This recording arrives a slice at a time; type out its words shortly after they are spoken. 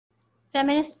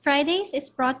Feminist Fridays is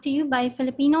brought to you by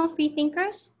Filipino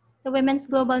Freethinkers, the Women's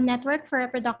Global Network for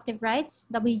Reproductive Rights,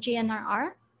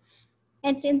 WGNRR.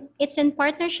 It's in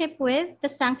partnership with the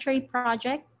Sanctuary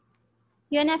Project,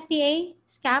 UNFPA,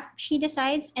 SCAP, She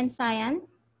Decides, and Cyan,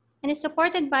 and is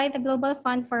supported by the Global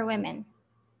Fund for Women.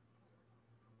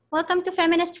 Welcome to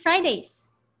Feminist Fridays.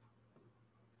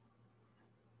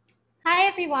 Hi,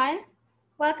 everyone.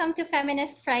 Welcome to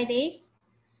Feminist Fridays.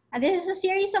 This is a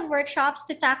series of workshops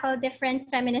to tackle different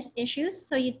feminist issues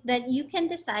that you can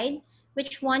decide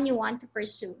which one you want to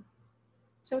pursue.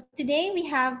 So today we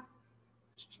have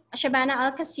Shebana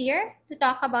Alqaseer to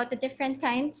talk about the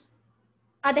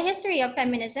history of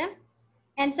feminism,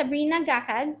 and Sabrina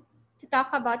to talk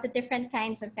about the different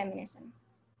kinds of feminism.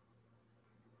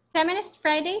 Feminist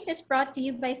Fridays is brought to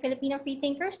you by Filipino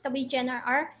Freethinkers,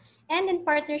 WGNRR, and in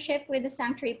partnership with the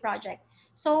Sanctuary Project.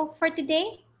 So for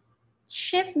today,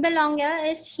 Shiv Belonga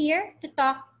is here to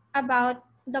talk about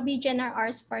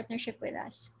WGNRR's partnership with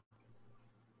us.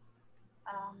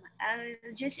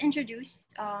 I'll just introduce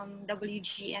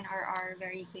WGNRR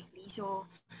very quickly. So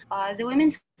the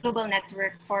Women's Global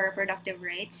Network for Reproductive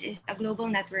Rights is a global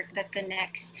network that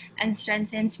connects and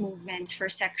strengthens movements for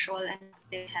sexual and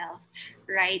reproductive health,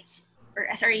 rights, or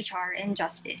SRHR, and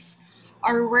justice.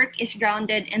 Our work is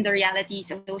grounded in the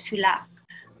realities of those who lack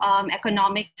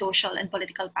economic, social, and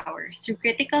political power. Through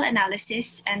critical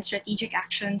analysis and strategic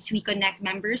actions, we connect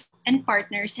members and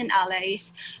partners and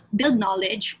allies, build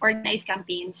knowledge, organize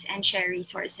campaigns, and share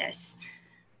resources.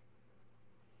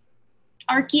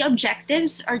 Our key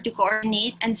objectives are to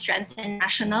coordinate and strengthen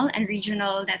national and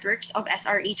regional networks of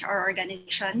SRHR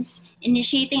organizations,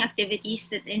 initiating activities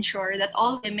that ensure that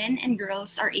all women and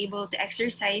girls are able to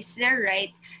exercise their right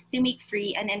to make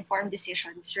free and informed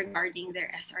decisions regarding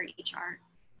their SRHR.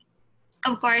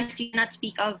 Of course, we cannot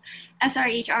speak of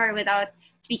SRHR without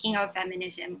speaking of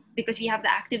feminism, because we have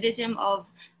the activism of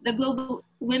the global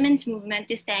women's movement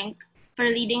to thank for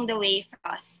leading the way for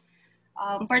us.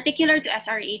 Particular to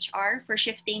SRHR for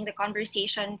shifting the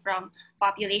conversation from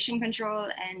population control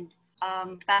and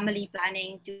family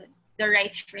planning to the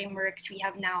rights frameworks we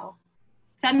have now.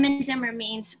 Feminism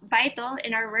remains vital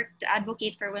in our work to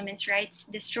advocate for women's rights,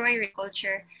 destroy rape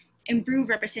culture, improve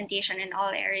representation in all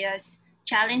areas,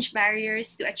 challenge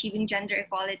barriers to achieving gender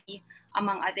equality,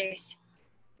 among others.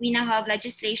 We now have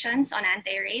legislations on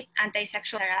anti-rape,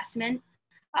 anti-sexual harassment,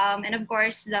 and of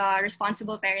course, the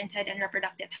responsible parenthood and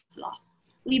reproductive health law.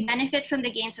 We benefit from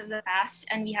the gains of the past,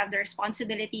 and we have the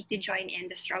responsibility to join in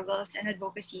the struggles and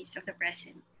advocacies of the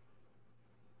present.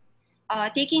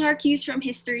 Taking our cues from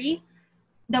history,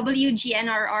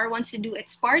 WGNRR wants to do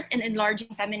its part in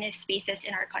enlarging feminist spaces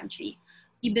in our country.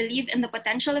 We believe in the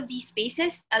potential of these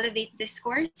spaces to elevate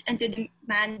discourse and to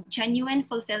demand genuine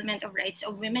fulfillment of rights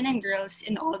of women and girls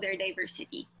in all their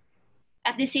diversity.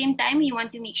 At the same time, we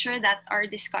want to make sure that our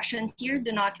discussions here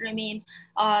do not remain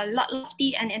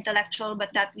lofty and intellectual, but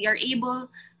that we are able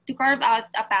to carve out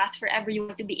a path for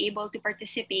everyone to be able to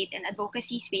participate in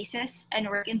advocacy spaces and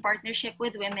work in partnership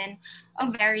with women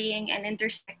of varying and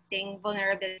intersecting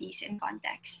vulnerabilities and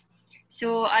contexts.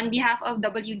 So on behalf of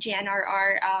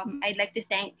WGNRR, I'd like to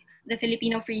thank the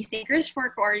Filipino Freethinkers for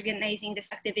co-organizing this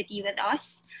activity with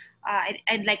us.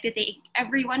 I'd like to thank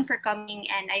everyone for coming,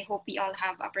 and I hope we all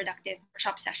have a productive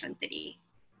workshop session today.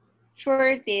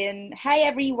 Sure, Tin. Hi,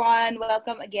 everyone.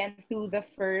 Welcome again to the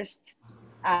first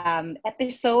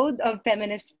episode of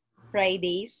Feminist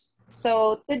Fridays.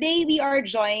 So today we are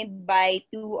joined by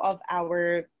two of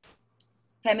our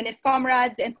feminist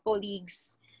comrades and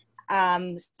colleagues,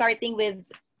 starting with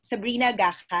Sabrina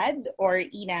or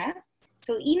Ina.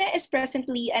 So Ina is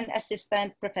presently an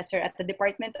assistant professor at the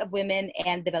Department of Women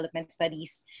and Development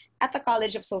Studies at the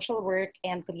College of Social Work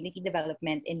and Community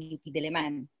Development in UP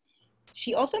Diliman.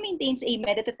 She also maintains a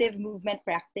meditative movement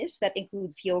practice that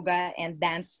includes yoga and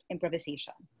dance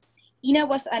improvisation. Ina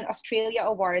was an Australia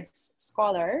Awards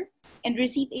scholar and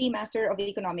received a Master of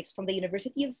Economics from the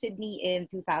University of Sydney in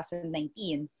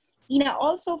 2019. Ina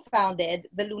also founded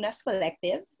the Lunas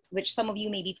Collective, which some of you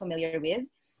may be familiar with.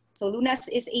 So Lunas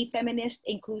is a feminist,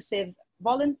 inclusive,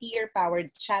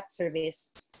 volunteer-powered chat service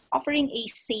offering a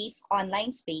safe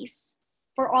online space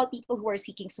for all people who are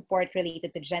seeking support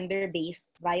related to gender-based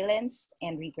violence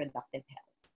and reproductive health.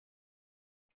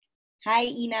 Hi,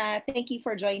 Ina. Thank you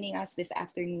for joining us this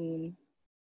afternoon.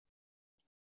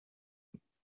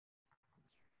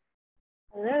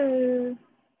 Hello.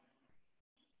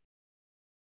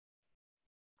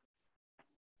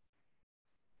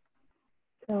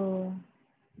 So,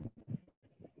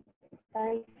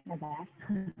 sorry for that.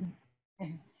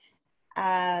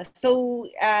 To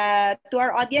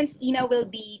our audience, Ina will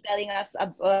be telling us,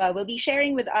 will be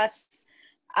sharing with us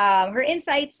her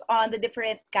insights on the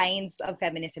different kinds of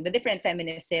feminism, the different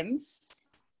feminisms.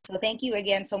 So thank you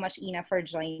again so much, Ina, for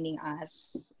joining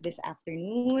us this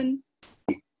afternoon.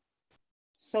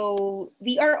 So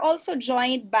we are also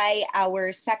joined by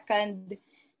our second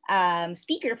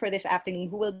speaker for this afternoon,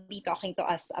 who will be talking to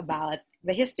us about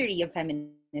the history of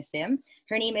feminism.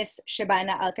 Her name is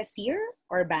Shebana Alqaseer,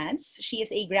 or Bans. She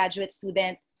is a graduate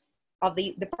student of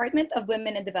the Department of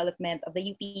Women and Development of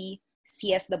the UP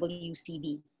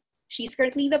CSWCD. She's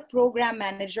currently the program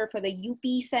manager for the UP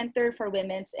Center for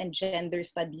Women's and Gender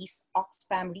Studies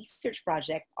Oxfam Research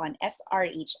Project on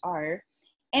SRHR,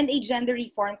 and a gender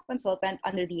reform consultant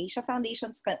under the Asia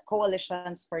Foundation's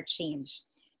Coalitions for Change.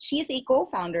 She is a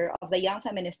co-founder of the Young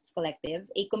Feminists Collective,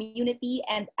 a community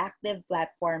and active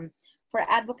platform for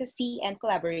advocacy and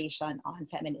collaboration on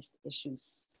feminist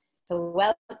issues. So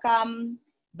welcome,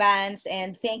 Vance,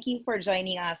 and thank you for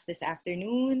joining us this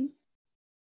afternoon.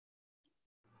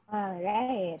 All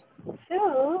right.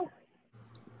 So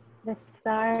let's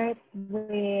start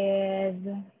with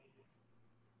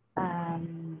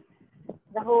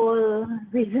the whole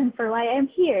reason for why I'm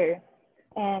here.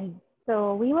 And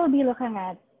so we will be looking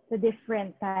at the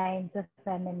different kinds of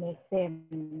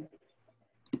feminism.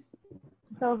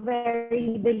 So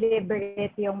very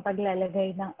deliberate yung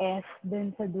paglalagay ng S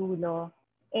dun sa dulo.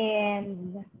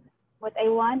 And what I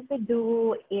want to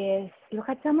do is look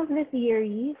at some of the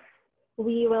theories.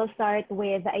 We will start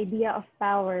with the idea of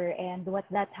power and what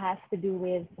that has to do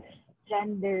with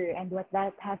gender and what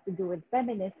that has to do with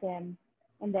feminism,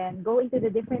 and then go into the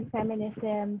different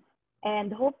feminisms,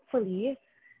 and hopefully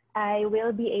I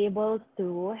will be able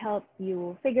to help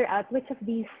you figure out which of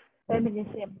these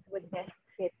feminisms would best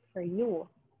fit for you.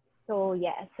 So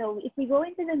yeah, so if we go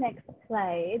into the next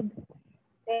slide,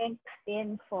 thanks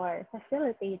in for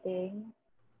facilitating.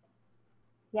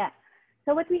 Yeah,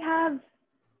 so what we have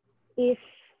is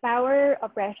power,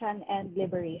 oppression, and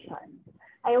liberation.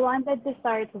 I wanted to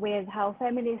start with how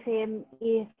feminism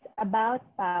is about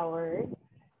power.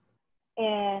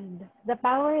 And the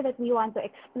power that we want to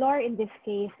explore in this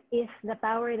case is the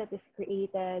power that is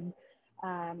created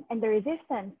and the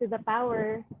resistance to the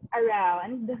power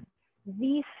around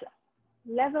these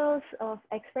levels of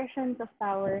expressions of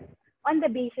power on the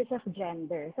basis of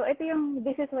gender. So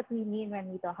this is what we mean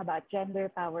when we talk about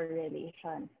gender-power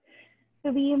relations.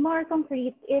 To be more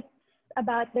concrete, it's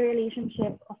about the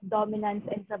relationship of dominance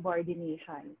and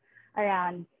subordination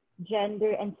around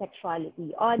gender and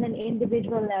sexuality on an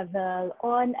individual level,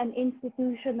 on an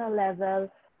institutional level,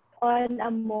 on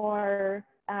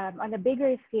a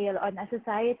bigger scale, on a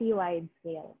society-wide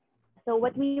scale. So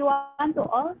what we want to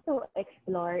also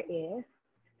explore is,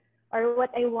 or what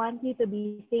I want you to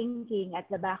be thinking at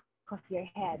the back of your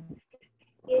head,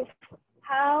 is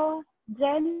how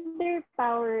gender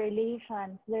power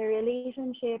relations, the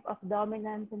relationship of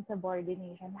dominance and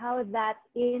subordination, how that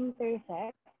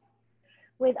intersects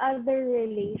with other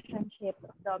relationships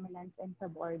of dominance and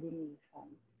subordination.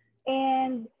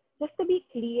 And just to be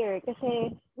clear,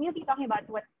 kasi we'll be talking about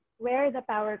where the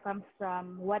power comes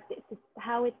from,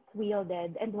 how it's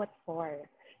wielded, and what for.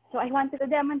 So I wanted to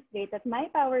demonstrate that my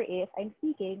power is, I'm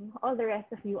speaking, all the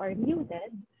rest of you are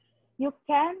muted. You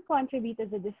can contribute to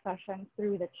the discussion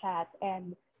through the chat,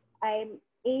 and I'm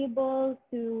able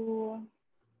to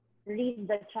read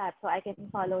the chat so I can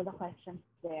follow the questions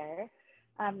there.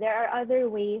 There are other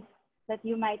ways that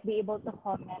you might be able to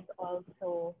comment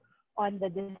also on the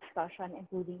discussion,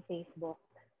 including Facebook.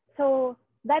 So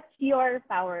that's your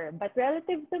power. But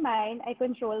relative to mine, I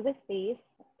control the space.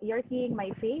 You're seeing my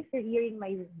face, you're hearing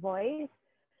my voice.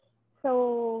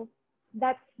 So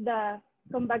that's the,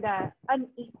 kumbaga,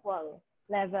 unequal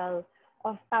level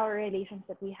of power relations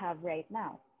that we have right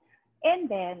now. And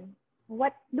then,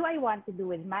 what do I want to do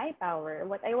with my power?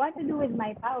 What I want to do with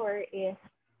my power is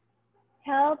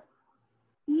help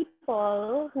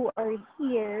people who are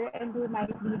here and who might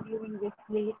be viewing this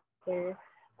later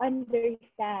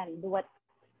understand what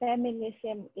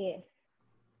feminism is,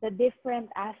 the different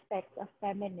aspects of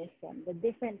feminism, the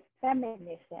different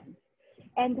feminisms,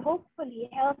 and hopefully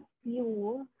help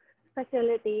you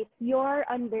facilitate your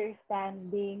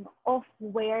understanding of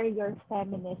where your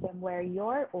feminism, where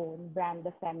your own brand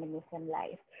of feminism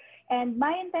lies. And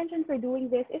my intention for doing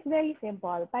this is very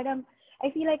simple. Parang, I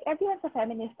feel like everyone's a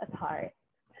feminist at heart.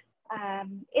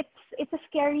 It's a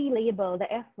scary label,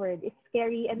 the F word. It's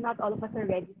scary, and not all of us are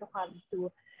ready to come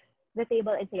to the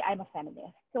table and say, I'm a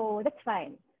feminist. So that's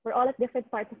fine. We're all at different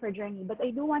parts of our journey. But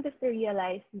I do want us to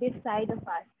realize this side of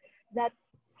us that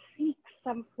seeks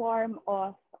some form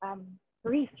of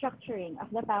restructuring of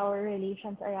the power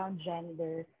relations around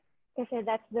gender. Kasi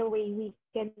that's the way we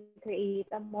can create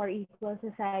a more equal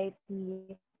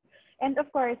society. And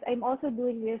of course, I'm also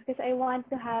doing this because I want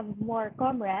to have more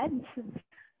comrades,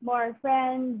 more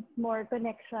friends, more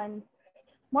connections,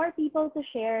 more people to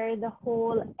share the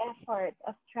whole effort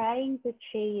of trying to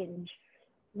change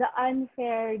the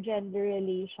unfair gender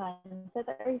relations that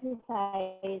our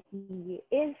society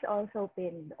is also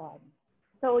pinned on.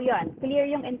 So yun, clear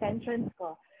yung intentions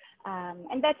ko.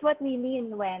 And that's what we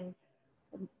mean when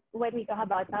we talk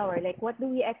about power. Like, what do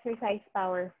we exercise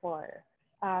power for?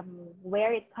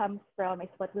 Where it comes from is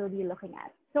what we'll be looking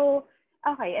at. So,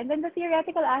 okay, and then the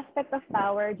theoretical aspect of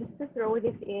power, just to throw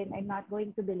this in, I'm not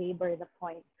going to belabor the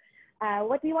point.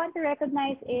 What we want to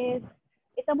recognize is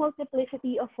it's a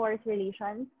multiplicity of force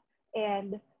relations,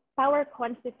 and power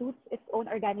constitutes its own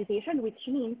organization, which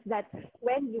means that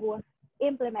when you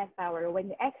implement power, when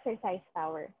you exercise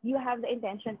power, you have the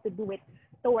intention to do it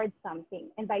towards something.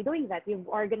 And by doing that, you've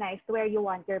organized where you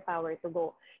want your power to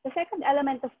go. The second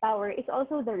element of power is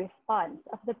also the response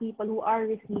of the people who are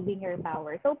receiving your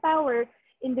power. So power,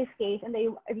 in this case, and I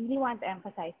really want to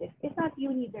emphasize this, is not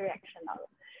unidirectional.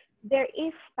 There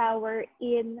is power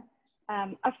in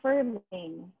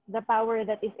affirming the power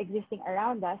that is existing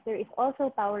around us. There is also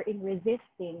power in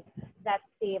resisting that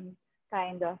same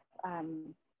kind of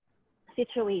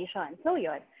situation. So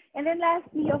yun. And then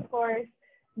lastly, of course,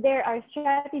 there are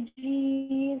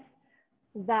strategies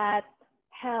that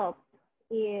help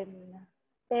in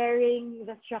tearing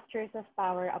the structures of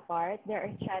power apart. There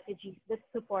are strategies that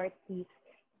support these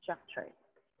structures.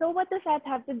 So what does that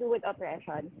have to do with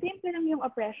oppression? Simple lang yung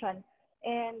oppression.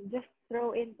 And just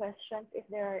throw in questions if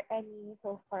there are any.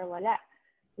 So far, wala.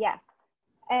 Yeah.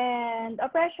 And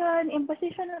oppression,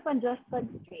 imposition of unjust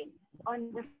constraints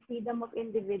on the freedom of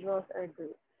individuals or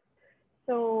groups.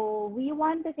 So we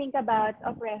want to think about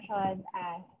oppression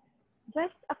as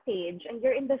just a cage, and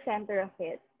you're in the center of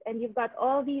it, and you've got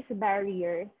all these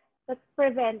barriers that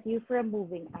prevent you from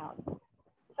moving out.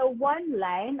 So one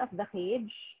line of the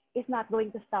cage is not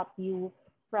going to stop you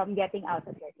from getting out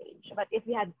of your cage. But if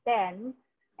you had 10,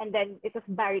 and then it was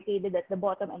barricaded at the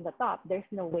bottom and the top, there's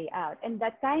no way out. And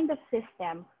that kind of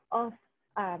system of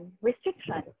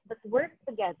restrictions that work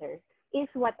together is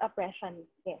what oppression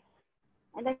is.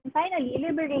 And then finally,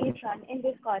 liberation in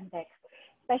this context,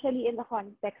 especially in the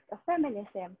context of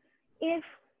feminism, is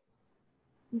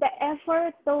the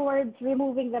effort towards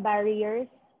removing the barriers,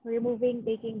 removing,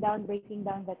 taking down, breaking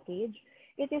down that cage.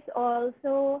 It is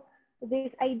also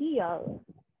this ideal.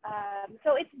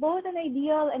 So it's both an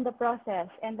ideal and the process,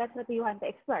 and that's what we want to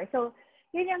explore. So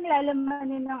yun yung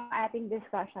lalamanin ng ating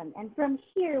discussion. And from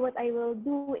here, what I will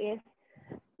do is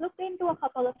look into a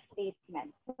couple of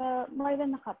statements. Well, more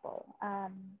than a couple,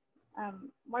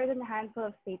 more than a handful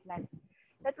of statements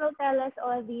that will tell us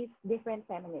all these different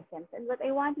feminisms. And what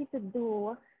I want you to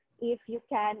do, if you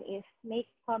can, is make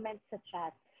comments to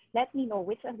chat. Let me know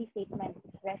which of these statements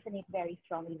resonate very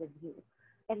strongly with you.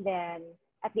 And then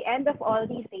at the end of all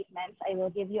these statements, I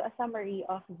will give you a summary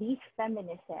of these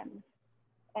feminisms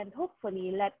and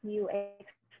hopefully let you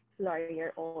explore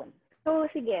your own. So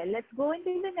sige, let's go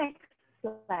into the next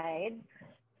slide.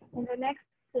 In the next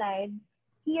slide,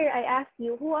 here I ask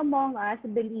you, who among us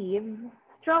believe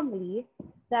strongly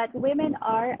that women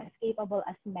are as capable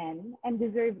as men and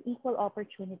deserve equal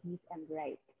opportunities and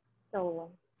rights? So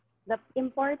the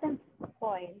important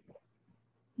point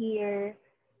here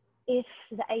is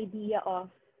the idea of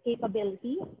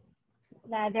capability.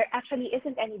 Now, there actually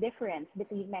isn't any difference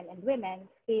between men and women's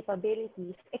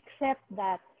capabilities, except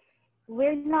that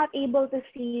we're not able to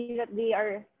see that they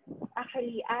are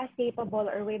actually as capable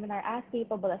or women are as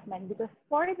capable as men, because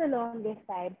for the longest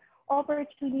time,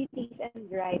 opportunities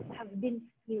and rights have been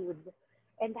skewed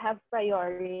and have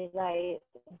prioritized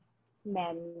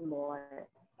men more.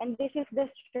 And this is the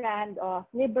strand of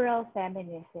liberal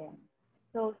feminism.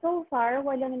 So far,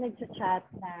 walang nag-chat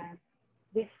na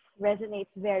this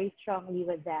resonates very strongly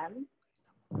with them.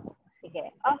 Sige.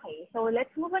 Okay, so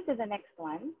let's move on to the next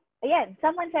one. Again,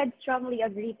 someone said strongly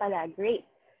agree pala. Great.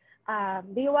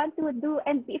 Do you want to do,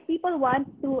 and if people want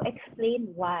to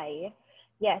explain why,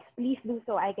 yes, please do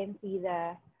so. I can see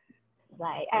the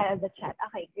slide, the chat.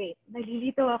 Okay, great.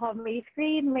 Nalilito ako. May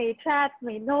screen, may chat,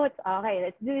 may notes. Okay,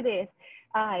 let's do this.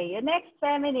 Okay, the next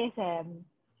feminism.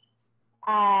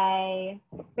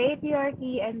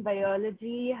 Patriarchy and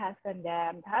biology have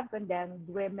condemned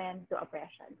women to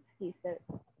oppression. He's the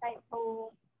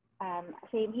typo.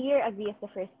 Same here, agree as the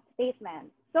first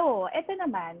statement. So, ito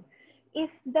naman is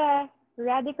the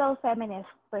radical feminist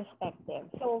perspective.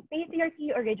 So,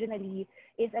 patriarchy originally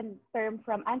is a term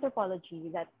from anthropology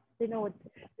that denotes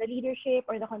the leadership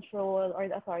or the control or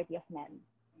the authority of men.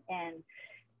 And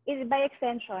by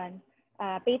extension,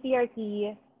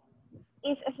 patriarchy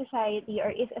is a society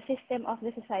or is a system of the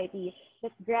society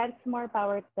that grants more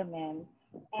power to men.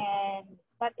 And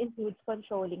that includes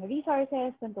controlling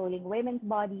resources, controlling women's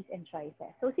bodies and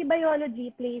choices. So si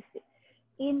biology plays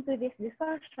into this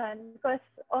discussion because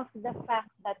of the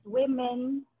fact that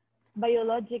women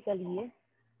biologically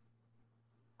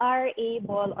are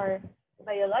able, or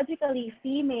biologically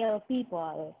female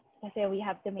people, kasi we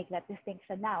have to make that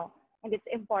distinction now. And it's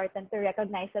important to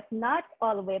recognize that not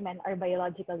all women are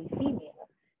biologically female.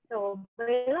 So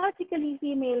biologically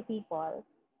female people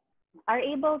are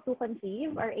able to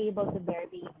conceive, are able to bear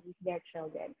babies, bear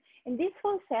children. And this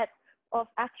whole set of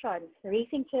actions,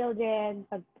 raising children,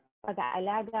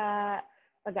 pag-aalaga,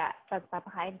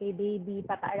 pagpapakain kay baby,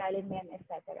 papaaralin mo yan,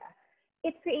 etc.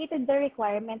 It created the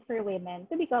requirement for women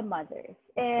to become mothers.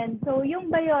 And so yung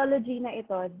biology na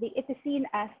ito, it is seen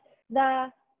as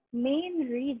the main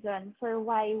reason for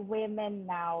why women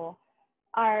now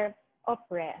are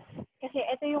oppressed. Kasi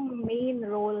ito yung main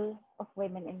role of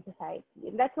women in society.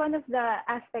 And that's one of the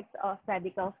aspects of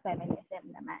radical feminism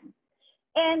naman.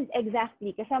 And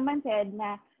exactly, kasi someone said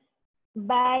na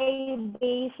by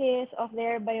basis of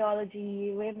their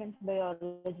biology, women's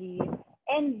biology,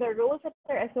 and the roles that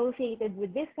are associated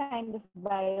with this kind of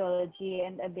biology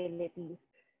and abilities,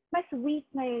 mas weak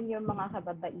ngayon yung mga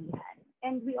kababaihan.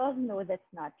 And we all know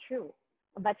that's not true.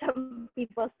 But some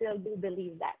people still do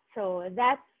believe that. So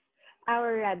that's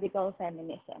our radical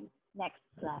feminism. Next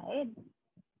slide.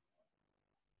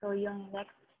 So yung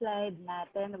next slide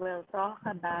natin will talk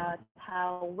about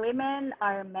how women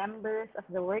are members of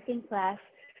the working class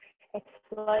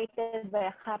exploited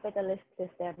by a capitalist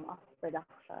system of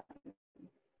production.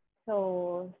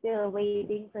 So still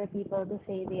waiting for people to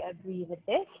say they agree with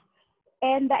this.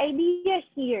 And the idea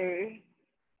here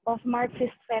of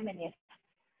Marxist feminists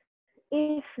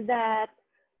is that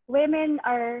women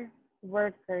are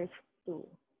workers too.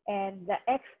 And the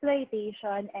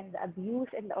exploitation and the abuse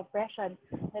and the oppression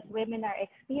that women are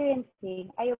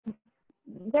experiencing,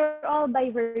 they're all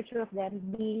by virtue of them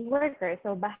being workers.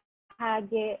 So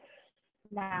bahagi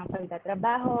ng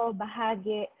pagtatrabaho,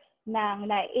 bahagi ng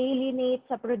na-alienate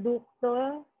sa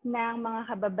produkto ng mga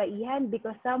kababaihan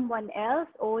because someone else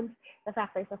owns the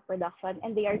factors of production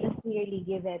and they are just merely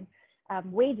given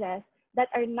wages that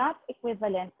are not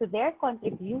equivalent to their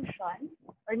contribution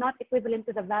or not equivalent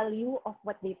to the value of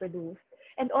what they produce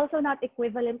and also not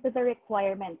equivalent to the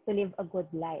requirement to live a good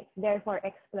life, therefore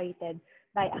exploited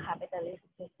by a capitalist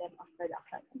system of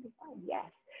production. Yes.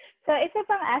 So isa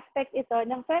pang aspect ito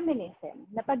ng feminism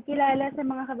na pagkilala sa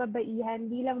mga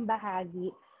kababaihan bilang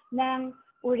bahagi ng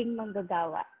uring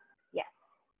manggagawa. Yeah.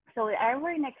 So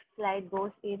our next slide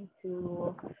goes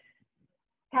into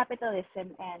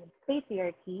capitalism and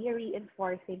patriarchy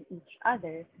reinforcing each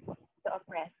other to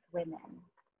oppress women.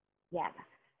 Yeah.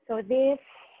 So this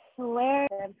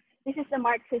is the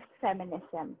Marxist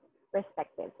feminism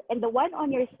perspective. And the one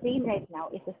on your screen right now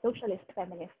is the socialist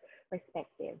feminist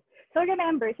perspective. So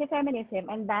remember, si feminism,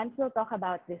 and Vance will talk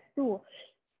about this too,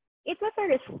 it was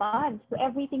a response to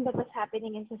everything that was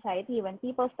happening in society when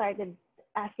people started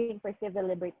asking for civil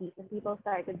liberties, when people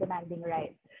started demanding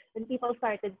rights, when people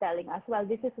started telling us, well,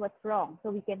 this is what's wrong,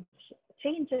 so we can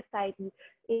change society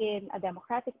in a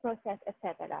democratic process,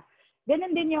 etc.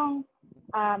 Ganun din yung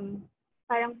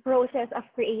parang process of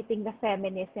creating the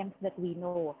feminisms that we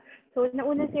know. So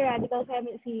nauna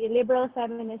si liberal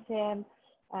feminism,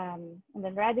 and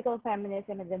then radical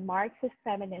feminism, and then Marxist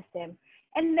feminism.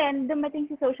 And then dumating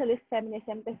si socialist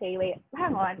feminism to say, wait,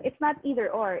 hang on, it's not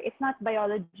either or. It's not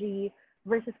biology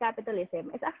versus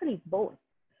capitalism. It's actually both.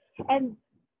 And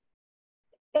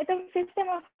itong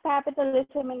system of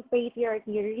capitalism and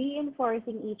patriarchy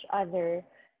reinforcing each other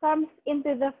comes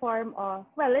into the form of,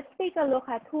 well, let's take a look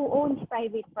at who owns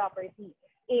private property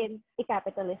in a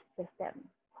capitalist system.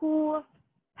 Who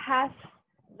has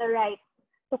the right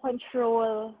to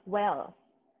control wealth,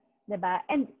 diba?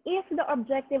 And if the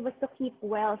objective was to keep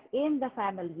wealth in the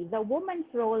family, the woman's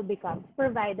role becomes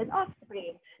provide an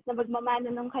offspring na magmamana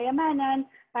ng kayamanan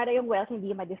para yung wealth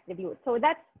hindi ma-distribute. So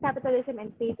that's capitalism and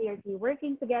patriarchy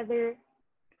working together.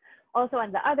 Also,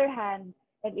 on the other hand,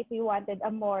 and if we wanted a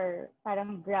more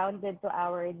parang grounded to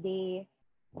our day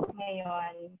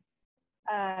ngayon,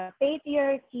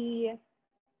 patriarchy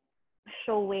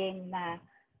showing na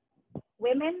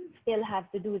women still have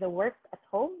to do the work at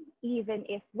home, even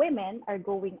if women are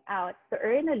going out to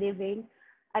earn a living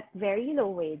at very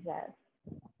low wages.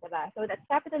 Diba? So that's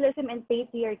capitalism and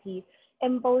patriarchy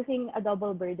imposing a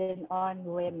double burden on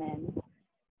women.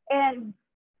 And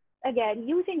again,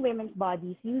 using women's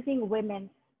bodies, using women's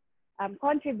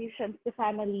contributions to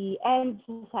family and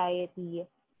society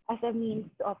as a means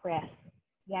to oppress.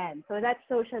 Yan. So that's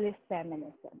socialist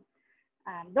feminism.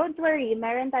 Don't worry,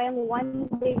 meron tayong one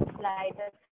big slide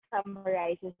that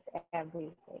summarizes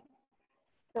everything.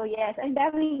 So yes, ang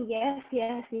daming yes,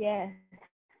 yes, yes.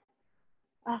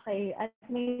 Okay, at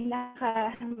may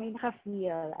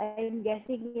naka-feel. I'm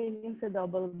guessing yun yung sa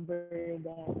double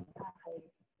burden. Okay.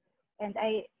 And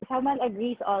someone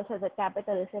agrees also that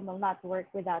capitalism will not work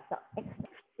without the next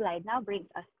slide. Now brings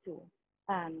us to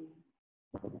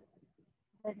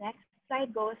the next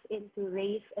slide goes into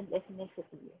race and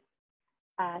ethnicity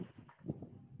as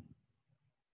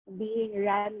being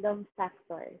random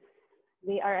factors.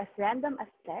 They are as random as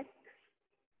sex,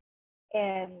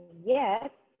 and yet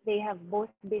they have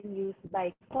both been used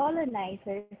by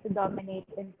colonizers to dominate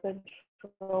and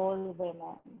control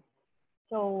women.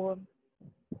 So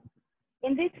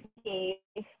in this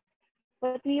case,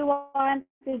 what we want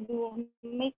to do,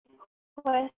 make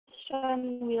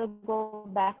question, we'll go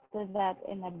back to that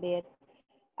in a bit,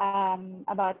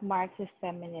 about Marxist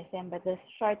feminism, but the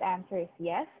short answer is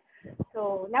yes.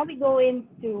 So now we go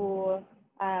into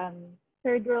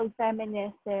third world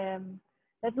feminism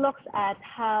that looks at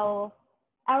how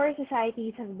our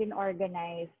societies have been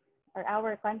organized, or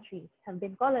our countries have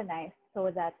been colonized,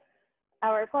 so that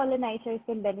our colonizers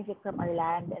can benefit from our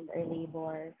land and our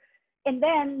labor. And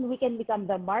then we can become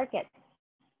the market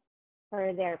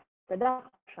for their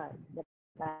production.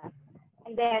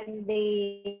 And then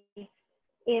they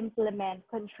implement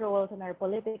controls on our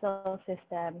political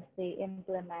systems. They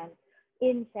implement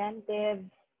incentives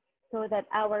so that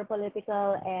our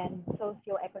political and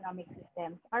socio-economic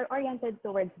systems are oriented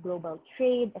towards global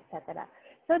trade, etc.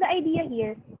 So the idea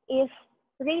here is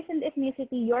race and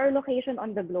ethnicity, your location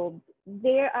on the globe,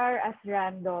 they are as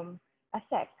random as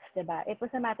sex, diba? It was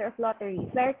a matter of lottery,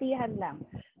 swertihan lang.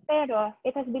 Pero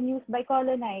it has been used by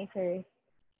colonizers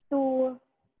to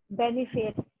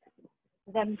benefit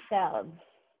themselves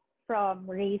from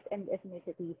race and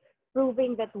ethnicity,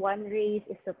 proving that one race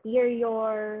is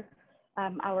superior.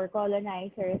 Our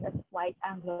colonizers as white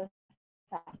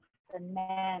Anglo-Saxon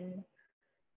men,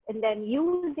 and then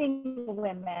using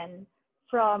women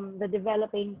from the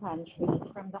developing countries,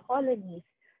 from the colonies,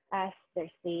 as their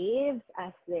slaves,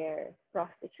 as their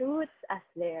prostitutes, as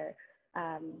their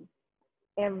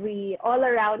every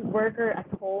all-around worker at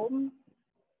home.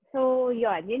 So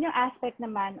yun yung aspect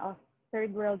naman of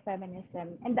third world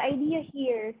feminism. And the idea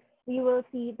here, we will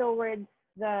see towards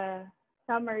the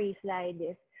summary slide,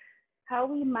 is how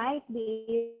we might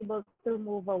be able to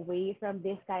move away from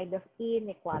this kind of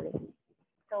inequality.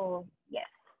 So yes.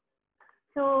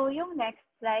 So yung next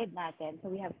slide natin, so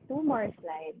we have two more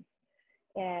slides.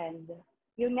 And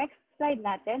yung next slide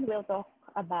natin will talk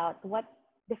about what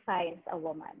defines a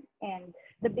woman. And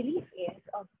the belief is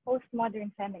of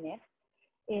postmodern feminists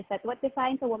is that what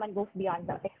defines a woman goes beyond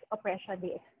the oppression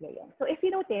they experience. So if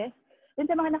you notice, dun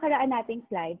sa mga nakaraan nating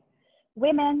slides,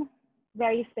 women,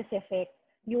 very specific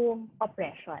yung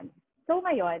oppression. So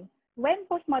ngayon, when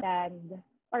postmodern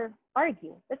or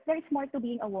argue that there is more to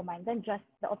being a woman than just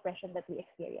the oppression that we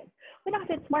experience. When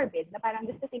kasi it's morbid, na parang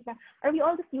just to think na, are we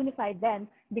all just unified then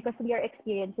because we are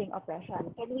experiencing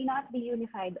oppression? Can we not be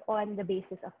unified on the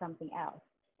basis of something else?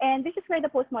 And this is where the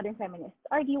postmodern feminists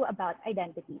argue about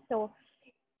identity. So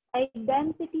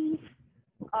identities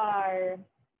are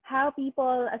how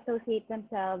people associate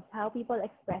themselves, how people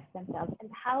express themselves, and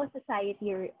how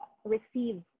society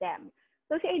receives them.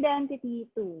 So si identity,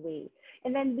 two-way.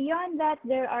 And then beyond that,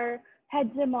 there are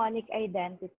hegemonic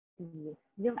identities.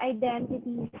 Yung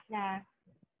identities na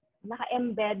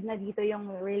naka-embed na dito yung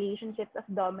relationships of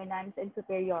dominance and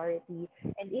superiority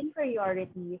and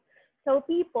inferiority. So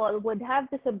people would have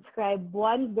to subscribe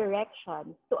one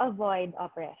direction to avoid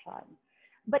oppression.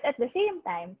 But at the same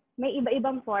time, may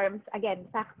iba-ibang forms, again,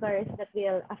 factors that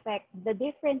will affect the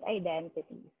different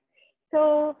identities.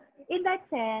 So, in that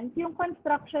sense, yung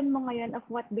construction mo ngayon of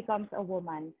what becomes a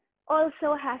woman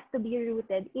also has to be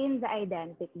rooted in the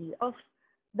identity of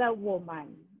the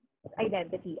woman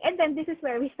identity. And then this is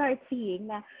where we start seeing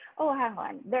na, oh, hang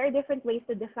on, there are different ways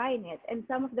to define it. And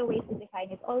some of the ways to define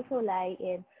it also lie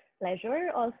in pleasure,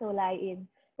 also lie in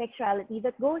sexuality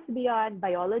that goes beyond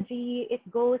biology. It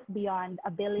goes beyond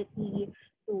ability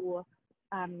to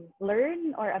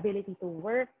learn or ability to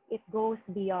work. It goes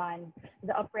beyond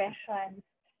the oppressions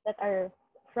that are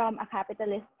from a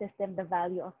capitalist system, the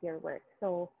value of your work.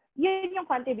 So, yun yung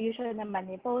contribution naman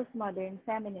ni postmodern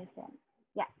feminism.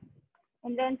 Yeah.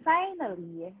 And then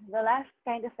finally, the last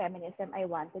kind of feminism I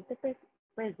wanted to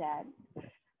present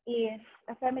is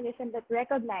a feminism that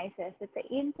recognizes that the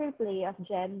interplay of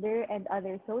gender and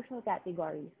other social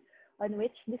categories on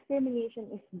which discrimination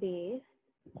is based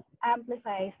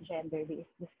amplifies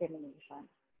gender-based discrimination.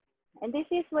 And this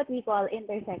is what we call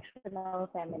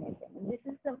intersectional feminism. And this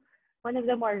is one of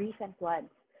the more recent ones.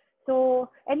 So,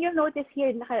 and you'll notice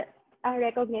here, a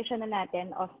recognition na natin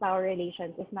of power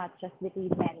relations is not just between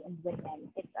men and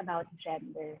women. It's about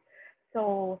gender.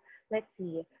 So, let's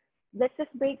see. Let's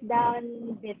just break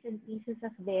down bits and pieces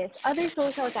of this. Other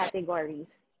social categories.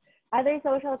 Other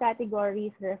social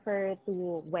categories refer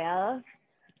to wealth.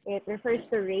 It refers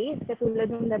to race. Katulad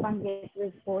nung nabanggit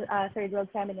with third world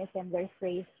feminism, there's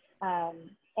race.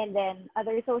 And then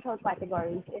other social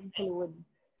categories include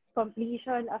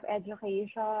completion of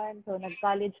education. So,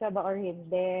 nag-college ka ba or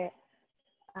hindi?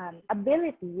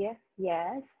 Ability,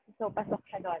 yes. So, pasok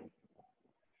siya doon.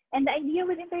 And the idea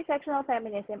with intersectional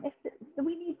feminism is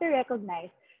we need to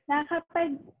recognize na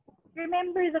kapag,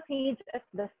 remember the cage at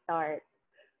the start.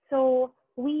 So,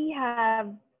 we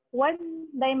have one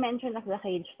dimension of the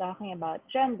cage talking about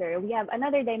gender. We have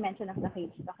another dimension of the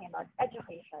cage talking about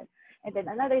education. And then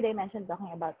another dimension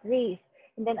talking about race.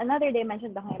 And then another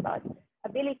dimension talking about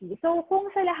ability. So,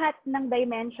 kung sa lahat ng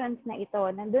dimensions na ito,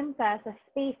 nandun ka sa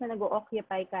space na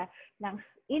nag-occupy ka ng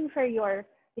inferior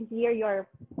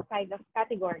kind of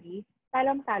category,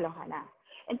 talong-talo ka na.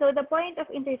 And so, the point of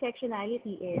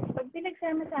intersectionality is, pag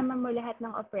pinagsama-sama mo lahat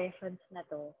ng oppressions na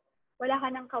to, wala ka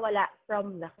nang kawala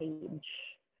from the cage.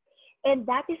 And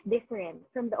that is different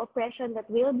from the oppression that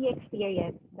will be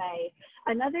experienced by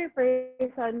another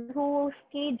person whose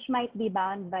cage might be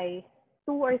bound by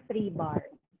 2 or 3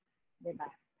 bars. Diba?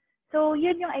 So,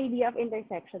 yun yung idea of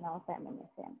intersectional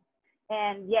feminism.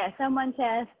 And yes, someone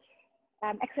says,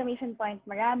 exclamation point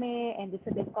marami, and it's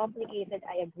a bit complicated,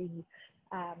 I agree.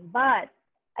 But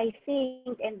I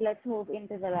think, and let's move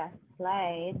into the last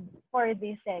slide for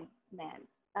this segment.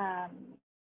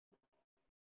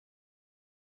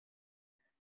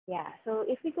 Yeah, so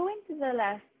if we go into the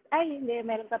last,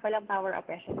 meron pa palang power,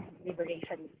 oppression, and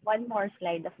liberation. One more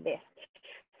slide of this.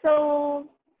 So,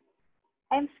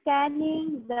 I'm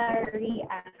scanning the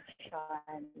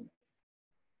reaction.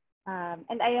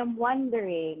 And I am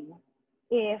wondering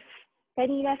if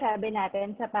kanina sabi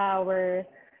natin sa power,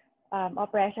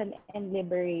 oppression, and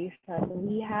liberation,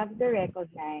 we have to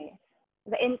recognize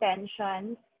the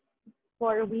intentions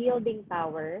for wielding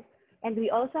power. And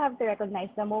we also have to recognize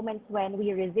the moments when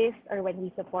we resist or when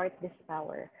we support this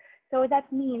power. So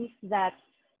that means that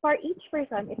for each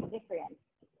person, it's different.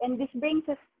 And this brings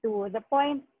us to the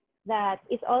point that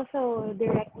is also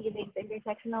directly linked to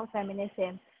intersectional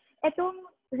feminism. Itong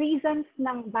reasons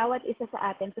ng bawat isa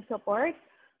sa atin to support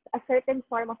a certain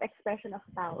form of expression of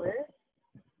power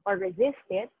or resist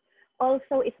it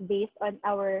also is based on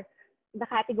the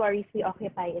categories we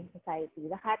occupy in society,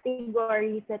 the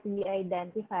categories that we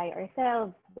identify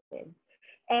ourselves with.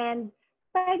 And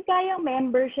pagka yung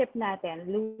membership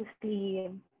natin, loosely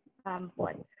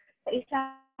put, sa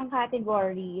isang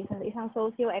category, sa isang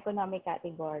socio-economic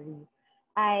category,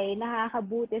 ay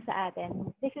nakakabuti sa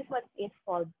atin, this is what is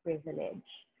called privilege.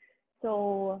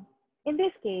 So, in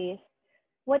this case,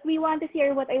 what we want to see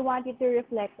or what I want you to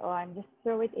reflect on, just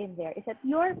throw it in there, is that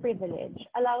your privilege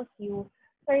allows you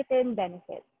certain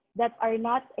benefits that are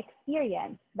not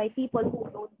experienced by people who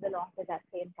don't belong to that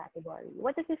same category.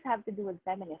 What does this have to do with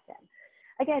feminism?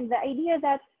 Again, the idea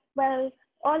that, well,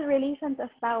 all relations of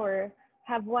power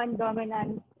have one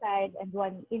dominant side and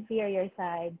one inferior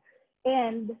side,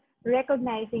 and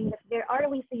recognizing that there are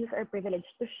ways to use our privilege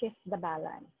to shift the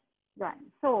balance. Run.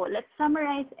 So let's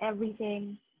summarize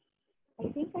everything. I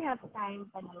think I have time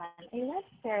pa naman. I went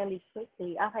fairly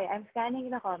quickly. Okay, I'm scanning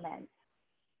the comments.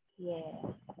 Yes,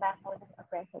 backbone of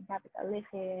oppression,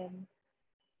 capitalism,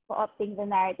 co-opting the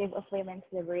narrative of women's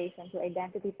liberation to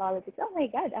identity politics. Oh my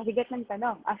God, ang bigat ng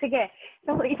tanong. Sige.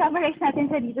 So, i-summarize natin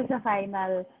sa dito sa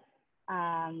final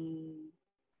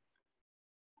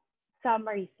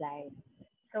summary slide.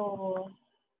 So,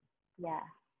 yeah.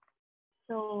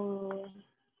 So,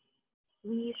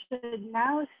 we should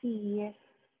now see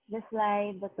the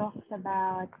slide that talks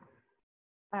about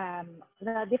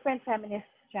the different feminist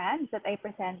strands that I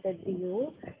presented to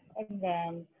you, and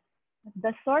then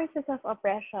the sources of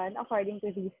oppression according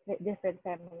to these different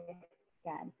feminist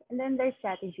strands, and then their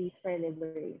strategies for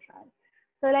liberation.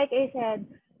 So like I said,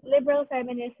 liberal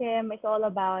feminism is all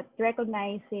about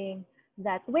recognizing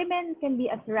that women can be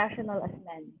as rational as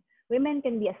men. Women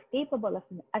can be as capable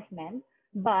as men,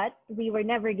 but we were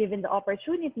never given the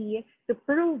opportunity to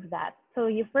prove that.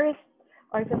 So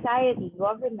our society,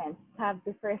 governments have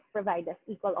to first provide us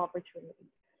equal opportunity.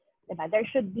 There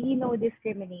should be no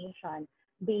discrimination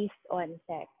based on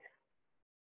sex.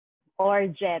 or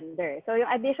gender. So yung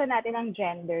addition natin ng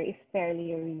gender is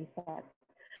fairly recent.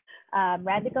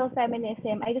 Radical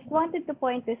feminism, I just wanted to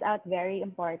point this out, very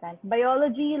important.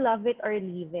 Biology, love it or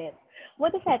leave it.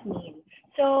 What does that mean?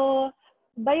 So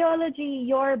biology,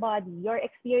 your body, your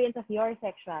experience of your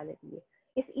sexuality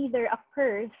is either a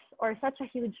curse or such a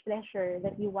huge pleasure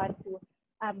that you want to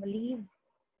leave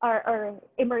or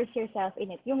immerse yourself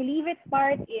in it. Yung leave it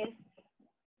part is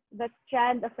the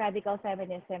strand of radical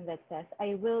feminism that says,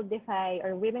 I will defy,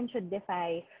 or women should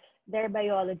defy their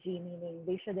biology, meaning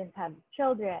they shouldn't have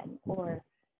children, or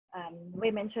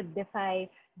women should defy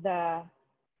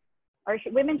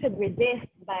women should resist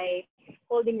by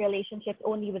holding relationships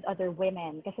only with other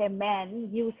women. Because men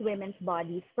use women's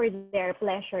bodies for their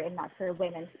pleasure and not for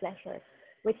women's pleasure,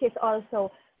 which is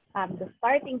also the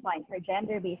starting point for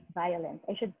gender-based violence.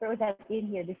 I should throw that in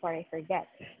here before I forget.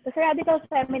 So sa radical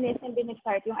feminism,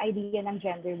 binag-start yung idea ng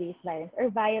gender-based violence or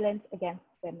violence against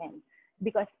women.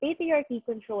 Because patriarchy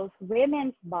controls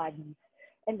women's bodies,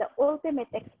 and the ultimate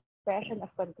expression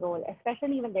of control,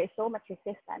 especially when there's so much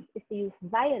resistance, is to use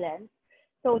violence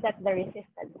so that the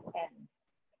resistance ends.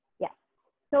 Yeah.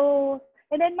 So,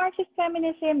 and then Marxist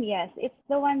feminism, yes, it's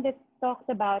the one that talks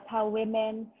about how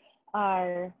women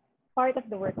are part of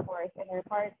the workforce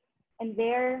and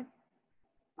their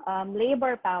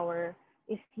labor power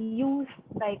is used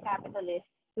by capitalists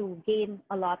to gain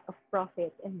a lot of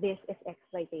profit, and this is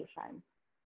exploitation.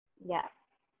 Yeah.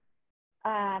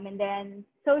 And then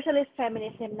socialist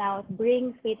feminism now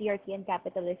brings patriarchy and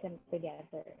capitalism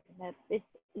together.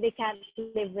 They can't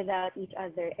live without each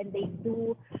other, and they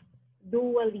do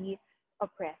dually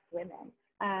oppress women.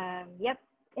 Yep.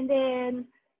 And then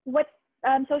what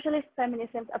socialist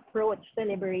feminism's approach to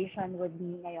liberation would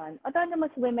be ngayon,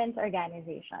 autonomous women's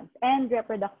organizations and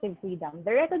reproductive freedom.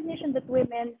 The recognition that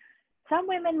some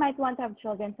women might want to have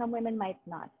children, some women might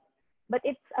not. But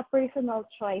it's a personal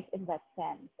choice in that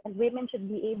sense. And women should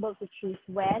be able to choose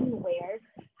when, where,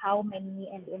 how many,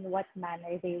 and in what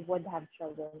manner they would have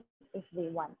children if they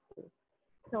want to.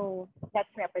 So that's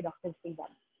reproductive freedom.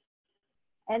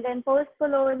 And then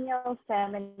post-colonial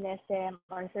feminism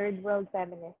or third world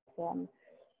feminism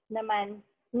naman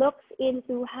looks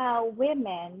into how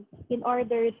women, in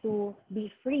order to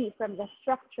be free from the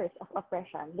structures of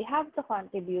oppression, they have to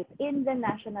contribute in the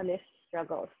nationalist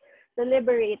struggles to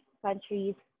liberate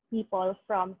countries, people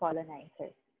from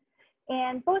colonizers.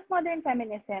 And postmodern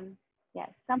feminism, yes,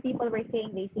 some people were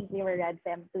saying they think they were Red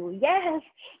Fem too. Yes,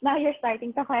 now you're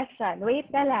starting to question. Wait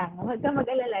ka lang, huwag ka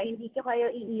mag-alala, hindi ko kayo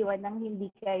iiwan ng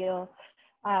hindi kayo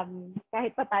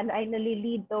kahit pa paano ay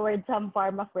nalilid towards some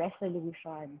form of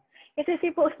resolution. Kasi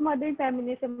si postmodern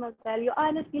feminism will tell you,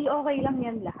 honestly, okay lang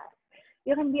yan lahat.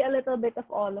 You can be a little bit of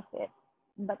all of it.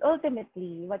 But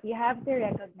ultimately, what you have to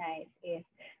recognize is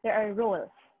there are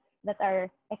roles that are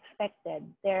expected.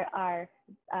 There are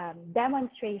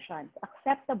demonstrations,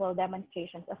 acceptable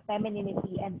demonstrations of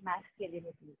femininity and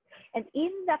masculinity. And in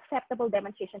the acceptable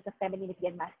demonstrations of femininity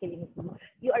and masculinity,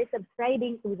 you are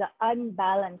subscribing to the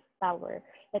unbalanced power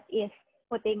that is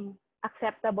putting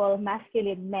acceptable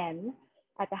masculine men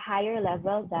at a higher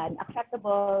level than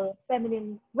acceptable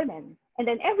feminine women. And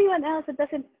then everyone else that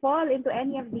doesn't fall into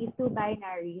any of these two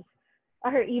binaries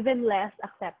are even less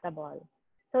acceptable.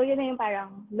 So yun na yung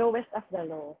parang lowest of the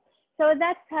low. So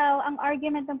that's how ang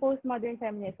argument ng postmodern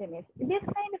feminism is, this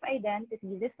kind of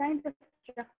identity, this kind of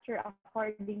structure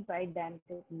according to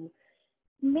identity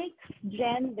makes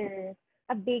gender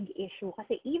a big issue.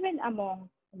 Kasi even among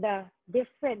the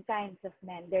different kinds of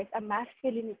men, there's a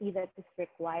masculinity that is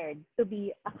required to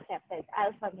be accepted,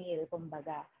 alpha male,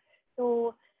 kumbaga.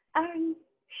 So ang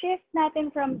shift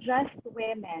natin from just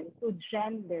women to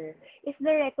gender is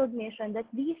the recognition that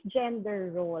these gender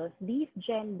roles, these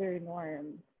gender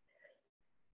norms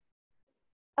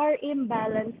are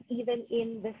imbalanced even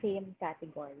in the same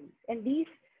categories. And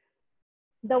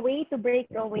the way to break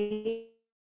away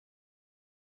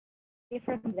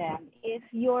from them is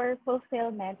your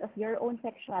fulfillment of your own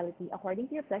sexuality according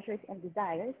to your pleasures and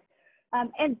desires,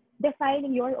 and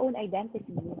defining your own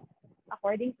identity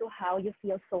according to how you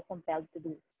feel so compelled to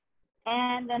do.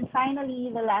 And then finally,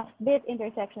 the last bit,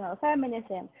 intersectional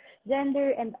feminism,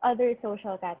 gender and other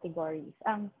social categories,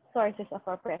 sources of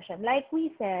oppression. Like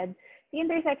we said, the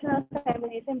intersectional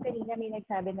feminism, kanina may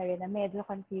nagsabi na rin na medyo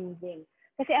confusing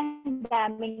kasi ang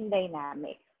daming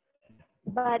dynamics.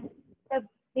 But the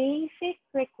basic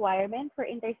requirement for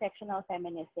intersectional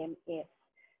feminism is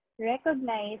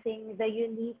recognizing the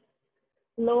unique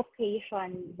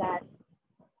location that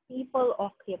people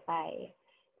occupy,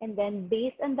 and then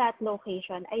based on that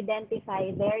location, identify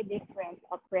their different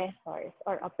oppressors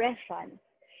or oppressions,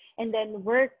 and then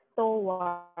work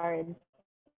towards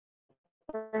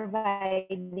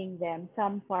providing them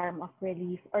some form of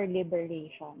relief or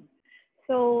liberation.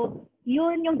 So,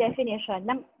 yun yung definition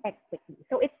ng equity.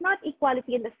 So, it's not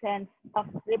equality in the sense of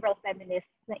liberal feminists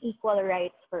na equal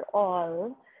rights for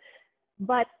all,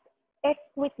 but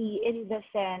equity in the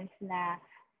sense na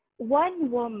one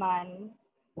woman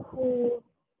who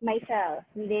myself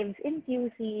lives in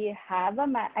QC,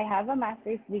 I have a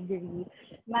master's degree,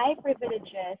 my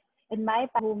privileges, and my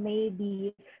who may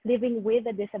be living with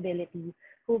a disability,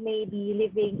 who may be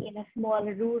living in a small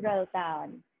rural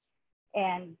town,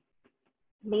 and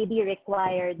may be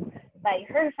required by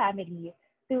her family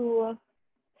to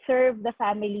serve the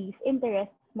family's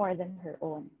interests more than her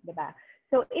own, diba?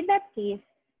 So in that case,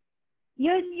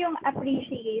 yun yung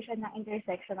appreciation ng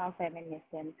intersectional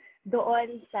feminism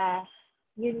doon sa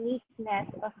uniqueness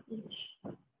of each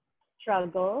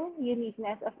struggle,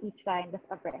 uniqueness of each kind of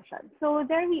oppression. So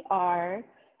there we are.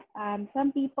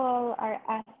 Some people are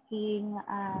asking,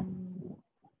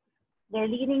 they're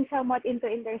leaning somewhat into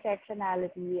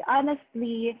intersectionality.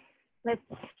 Honestly, let's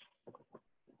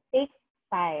take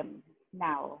time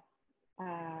now.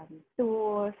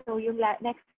 So yung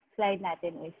next slide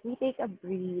natin is we take a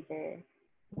breather.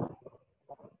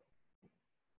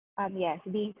 Yes,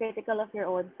 being critical of your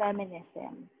own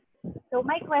feminism. So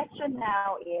my question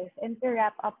now is, and to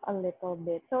wrap up a little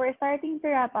bit. So we're starting to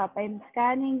wrap up. I'm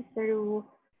scanning through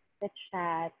the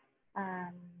chat.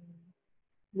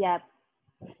 Yep.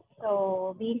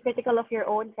 So being critical of your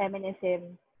own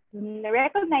feminism,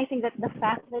 recognizing that the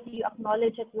fact that you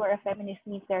acknowledge that you are a feminist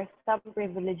means there are some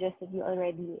privileges that you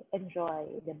already enjoy,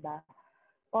 diba?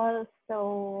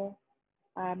 Also,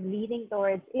 leading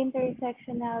towards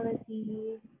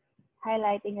intersectionality,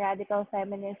 highlighting radical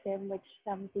feminism, which is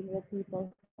something that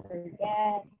people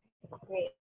forget.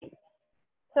 Great.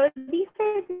 So these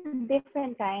are the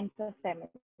different kinds of feminism.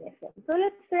 So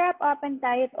let's wrap up and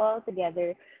tie it all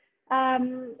together.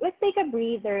 Let's take a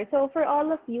breather. So for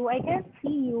all of you, I can't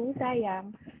see you,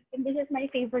 sayang. And this is my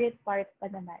favorite part pa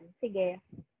naman. Sige.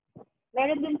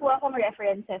 Meron din po akong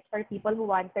references for people who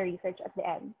want to research at the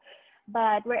end.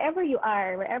 But wherever you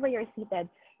are, wherever you're seated,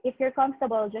 if you're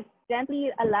comfortable, just gently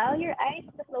allow your eyes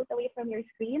to float away from your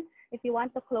screen. If you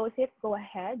want to close it, go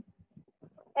ahead.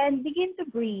 And begin to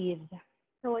breathe.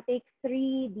 So take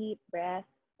 3 deep breaths,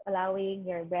 allowing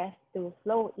your breath to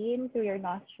flow in through your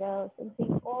nostrils and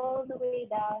sink all the way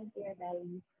down to your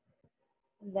belly.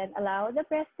 And then allow the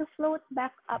breath to float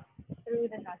back up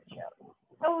through the nostrils.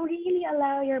 So really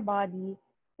allow your body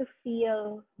to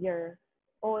feel your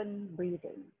own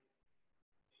breathing.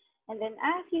 And then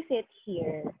as you sit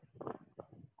here,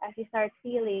 as you start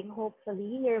feeling,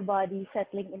 hopefully, your body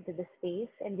settling into the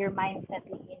space and your mind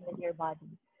settling in with your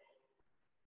body,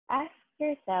 ask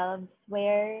yourselves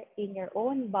where in your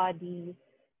own body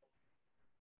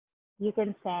you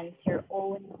can sense your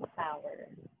own power.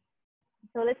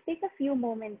 So let's take a few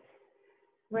moments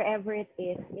wherever it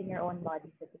is in your own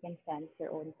body so you can sense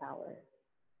your own power.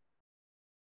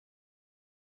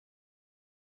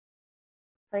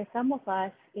 For some of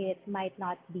us, it might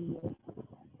not be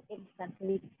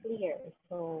instantly clear.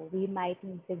 So we might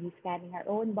need to be scanning our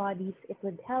own bodies. It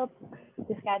would help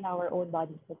to scan our own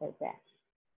bodies with our breath.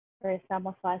 For some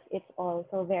of us, it's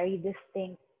also very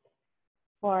distinct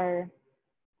for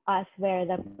us where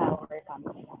the power comes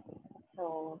from.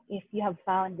 So if you have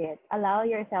found it, allow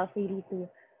yourself really to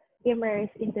immerse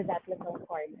into that little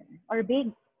corner or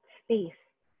big space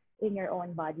in your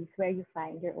own bodies where you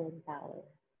find your own power.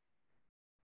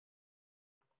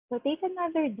 So take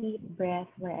another deep breath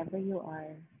wherever you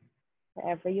are,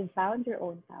 wherever you found your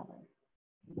own power.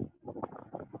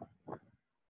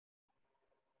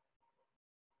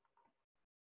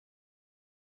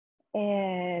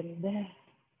 And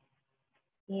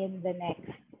in the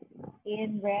next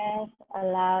in-breath,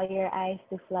 allow your eyes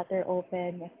to flutter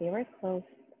open if they were closed.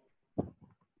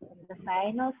 In the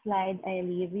final slide, I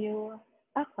leave you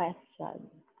a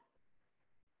question.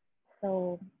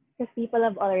 So, because people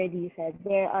have already said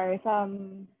there are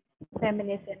some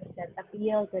feminisms that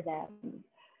appeal to them.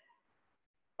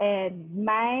 And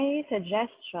my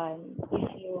suggestion,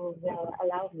 if you will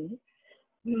allow me,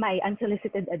 my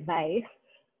unsolicited advice,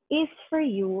 is for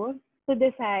you to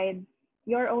decide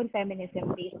your own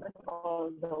feminism based on all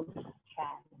those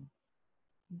strands.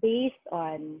 Based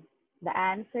on the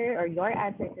answer or your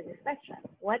answer to this question.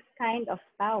 What kind of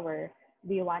power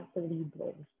do you want to lead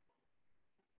with?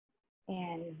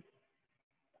 And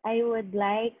I would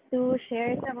like to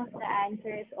share some of the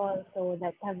answers also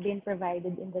that have been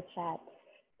provided in the chat.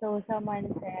 So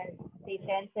someone said they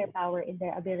sense their power in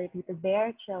their ability to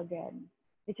bear children,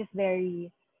 which is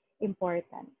very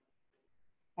important.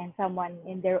 And someone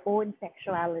in their own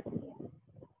sexuality,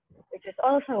 which which is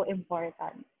also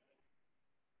important.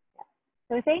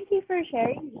 So thank you for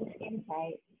sharing these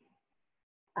insights.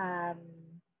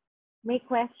 My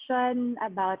question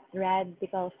about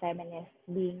radical feminists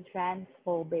being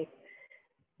transphobic.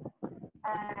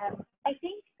 I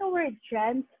think the word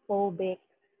transphobic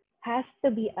has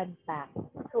to be unpacked.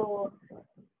 So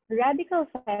radical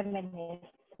feminists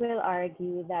will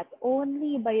argue that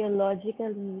only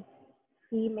biologically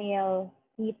female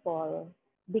people,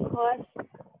 because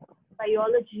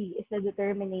biology is a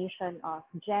determination of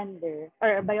gender,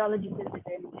 or biology is a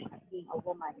determination of being a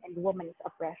woman, and woman is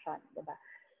oppression, diba?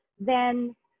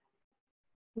 Then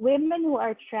women who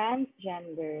are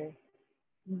transgender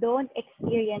don't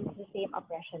experience the same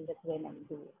oppression that women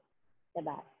do,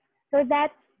 diba? So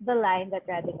that's the line that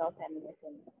radical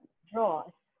feminism draws.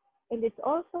 And it's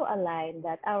also a line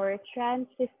that our trans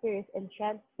sisters and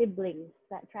trans siblings,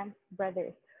 trans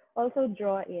brothers also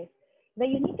draw is the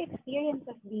unique experience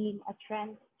of being a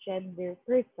transgender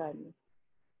person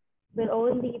will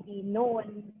only be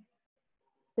known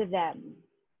to them.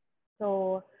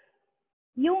 So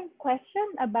yung question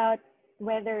about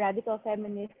whether radical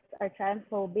feminists are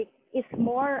transphobic is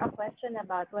more a question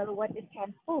about, well, what is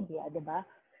transphobia, diba?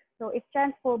 So if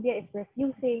transphobia is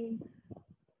refusing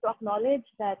to acknowledge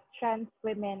that trans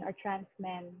women or trans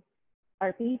men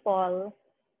are people,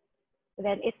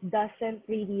 then it doesn't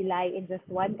really lie in just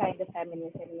one kind of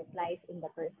feminism, it lies in the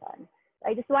person.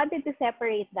 I just wanted to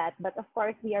separate that, but of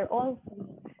course we are all free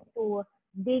to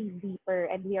dig deeper,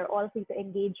 and we are all free to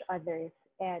engage others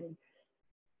and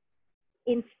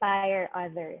inspire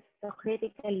others to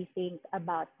critically think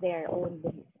about their own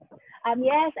beliefs.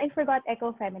 Yes, I forgot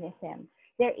ecofeminism.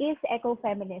 There is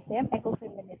ecofeminism.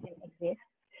 Ecofeminism exists.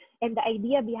 And the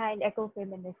idea behind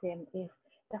ecofeminism is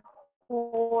the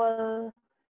whole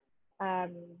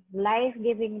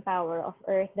life-giving power of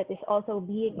Earth that is also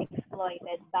being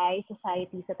exploited by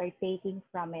societies that are taking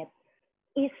from it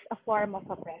is a form of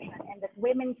oppression, and that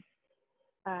women's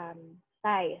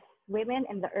ties, women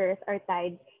and the Earth are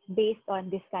tied based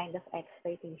on this kind of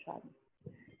exploitation.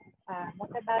 What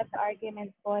about the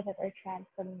argument for that our trans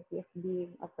community is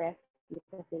being oppressed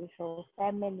because they show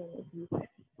femininity?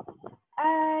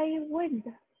 I would.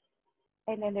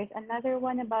 And then there's another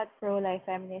one about pro-life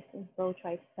feminists and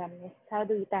pro-choice feminists. How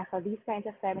do we tackle these kinds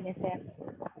of feminism?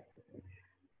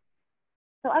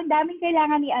 So, ang daming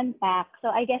kailangan i-unpack. So,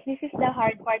 I guess this is the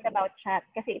hard part about chat.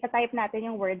 Kasi itatype natin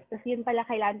yung words. Tapos yun pala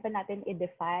kailangan pa natin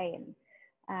i-define.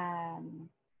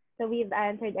 So, we've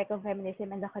answered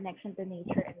ecofeminism and the connection to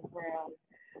nature and the world.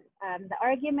 The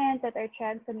argument that our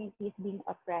trans community is being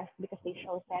oppressed because they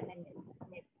show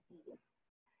femininity.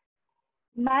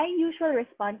 My usual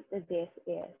response to this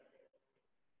is,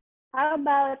 how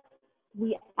about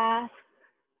we ask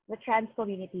the trans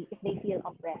community if they feel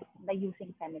oppressed by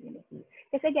using femininity?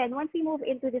 Because again, once we move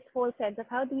into this whole sense of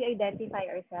how do we identify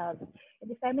ourselves, if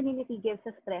the femininity gives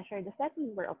us pleasure, does that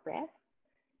mean we're oppressed?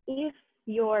 If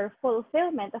your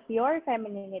fulfillment of your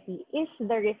femininity is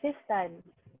the resistance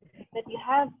that you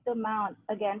have to mount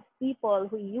against people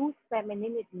who use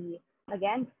femininity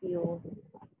against you,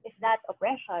 is that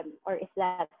oppression or is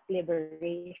that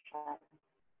liberation?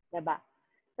 Diba?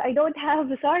 So I don't have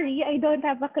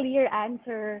a clear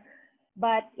answer,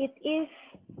 but it is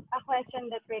a question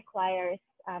that requires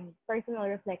personal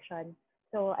reflection.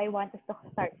 So I want us to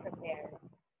start from there.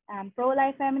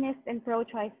 Pro-life feminists and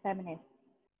pro-choice feminists.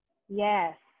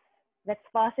 Yes, that's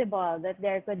possible that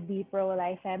there could be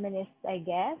pro-life feminists, I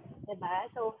guess. Diba?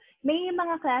 So may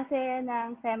mga klase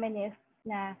ng feminists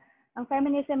na ang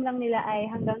feminism lang nila ay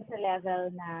hanggang sa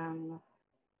level ng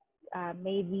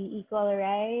maybe equal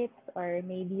rights or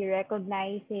maybe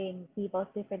recognizing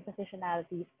people's different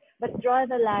positionalities, but draw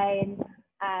the line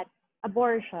at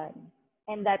abortion,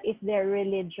 and that is their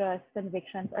religious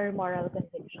convictions or moral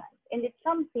convictions. And it's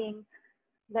something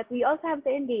that we also have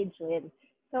to engage with.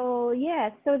 So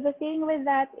yes, so the thing with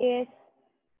that is,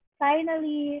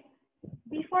 finally,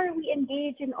 before we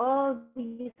engage in all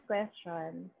these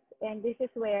questions, and this is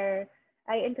where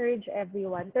I encourage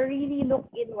everyone to really look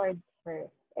inwards first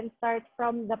and start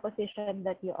from the position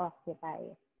that you occupy.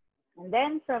 And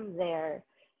then from there,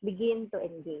 begin to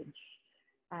engage.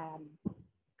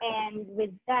 And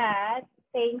with that,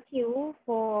 thank you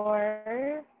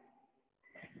for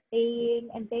staying,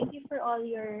 and thank you for all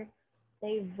your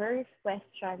diverse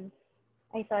questions.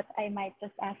 I thought I might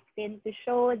just ask Finn to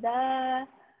show the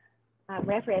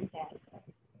references.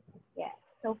 Yeah.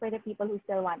 So for the people who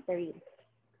still want to read.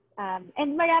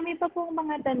 And marami pa pong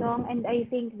mga tanong, and I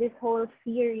think this whole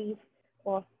series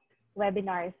of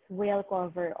webinars will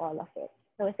cover all of it.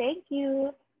 So thank you.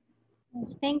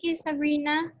 Yes, thank you,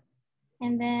 Sabrina.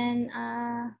 And then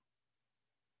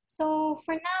So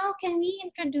for now, can we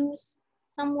introduce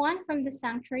someone from the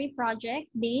Sanctuary Project?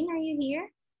 Dane, are you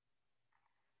here?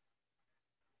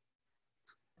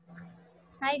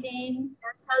 Hi, Dane.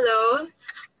 Yes, hello.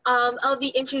 I'll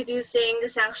be introducing the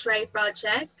Sanctuary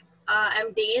Project.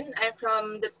 I'm Dane. I'm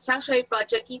from the Sanctuary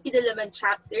Project UP Diliman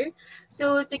chapter.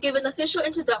 So to give an official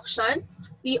introduction,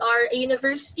 we are a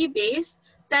university-based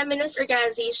feminist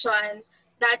organization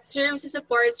that serves to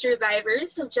support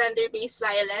survivors of gender-based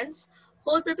violence,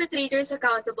 hold perpetrators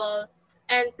accountable,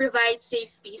 and provide safe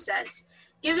spaces.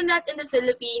 Given that in the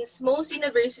Philippines, most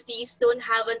universities don't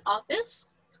have an office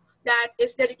that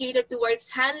is dedicated towards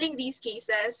handling these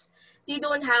cases. We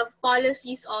don't have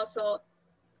policies also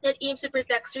that aims to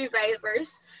protect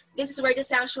survivors. This is where the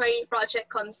Sanctuary Project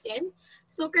comes in.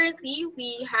 So currently,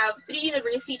 we have 3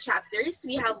 university chapters.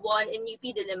 We have one in UP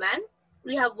Diliman,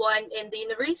 we have one in the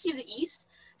University of the East,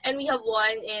 and we have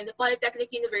one in the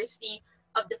Polytechnic University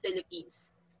of the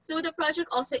Philippines. So the project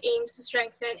also aims to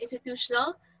strengthen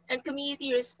institutional and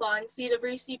community response to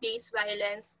university-based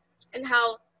violence and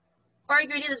how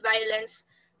targeted violence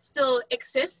still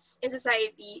exists in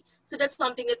society. So that's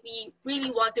something that we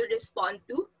really want to respond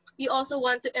to. We also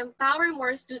want to empower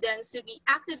more students to be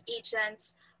active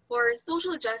agents for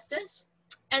social justice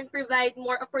and provide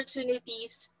more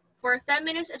opportunities for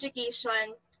feminist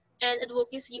education and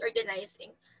advocacy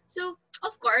organizing. So,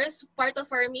 of course, part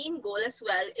of our main goal as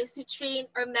well is to train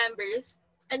our members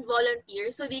and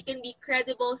volunteers so they can be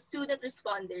credible student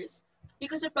responders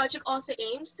because the project also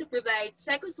aims to provide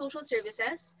psychosocial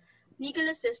services, legal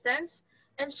assistance,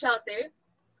 and shelter.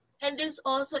 And this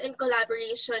also in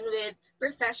collaboration with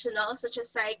professionals such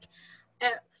as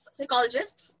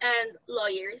psychologists and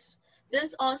lawyers.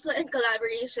 This also in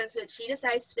collaborations with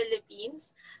Genocides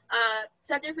Philippines,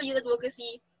 Center for Youth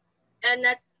Advocacy and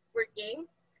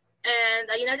Networking, and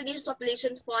the United Nations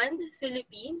Population Fund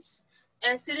Philippines,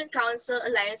 and Student Council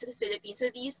Alliance of the Philippines. So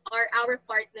these are our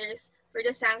partners for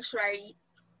the Sanctuary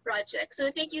Project.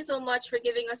 So thank you so much for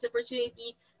giving us the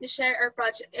opportunity to share our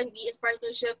project and be in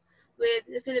partnership with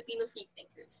the Filipino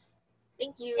Freethinkers.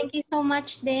 Thank you. Thank you so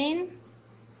much, Dane.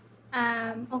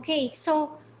 Okay,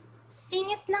 so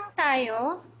singit lang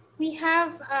tayo. We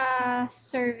have a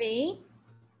survey.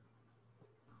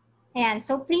 And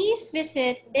so please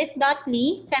visit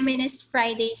bit.ly Feminist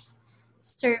Fridays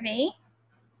survey.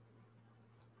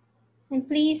 And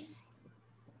please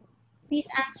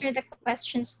answer the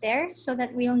questions there so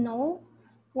that we'll know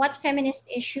what feminist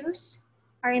issues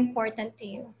are important to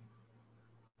you.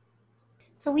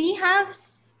 So we have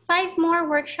 5 more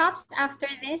workshops after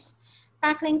this,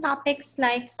 tackling topics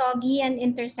like SOGI and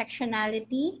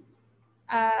intersectionality,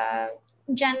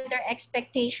 gender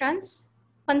expectations,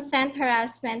 consent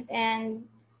harassment and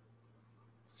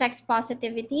sex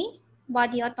positivity,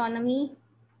 body autonomy,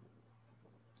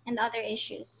 and other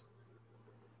issues.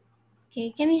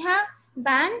 Okay, can we have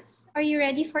Vance? Are you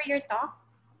ready for your talk?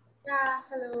 Yeah,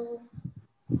 hello.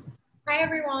 Hi,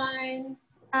 everyone.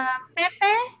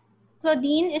 Pepe,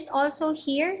 Claudine is also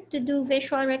here to do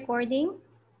visual recording.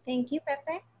 Thank you,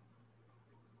 Pepe.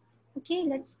 Okay,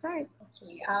 let's start.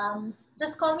 Okay,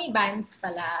 just call me Bans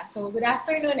pala. So good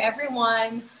afternoon,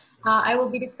 everyone. I will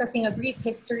be discussing a brief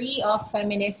history of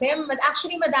feminism. But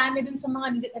actually, madami dun sa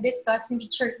mga discuss ni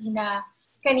Teacher Ina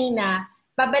kanina.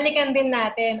 Babalikan din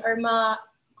natin or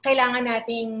kailangan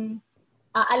nating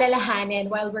alalahanin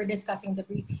while we're discussing the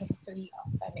brief history of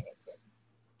feminism.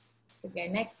 Sige,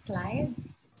 next slide.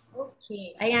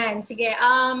 Okay, ayan, sige.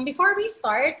 Before we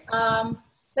start,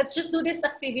 let's just do this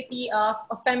activity of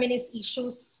feminist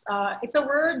issues. It's a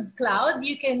word cloud.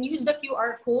 You can use the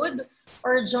QR code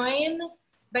or join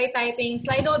by typing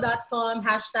slido.com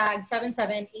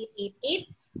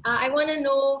 #77888. I want to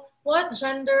know what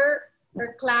gender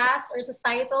or class or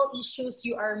societal issues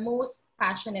you are most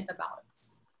passionate about.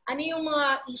 Ano yung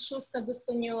mga issues na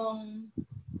gusto nyong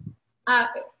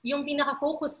yung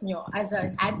pinaka-focus nyo as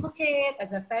an advocate,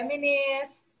 as a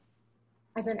feminist,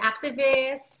 as an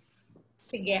activist?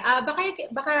 Sige, baka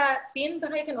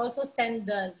you can also send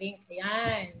the link.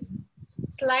 Ayan.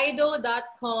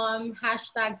 Slido.com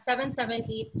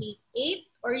 #77888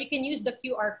 or you can use the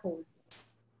QR code.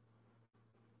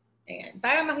 Ayan.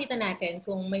 Para makita natin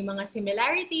kung may mga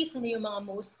similarities, ano yung mga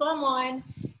most common.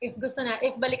 If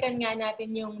balikan nga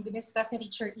natin yung diniscuss ni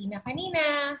Teacher Ina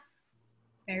kanina,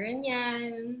 meron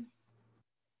yan.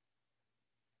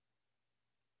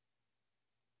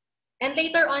 And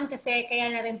later on kasi, kaya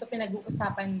na rin ito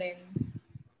pinag-uusapan din.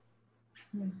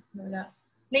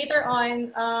 Later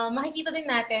on, makikita din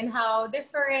natin how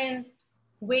different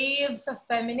waves of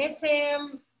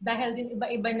feminism, dahil din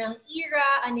iba-iba ng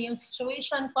era, ano yung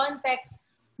situation, context,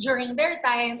 during their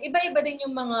time, iba-iba din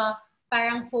yung mga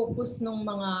parang focus ng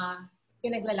mga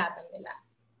pinaglalaban nila.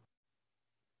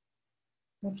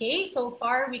 Okay, so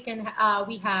far we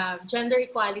have gender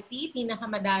equality,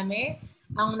 pinakamadami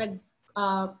ang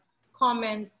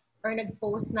nag-comment or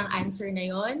nag-post ng answer na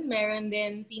yon. Meron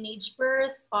din teenage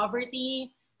birth,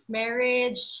 poverty,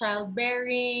 marriage,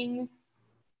 childbearing,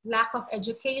 lack of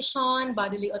education,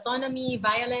 bodily autonomy,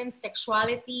 violence,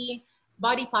 sexuality,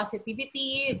 body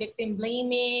positivity, victim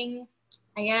blaming.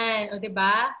 Ayan, o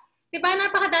diba? Diba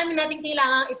napakadami nating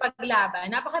kailangang ipaglaban,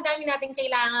 napakadami nating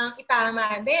kailangang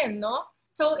itama din, no?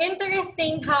 So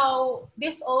interesting how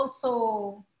this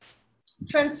also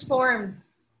transformed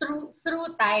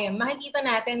through time. Makikita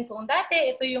natin kung dati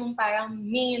ito yung parang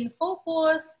main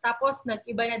focus, tapos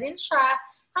nag-iba na din siya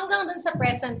hanggang dun sa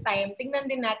present time. Tingnan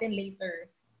din natin later.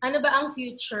 Ano ba ang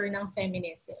future ng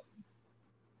feminism?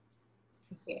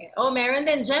 Sige. Oh, meron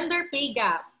din gender pay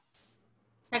gap,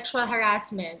 sexual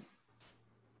harassment,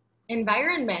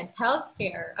 environment,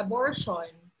 healthcare,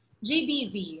 abortion,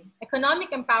 GBV,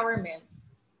 economic empowerment.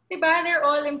 Diba? They're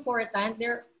all important.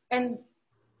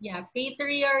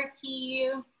 Patriarchy,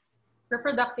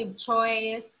 reproductive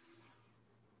choice.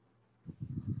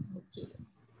 Okay.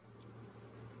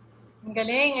 Ang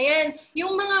galing. Ayan.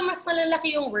 Yung mga mas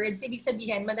malalaki yung words, ibig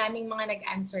sabihin, madaming mga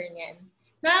nag-answer niyan.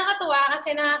 Nakakatuwa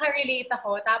kasi nakaka-relate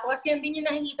ako. Tapos yan din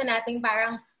yung nakikita nating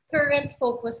parang current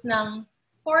focus ng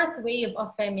fourth wave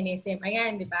of feminism.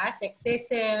 Ayan, di ba?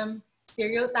 Sexism,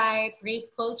 stereotype,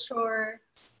 rape culture,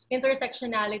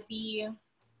 intersectionality.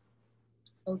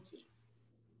 Okay.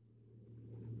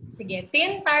 Sige.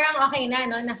 Tin, parang okay na,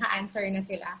 no? Naka-answer na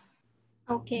sila.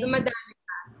 Okay. Dumadami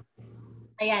pa.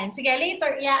 Ayan. Sige,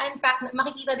 later, i-unpack.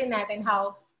 Makikita din natin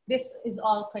how this is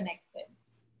all connected.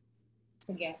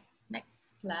 Sige.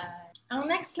 Next slide. Ang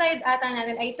next slide ata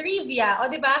natin ay trivia. O,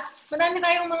 di ba? Madami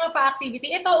tayong mga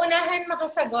pa-activity. Ito, unahan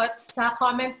makasagot sa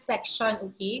comment section,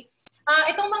 okay?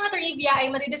 Itong mga trivia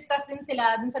ay madidiscuss din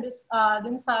sila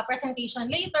dun sa presentation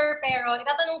later, pero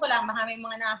itatanong ko lang, baka may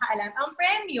mga nakakaalam. Ang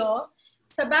premyo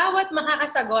sa bawat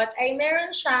makakasagot ay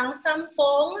meron siyang 10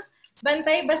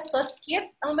 Bantay Bastos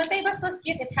kit. Ang Bantay Bastos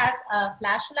kit, it has a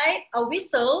flashlight, a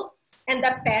whistle, and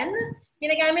a pen.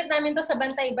 Ginagamit namin to sa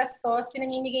Bantay Bastos.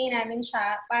 Pinamimigay namin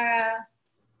siya para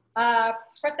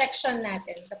protection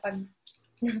natin kapag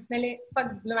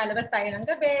pag lumalabas tayo ng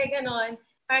gabi, ganon.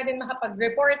 Para din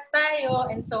makapag-report tayo,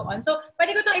 and so on. So,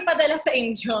 pwede ko itong ipadala sa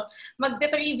inyo.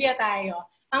 Magte-trivia tayo.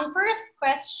 Ang first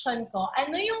question ko,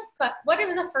 what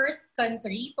is the first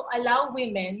country to allow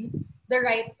women the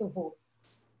right to vote?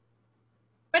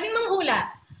 Pwede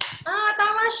manghula.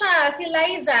 Tama siya. Si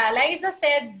Liza. Liza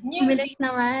said, New Bilis Zealand.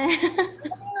 naman.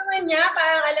 Bilis naman niya.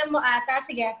 Parang alam mo ata.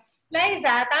 Sige.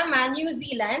 Liza, tama. New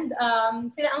Zealand.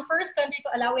 Sila ang first country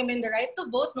to allow women the right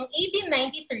to vote noong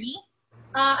 1893.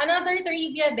 Another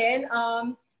trivia din,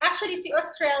 actually si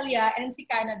Australia and si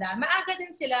Canada, maaga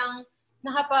din silang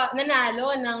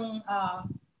nanalo ng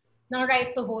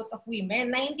right to vote of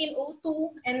women,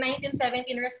 1902 and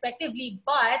 1917 respectively.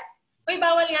 But,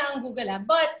 bawal nga ang Google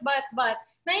but,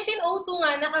 1902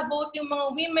 nga naka-vote yung mga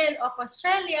women of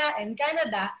Australia and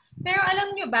Canada, pero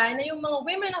alam nyo ba na yung mga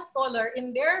women of color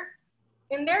in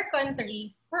their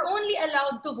country were only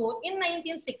allowed to vote in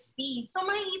 1960. So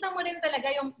makikita mo din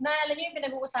talaga yung, naalala nyo yung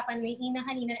pinag-uusapan ni Ina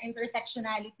kanina na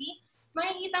intersectionality,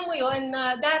 makikita mo yon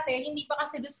na dati hindi pa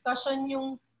kasi discussion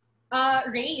yung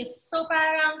race. So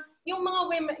parang yung mga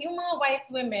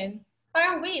white women,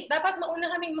 parang wait, dapat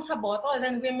mauna kaming makaboto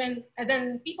than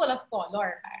people of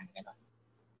color. Parang gano'n.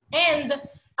 And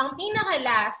ang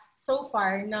pinaka-last so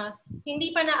far na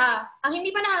hindi pa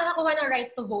nakakakuha ng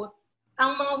right to vote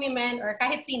ang mga women or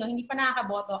kahit sino hindi pa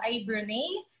nakakaboto ay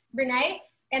Brunei,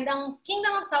 and ang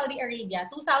Kingdom of Saudi Arabia,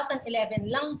 2011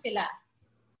 lang sila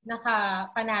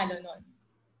nakapanalo nun.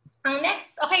 Ang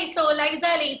next, okay, so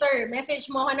Liza, later, message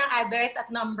mo ko ng address at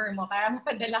number mo para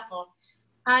mapadala ko.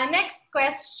 Next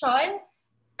question,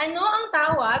 ano ang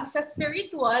tawag sa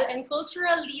spiritual and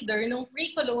cultural leader ng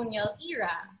pre-colonial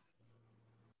era?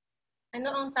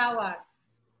 Ano ang tawag?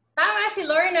 Tama si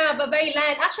Lorna,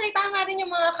 Babaylan. Actually, tama din yung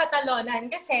mga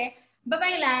Catalonan kasi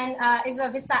Babaylan is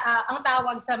ang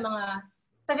tawag sa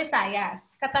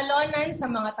Visayas. Catalonan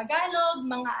sa mga Tagalog,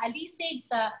 mga Alisig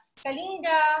sa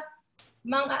Kalinga,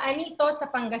 mga Anito sa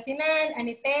Pangasinan,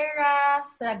 Anitera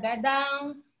sa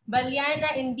Gadang,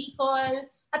 Balyana in Bicol,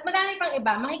 at madami pang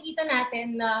iba. Makikita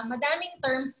natin na madaming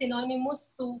terms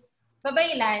synonymous to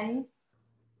Babaylan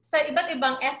sa iba't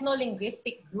ibang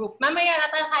ethno-linguistic group. Mamaya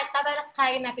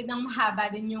tatalakayin natin ng mahaba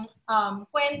din yung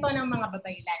kwento ng mga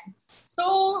Babaylan. So,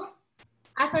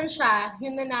 asan siya?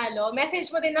 Yung nanalo. Message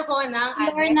mo din ako ng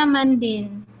address. Lorna man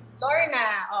din.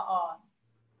 Lorna, oo.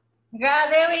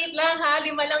 Grabe, wait lang ha.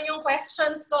 5 lang yung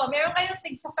questions ko. Meron kayong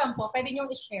tig sa 10. Pwede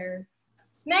niyong i-share.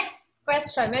 Next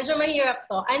question. Medyo mahirap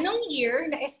to. Anong year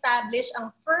na-establish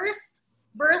ang first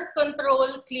birth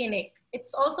control clinic?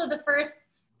 It's also the first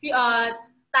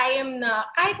time na,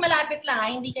 kahit malapit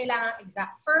lang, hindi kailangan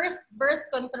exact. First birth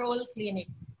control clinic.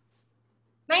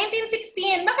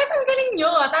 1916. Bakit ang galing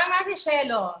nyo? Tama si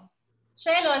Shelo.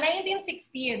 Shelo,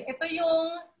 1916. Ito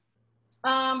yung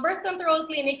birth control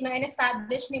clinic na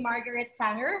in-establish ni Margaret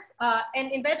Sanger.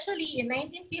 And eventually, in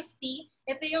 1950,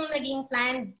 ito yung naging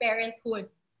Planned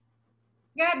Parenthood.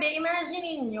 Grabe,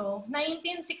 imagine nyo,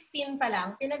 1916 pa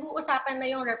lang, pinag-uusapan na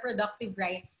yung reproductive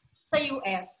rights sa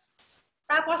US.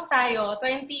 Tapos tayo,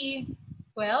 2012,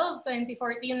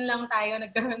 2014 lang tayo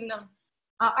nagkaroon ng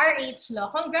RH law.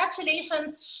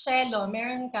 Congratulations, Shelo.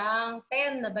 Meron kang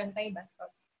 10 na bantay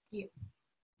bastos. Cute.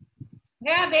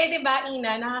 Grabe, di ba,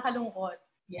 Ina? Nakakalungkot.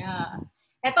 Yeah.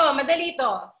 Eto, madali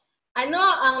to. Ano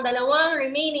ang 2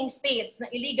 remaining states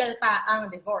na illegal pa ang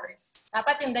divorce?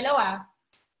 Dapat yung 2.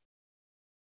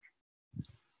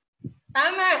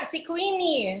 Tama, si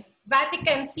Queenie,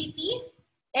 Vatican City,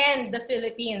 and the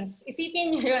Philippines.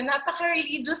 Isipin nyo yun,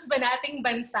 napaka-religious ba nating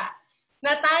bansa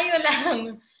na tayo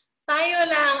lang,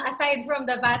 aside from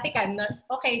the Vatican.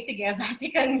 Okay, sige,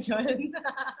 Vatican yun.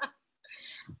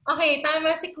 Okay,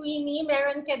 tama si Queenie,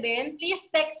 meron ka din. Please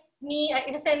text me,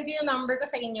 isa-send ko yung number ko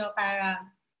sa inyo para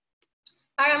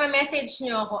ma-message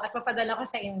nyo ako at papadala ko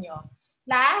sa inyo.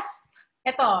 Last,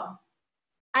 ito.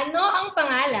 Ano ang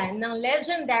pangalan ng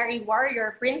legendary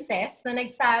warrior princess na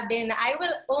nagsabi na I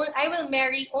will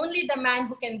marry only the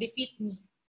man who can defeat me?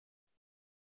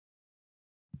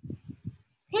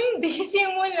 Hindi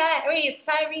simula. Wait,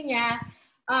 sabi niya,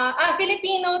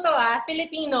 Filipino to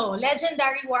Filipino,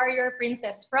 legendary warrior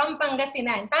princess from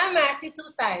Pangasinan. Tama si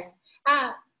Susan.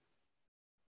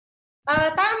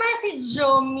 Tama si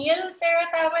Jomil,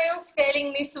 pero tama yung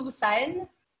spelling ni Susan.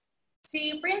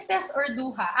 Si Princess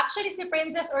Orduha. Actually, si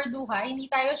Princess Orduha, hindi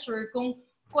tayo sure kung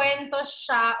kwento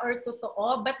siya or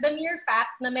totoo. But the mere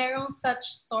fact na merong such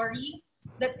story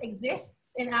that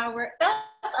exists in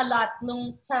tells a lot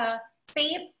sa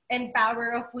state and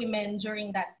power of women during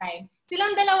that time.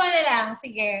 Silang 2 na lang.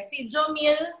 Sige. Si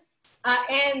Jomil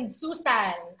and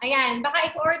Susan. Ayan. Baka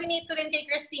i-coordinate ko rin kay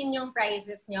Christine yung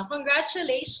prizes nyo.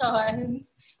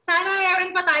 Congratulations! Sana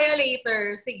meron pa tayo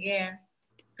later. Sige.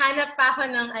 Hanap pa ako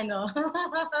ng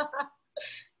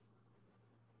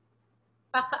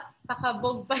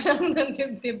pakabog pa lang ng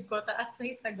dibdib ko. Taas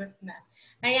may sagot na.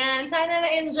 Ayan. Sana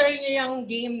na-enjoy nyo yung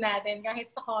game natin kahit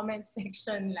sa comment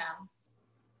section lang.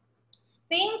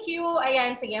 Thank you.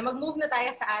 Ayan, sige, mag-move na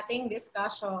tayo sa ating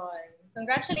discussion.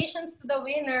 Congratulations to the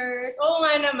winners. Oo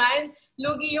nga naman,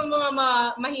 lugi yung mga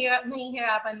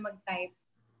mahihirapan mag-type.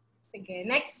 Sige,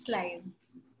 next slide.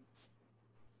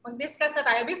 Mag-discuss na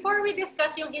tayo. Before we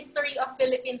discuss yung history of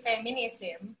Philippine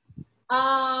feminism,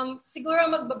 siguro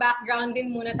magba-background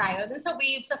din muna tayo dun sa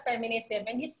waves of feminism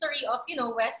and history of,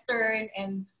 Western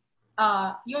and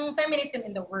yung feminism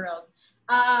in the world.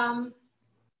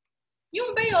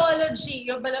 Yung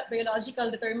biological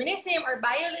determinism or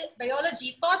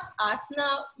biology taught us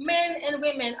na men and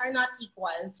women are not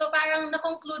equal. So parang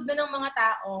na-conclude na ng mga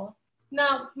tao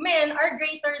na men are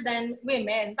greater than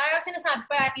women. Parang sinasabi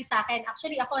parati sa akin,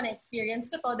 actually ako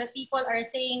na-experience ko to, that people are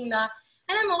saying na,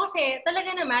 alam mo kasi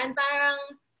talaga naman parang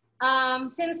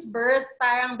since birth,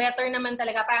 parang better naman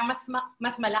talaga, parang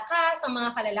mas malakas ang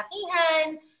mga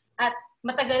kalalakihan at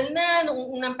matagal na,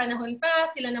 noong unang panahon pa,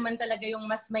 sila naman talaga yung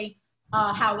mas may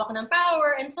hawak ng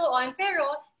power and so on.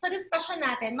 Pero sa discussion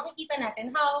natin, makikita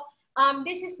natin how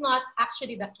this is not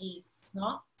actually the case,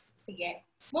 no? Sige.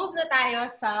 Move na tayo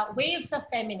sa waves of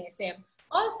feminism.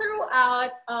 All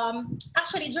throughout,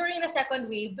 actually during the second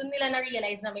wave, dun nila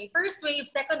na-realize na may first wave,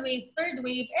 second wave, third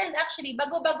wave, and actually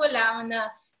bago-bago lang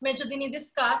na medyo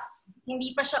dinidiscuss,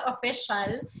 hindi pa siya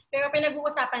official, pero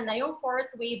pinag-uusapan na yung fourth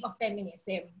wave of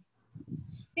feminism.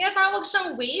 Tinatawag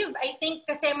siyang wave, I think,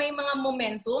 kasi may mga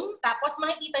momentum. Tapos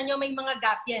makikita nyo may mga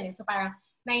gap yan. So parang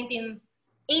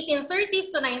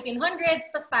 1830s to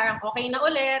 1900s, tapos parang okay na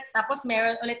ulit. Tapos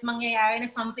meron ulit mangyayari na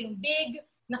something big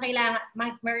na kailangan,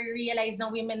 ma-realize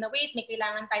ng women na wait, may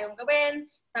kailangan tayong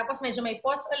gawin. Tapos medyo may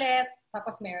pause ulit.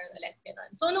 Tapos meron ulit.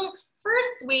 Ganun. So nung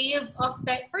first wave of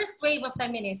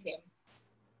feminism,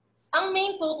 ang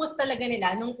main focus talaga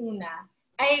nila nung una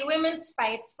ay women's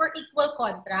fight for equal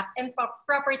contract and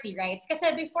property rights. Kasi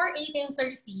before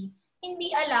 1830,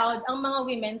 hindi allowed ang mga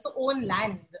women to own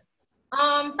land.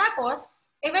 Tapos,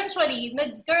 eventually,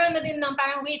 nagkaroon na din ng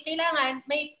parang, wait, kailangan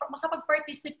may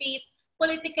makapag-participate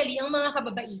politically ang mga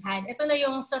kababaihan. Ito na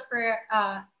yung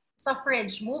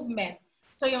suffrage movement.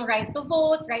 So yung right to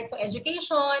vote, right to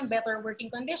education, better working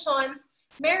conditions,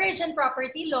 marriage and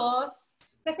property laws.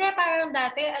 Kasi parang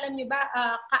dati, alam niyo ba,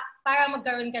 para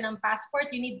magkaroon ka ng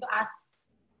passport, you need to ask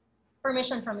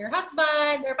permission from your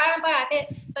husband, or parang parati,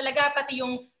 talaga pati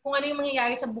yung kung ano yung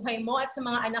mangyayari sa buhay mo at sa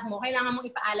mga anak mo, kailangan mong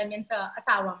ipaalam yan sa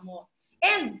asawa mo.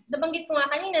 And nabanggit ko nga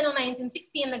kanina, noong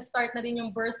 1916, nag-start na din yung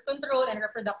birth control and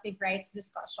reproductive rights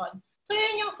discussion. So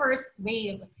yun yung first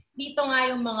wave. Dito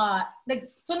nga yung mga,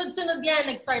 sunod-sunod yan,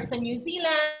 nag-start sa New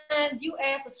Zealand,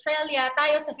 US, Australia,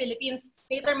 tayo sa Philippines.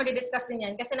 Later madidiscuss din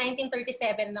yan kasi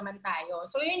 1937 naman tayo.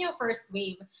 So yun yung first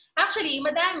wave. Actually,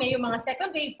 madami yung mga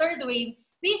second wave, third wave,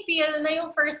 they feel na yung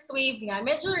first wave nga,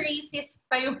 medyo racist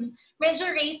pa yung, medyo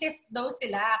racist daw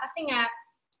sila. Kasi nga,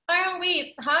 parang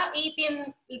wait,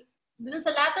 dun sa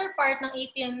latter part ng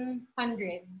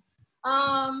 1800,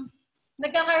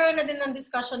 nagkakaroon na din ng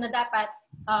discussion na dapat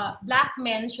black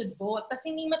men should vote. Kasi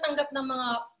hindi matanggap ng mga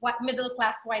middle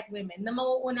class white women na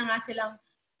mauuna nga silang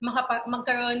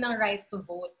magkaroon ng right to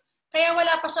vote. Kaya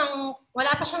wala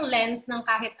pa siyang lens ng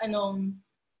kahit anong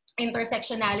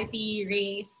intersectionality,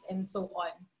 race, and so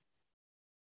on.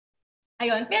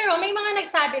 Ayun. Pero may mga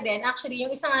nagsabi din, actually, yung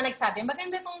isa nga nagsabi,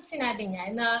 maganda itong sinabi niya,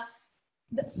 na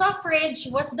suffrage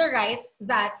was the right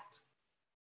that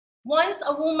once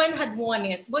a woman had won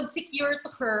it, would secure to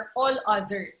her all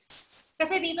others.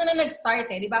 Kasi dito na nag-start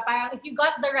di ba? Parang if you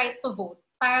got the right to vote,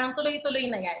 parang tuloy-tuloy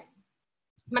na yan.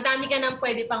 Madami ka nang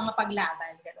pwede pang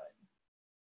mapaglaban. Ganun.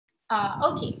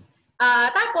 Okay.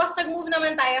 Tapos, nag-move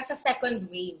naman tayo sa second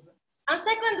wave. Ang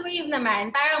second wave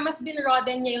naman, parang mas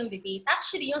binroaden niya yung debate.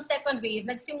 Actually, yung second wave,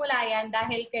 nagsimula yan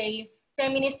dahil kay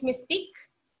feminist mystique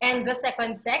and the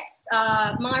second sex.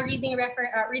 Mga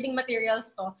reading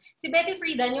materials to. Si Betty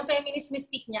Friedan, yung feminist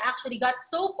mystique niya, actually got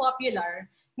so popular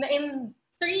na in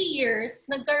 3 years,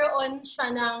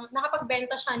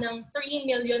 nakapagbenta siya ng 3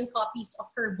 million copies of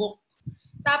her book.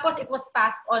 Tapos, it was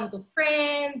passed on to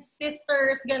friends,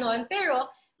 sisters, ganon. Pero,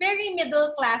 very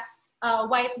middle class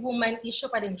white woman issue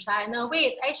pa din siya. Na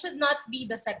wait, I should not be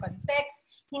the second sex.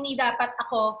 Hindi dapat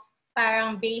ako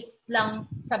parang based lang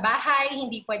sa bahay,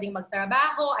 hindi pwedeng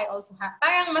magtrabaho. I also have,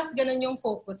 parang mas ganun yung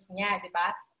focus niya, di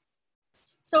ba?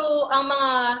 So, ang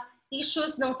mga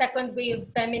issues ng second wave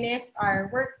feminists are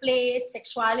workplace,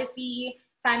 sexuality,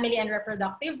 family and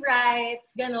reproductive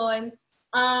rights, ganun.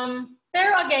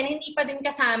 Pero again, hindi pa din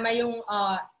kasama yung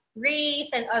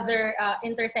race and other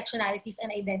intersectionalities and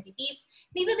identities.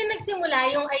 Dito din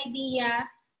nagsimula yung idea,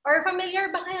 or familiar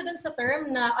ba kayo dun sa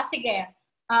term na, sige,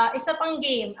 isa pang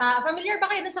game. Familiar ba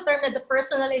kayo dun sa term na the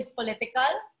personal is political?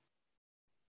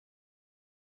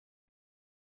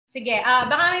 Sige,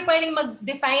 baka may pwedeng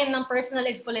mag-define ng personal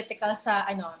is political sa,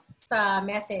 sa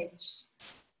message.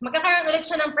 Magkakaroon ulit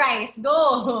siya ng prize.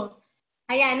 Go!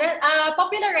 Ayan,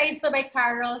 popularized by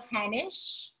Carol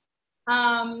Hanisch.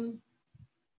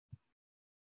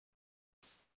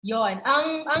 Yon.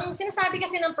 Ang sinasabi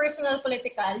kasi ng personal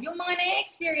political, yung mga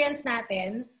na-experience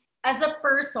natin as a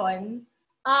person,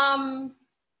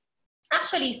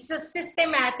 actually,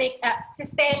 systemic at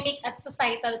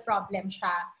societal problem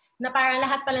siya. Na parang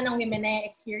lahat pala ng women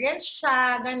na-experience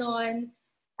siya, ganon.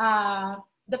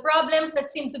 The problems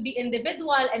that seem to be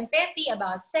individual and petty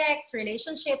about sex,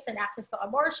 relationships, and access to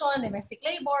abortion, domestic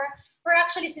labor, were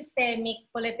actually systemic,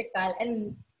 political,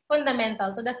 and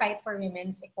fundamental to the fight for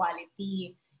women's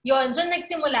equality. Yon, dyan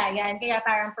nagsimula yan. Kaya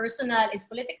parang personal is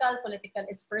political, political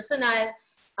is personal.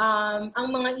 Ang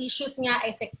mga issues nga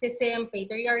ay sexism,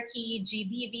 patriarchy,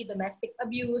 GBV, domestic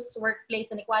abuse,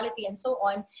 workplace inequality, and so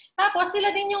on. Tapos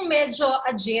sila din yung medyo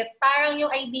agit. Parang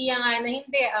yung idea nga na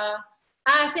hindi,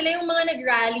 sila yung mga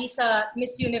nag-rally sa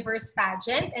Miss Universe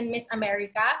pageant and Miss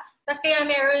America. Tapos kaya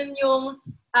meron yung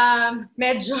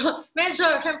medyo,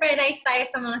 syempre nice tayo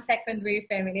sa mga second wave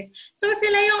feminists. So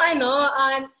sila yung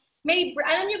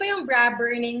alam niyo ba yung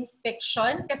bra-burning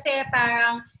fiction? Kasi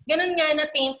parang ganun nga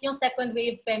na-paint yung second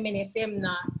wave feminism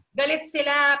na galit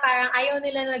sila, parang ayaw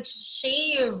nila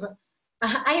nag-shave.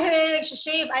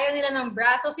 Ayaw nila ng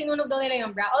bra. So sinunog daw nila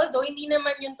yung bra. Although hindi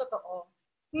naman yung totoo.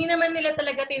 Hindi naman nila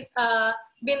talaga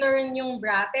binurn yung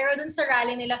bra. Pero dun sa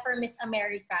rally nila for Miss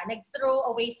America, nag-throw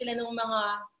away sila ng mga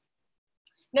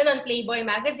ganun, Playboy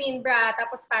magazine bra.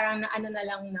 Tapos parang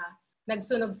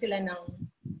nagsunog sila ng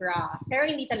bra. Pero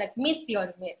hindi talaga. Myth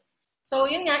yun, myth. So,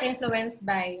 yun nga, influenced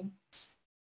by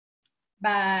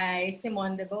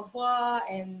Simone de Beauvoir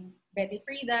and Betty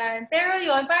Friedan. Pero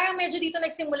yun, parang medyo dito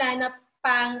nagsimula na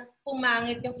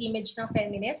pumangit yung image ng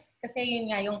feminist. Kasi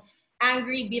yun nga, yung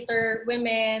angry, bitter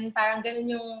women, parang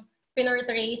ganun yung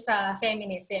pinortray sa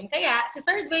feminism. Kaya, si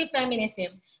third wave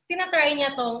feminism, tinatry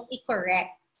niya tong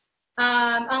i-correct.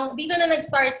 Dito na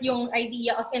nag-start yung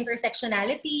idea of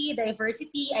intersectionality,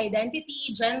 diversity,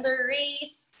 identity, gender,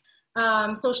 race,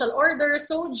 social order,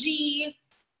 SOGI,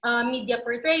 media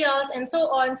portrayals, and so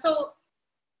on. So,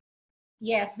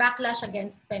 yes, backlash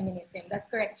against feminism. That's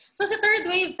correct. So sa third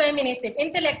wave feminism,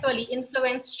 intellectually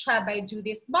influenced siya by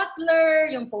Judith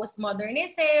Butler, yung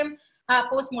postmodernism,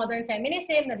 postmodern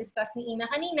feminism na discuss ni Ina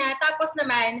kanina. Tapos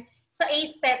naman sa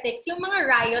aesthetics, yung mga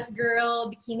riot girl,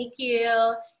 bikini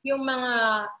kill, yung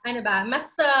mga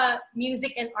mas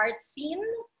music and art scene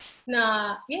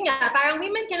na yun nga, parang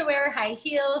women can wear high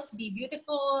heels, be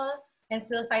beautiful, and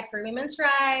still fight for women's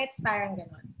rights, parang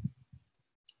ganon.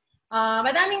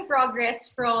 Madaming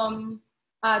progress from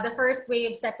the first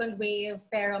wave, second wave,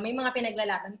 pero may mga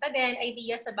pinaglalaban pa din,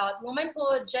 ideas about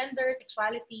womanhood, gender,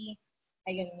 sexuality,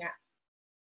 ayun nga.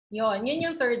 Yun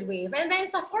yung third wave. And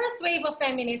then sa fourth wave of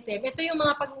feminism, ito yung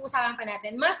mga pag-uusapan pa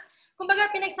natin. Mas,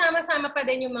 kumbaga, pinagsama-sama pa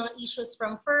din yung mga issues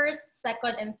from first,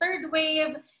 second, and third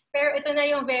wave, pero ito na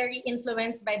yung very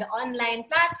influenced by the online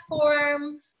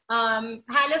platform.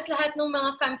 Halos lahat ng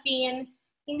mga campaign,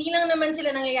 hindi lang naman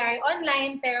sila nangyayari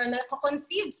online, pero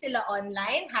nako-conceive sila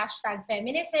online.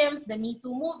 #feminisms, the Me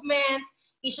Too movement,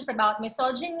 issues about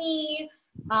misogyny,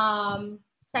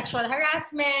 sexual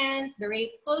harassment, the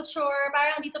rape culture.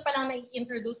 Parang dito pa lang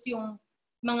na-introduce yung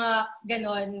mga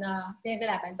ganon na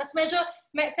pinaglalaban. Tapos medyo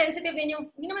sensitive din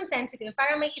yung, hindi naman sensitive,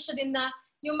 parang may issue din na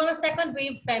yung mga second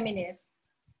wave feminists,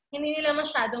 hindi nila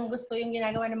masyadong gusto yung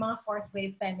ginagawa ng mga fourth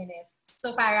wave feminists.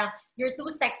 So parang, you're too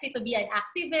sexy to be an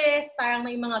activist. Parang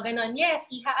may mga ganon, yes,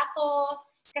 iha ako.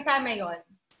 Kasama yon.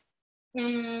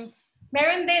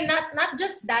 Meron din, not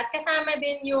just that, kasama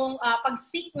din yung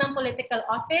pag-seek ng political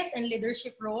office and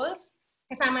leadership roles.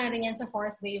 Kasama na din yan sa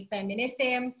fourth wave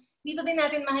feminism. Dito din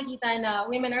natin makikita na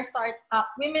women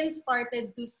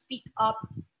started to speak up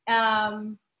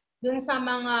dun sa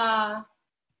mga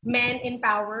men in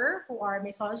power who are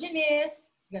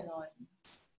misogynists, ganon.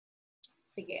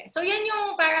 Sige. So yan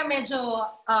yung para medyo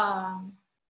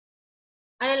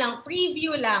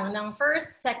preview lang ng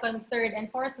first, second, third, and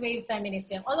fourth wave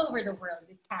feminism all over the world.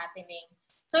 It's happening.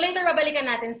 So later, babalikan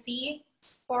natin si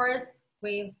fourth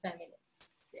wave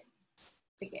feminism.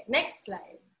 Sige, next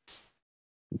slide.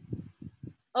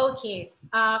 Okay.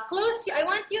 I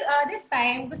want you, this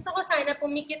time, gusto ko sana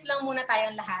pumikit lang muna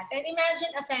tayong lahat. And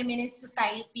imagine a feminist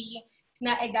society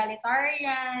na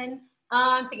egalitarian.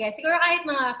 Sige, siguro kahit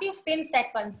mga 15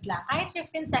 seconds lang. Kahit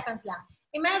 15 seconds lang.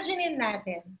 Imaginein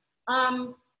natin,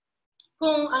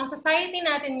 kung ang society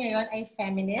natin ngayon ay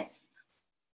feminist,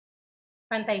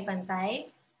 pantay-pantay,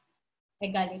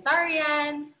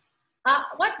 egalitarian,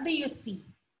 what do you see?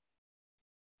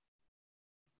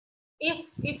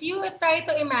 If you try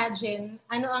to imagine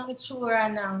ano ang itsura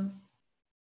ng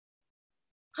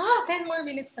 10 more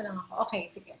minutes na lang ako. Okay,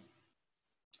 sige.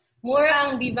 Mura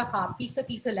ang Diva Cup,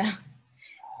 piso-piso lang.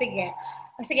 Sige.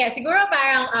 Sige, siguro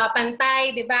parang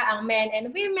pantay, 'di ba, ang men and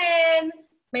women,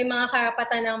 may mga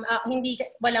karapatan ng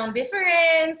walang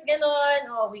difference, gano'n.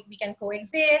 We can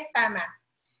coexist, tama.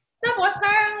 Tapos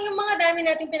parang yung mga dami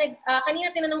natin kanina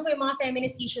tinanong ko yung mga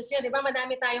feminist issues yun, 'di ba?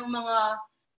 Madami tayong mga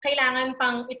kailangan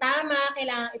pang itama,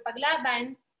 kailangan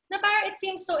ipaglaban, na parang it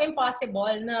seems so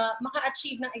impossible na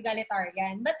maka-achieve ng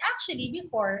egalitarian. But actually,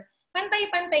 before,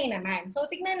 pantay-pantay naman. So,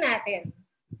 tignan natin.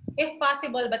 If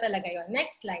possible ba talaga yon?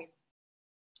 Next slide.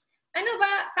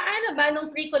 Paano ba nung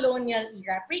pre-colonial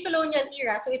era? Pre-colonial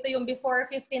era, so ito yung before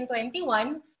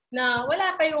 1521, na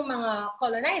wala pa yung mga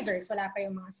colonizers, wala pa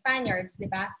yung mga Spaniards, di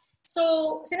ba?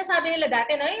 So, sinasabi nila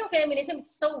dati na yung feminism,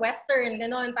 it's so Western,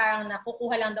 gano'n, parang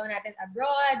nakukuha lang daw natin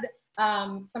abroad,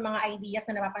 sa mga ideas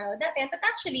na napapanood natin. But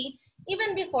actually,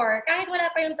 even before, kahit wala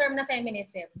pa yung term na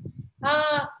feminism,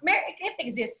 it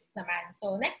exists naman.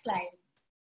 So, next slide.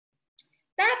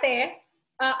 Dati,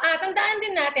 tandaan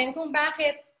din natin kung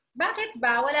bakit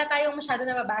ba wala tayong masyado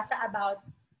nababasa about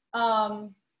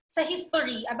sa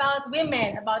history, about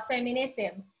women, about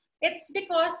feminism. It's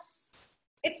because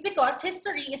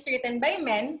history is written by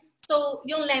men, so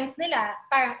yung lens nila,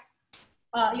 parang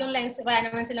yung lens, wala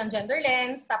naman silang gender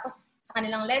lens, tapos sa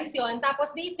kanilang lens yon, tapos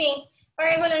they think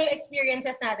pareho lang yung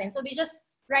experiences natin. So they just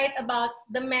write about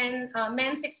the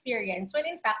men's experience, when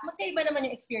in fact, magkaiba naman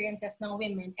yung experiences ng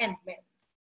women and men.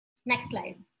 Next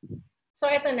slide. So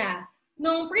ito na.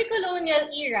 Nung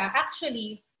pre-colonial era,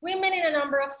 actually, women in a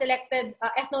number of selected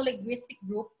ethno-linguistic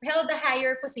group held a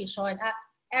higher position,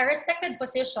 a respected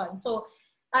position. So,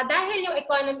 dahil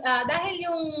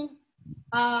yung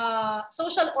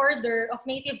social order of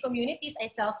native communities ay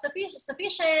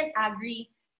self-sufficient,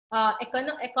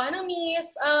 economies,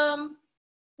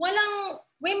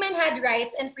 women had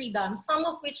rights and freedoms, some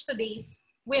of which today's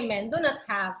women do not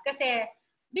have. Kasi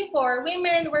before,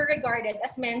 women were regarded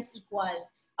as men's equal.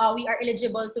 We are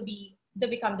eligible to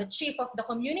become the chief of the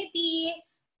community.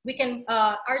 We can,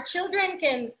 our children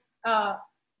can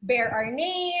bear our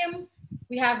name.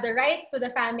 We have the right to the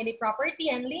family property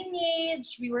and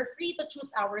lineage. We were free to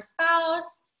choose our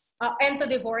spouse and to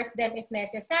divorce them if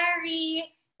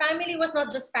necessary. Family was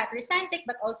not just patricentric,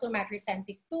 but also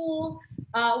matricentric too.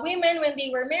 Women, when they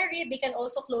were married, they can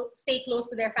also stay close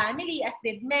to their family as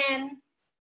did men.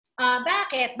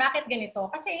 Bakit? Bakit ganito?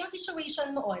 Kasi yung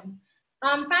situation noon,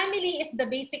 family is the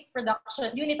basic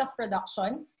unit of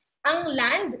production. Ang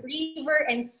land, river,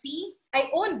 and sea ay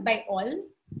owned by all.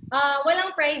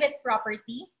 Walang private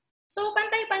property. So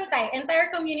pantay-pantay, entire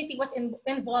community was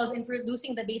involved in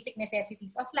producing the basic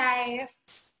necessities of life.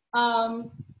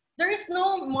 There is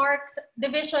no marked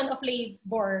division of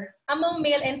labor among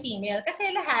male and female kasi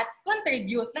lahat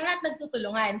contribute, lahat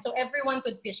nagtutulungan. So everyone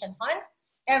could fish and hunt,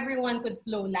 everyone could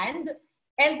plow land,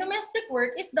 and domestic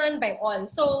work is done by all.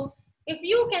 So if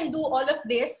you can do all of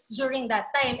this during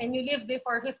that time and you lived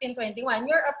before 1521,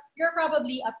 you're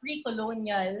probably a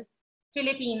pre-colonial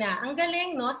Filipina. Ang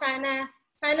galing, no? Sana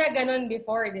ganun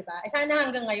before, di ba? Sana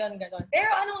hanggang ngayon ganun.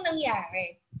 Pero anong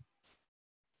nangyari?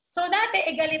 So dati,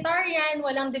 egalitarian,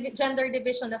 walang gender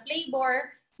division of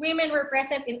labor. Women were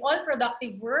present in all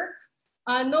productive work.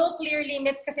 No clear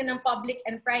limits kasi ng public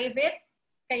and private.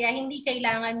 Kaya hindi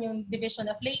kailangan yung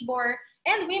division of labor.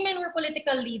 And women were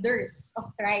political leaders of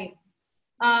tribe.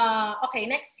 Okay,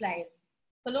 next slide.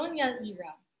 Colonial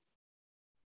era.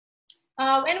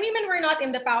 And women were not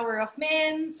in the power of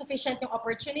men, sufficient yung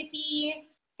opportunity,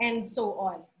 and so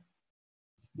on.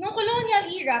 Noong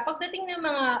colonial era, pagdating ng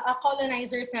mga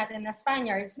colonizers natin na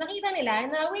Spaniards, nakita nila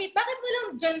na, wait, bakit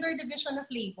walang gender division of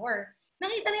labor?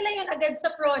 Nakita nila yun agad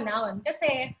sa pronoun.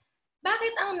 Kasi,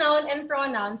 bakit ang noun and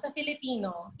pronoun sa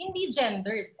Filipino hindi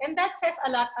gendered? And that says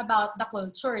a lot about the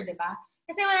culture, di ba?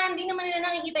 Kasi hindi naman nila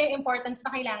nakikita yung importance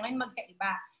na kailangan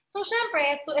magkaiba. So,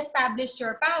 syempre, to establish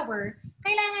your power,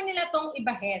 kailangan nila tong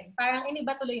ibahin. Parang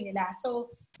iniba tuloy nila.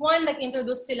 So, one,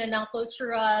 nag-introduce sila ng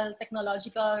cultural,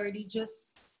 technological,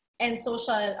 religious, and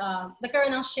social,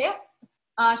 nagkaroon ng shift.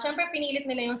 Syempre, pinilit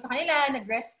nila yung sa kanila,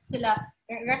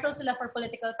 nag-wrestle sila for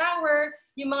political power.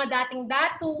 Yung mga dating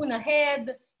datu na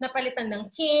head, napalitan ng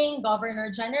king,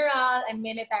 governor general, and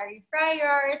military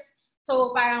friars.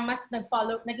 So, parang mas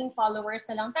naging followers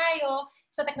na lang tayo.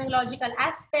 Sa technological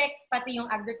aspect, pati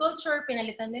yung agriculture,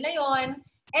 pinalitan nila yon.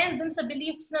 And dun sa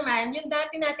beliefs naman, yung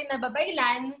dati natin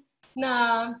nababaylan na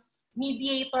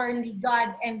mediator ni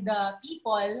God and the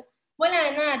people, wala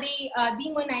na. They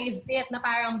demonized it na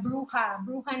parang bruha.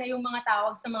 Bruha na yung mga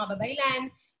tawag sa mga babaylan.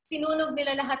 Sinunog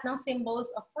nila lahat ng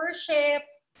symbols of worship.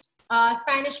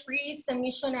 Spanish priests and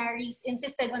missionaries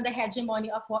insisted on the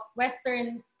hegemony of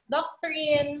Western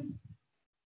doctrine.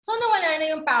 So nawala na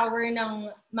yung power ng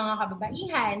mga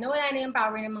kababaihan. Nawala na yung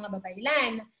power ng mga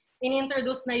babaylan.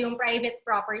 Inintroduce na yung private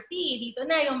property. Dito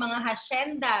na yung mga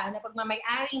hacienda na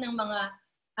pagmamay-ari ng mga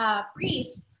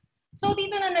priest. So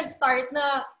dito na nag-start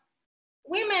na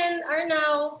women are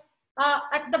now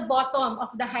at the bottom of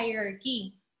the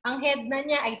hierarchy. Ang head na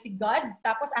niya ay si God.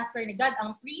 Tapos after ni God,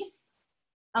 ang priest,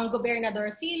 ang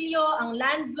gobernadorcillo, ang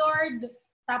landlord,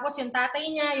 tapos yung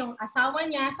tatay niya, yung asawa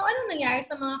niya. So anong nangyari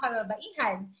sa mga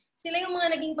kababaihan? Sila yung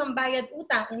mga naging pambayad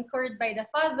utang incurred by the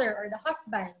father or the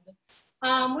husband.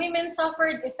 Women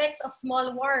suffered effects of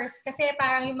small wars kasi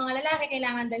parang yung mga lalaki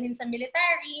kailangan dalhin sa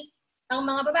military. Ang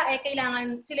mga babae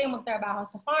kailangan sila yung magtrabaho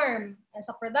sa farm,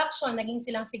 sa production, naging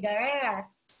silang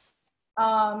sigareras.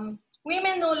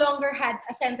 Women no longer had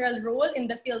a central role in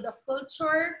the field of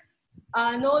culture.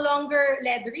 No longer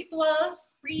led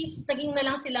rituals, priests, naging na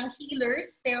lang silang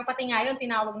healers, pero pati ngayon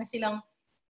tinawag na silang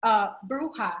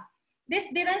bruja. This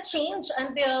didn't change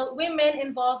until women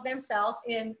involved themselves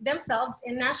in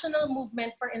national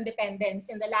movement for independence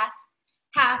in the last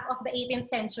half of the 18th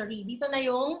century. Dito na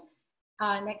yung,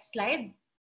 next slide.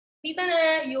 Dito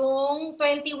na yung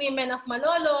 20 Women of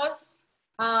Malolos,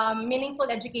 Meaningful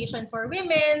Education for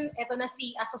Women. Ito na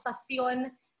si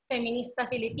Asociación Feminista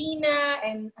Filipina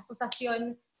and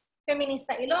Asociación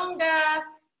Feminista Ilongga,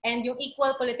 and yung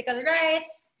Equal Political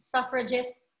Rights,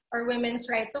 Suffragist or Women's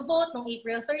Right to Vote noong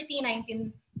April 30,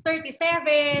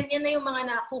 1937. Yan na yung mga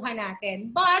nakuha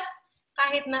natin. But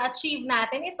kahit na-achieve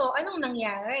natin ito, anong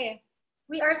nangyari?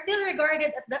 We are still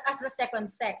regarded as the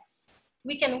second sex.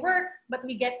 We can work, but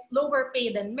we get lower pay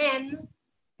than men,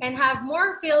 and have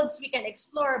more fields we can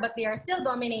explore, but they are still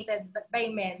dominated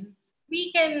by men.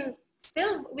 We can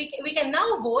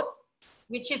now vote,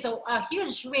 which is a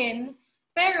huge win,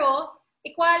 pero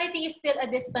equality is still a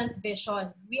distant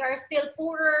vision. We are still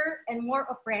poorer and more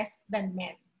oppressed than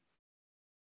men.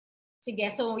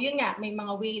 Sige, so yun nga, may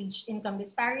mga wage income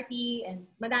disparity and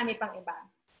madami pang iba.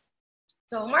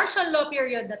 So, martial law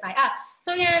period na tayo.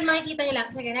 So yan, makikita nyo lang.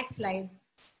 Sige, next slide.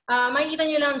 Makikita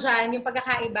nyo lang dyan yung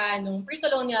pagkakaiba ng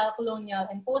pre-colonial, colonial,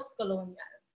 and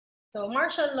post-colonial. So,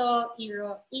 martial law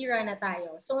era na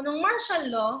tayo. So, nung martial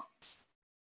law,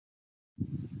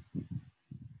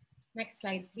 next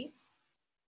slide, please.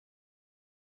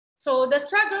 So, the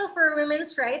struggle for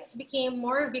women's rights became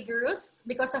more vigorous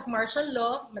because of martial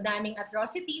law. Madaming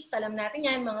atrocities. Alam natin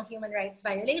yan, mga human rights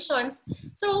violations.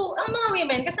 So, ang mga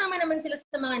women, kasama naman sila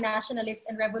sa mga nationalist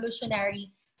and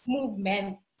revolutionary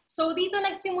movement. So, dito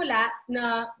nagsimula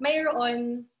na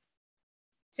mayroon,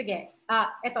 sige,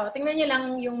 eto, tingnan nyo lang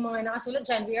yung mga nakasulat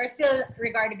dyan. We are still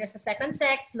regarded as the second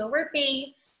sex, lower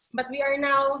pay, but we are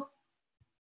now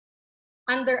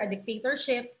under a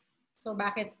dictatorship. So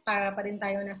bakit para pa rin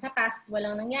tayo nasa past,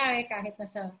 walang nangyari kahit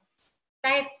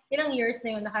ilang years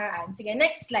na yung nakaraan. Sige,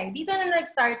 next slide. Dito na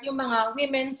nag-start yung mga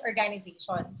women's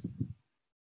organizations.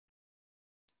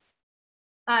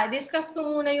 Discuss ko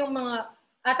muna yung mga,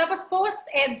 tapos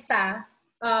post-EDSA,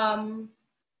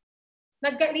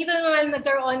 dito naman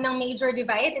nagkaroon ng major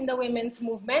divide in the women's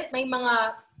movement. May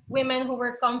mga women who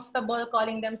were comfortable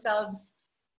calling themselves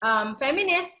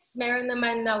feminists. Meron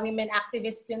naman na women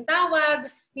activists yung tawag.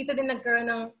 Dito din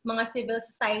nagkaroon ng mga civil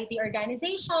society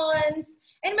organizations.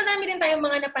 And madami din tayong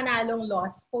mga napanalong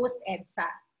laws post-EDSA.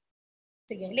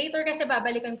 Sige, later kasi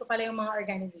babalikan ko pala yung mga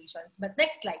organizations. But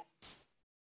next slide.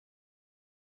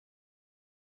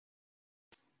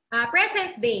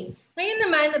 Present day. Ngayon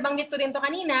naman, nabanggit ko rin to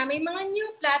kanina, may mga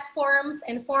new forms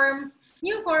and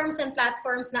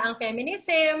platforms na ang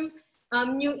feminism.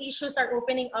 New issues are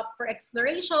opening up for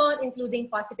exploration,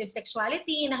 including positive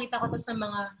sexuality. Nakita ko to sa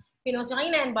mga pinost nyo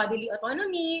kanina, and bodily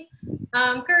autonomy.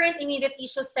 Current immediate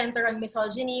issues center on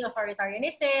misogyny,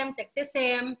 authoritarianism,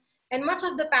 sexism, and much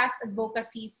of the past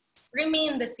advocacies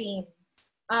remain the same.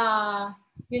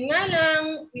 Yun nga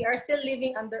lang, we are still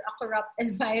living under a corrupt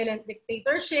and violent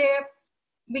dictatorship.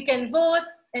 We can vote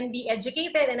and be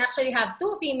educated and actually have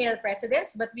 2 female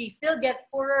presidents, but we still get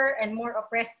poorer and more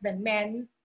oppressed than men.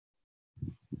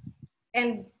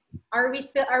 And are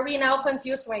we now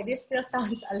confused why this still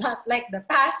sounds a lot like the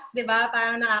past, di ba?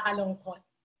 Parang nakakalungkot.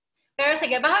 Pero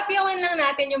sige, bahapyawan lang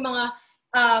natin yung mga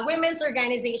women's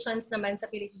organizations naman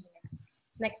sa Pilipinas.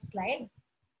 Next slide.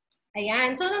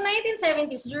 Ayan. So, noong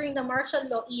 1970s, during the martial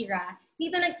law era,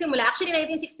 dito nagsimula. Actually,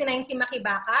 1969 si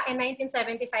Makibaka and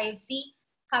 1975 si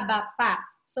Kabapa.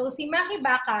 So, si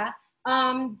Makibaka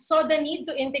saw the need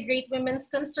to integrate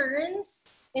women's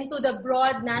concerns into the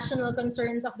broad national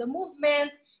concerns of the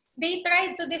movement. They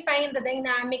tried to define the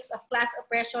dynamics of class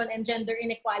oppression and gender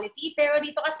inequality. Pero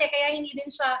dito kasi kaya hindi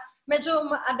din siya, medyo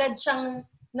agad siyang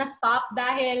na-stop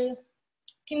dahil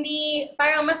hindi,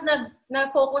 parang mas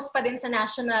nag-focus pa din sa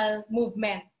national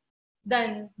movement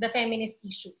than the feminist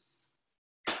issues.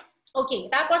 Okay,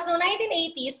 tapos noong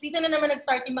 1980s, dito na naman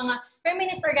nag-start yung mga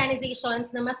feminist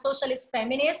organizations na mas socialist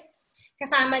feminists.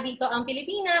 Kasama dito ang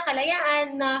Pilipina,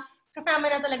 Kalayaan, na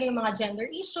kasama na talaga yung mga gender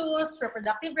issues,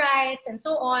 reproductive rights, and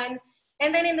so on.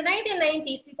 And then in the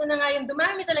 1990s, dito na nga yung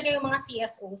dumami talaga yung mga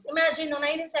CSOs. Imagine,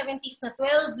 noong 1970s na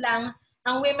 12 lang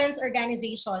ang women's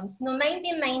organizations. Noong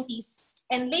 1990s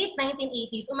and late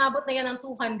 1980s, umabot na yan ng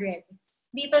 200.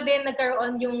 Dito din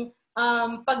nagkaroon yung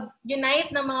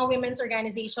pag-unite ng mga women's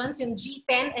organizations, yung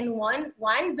G10 and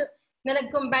WAND, na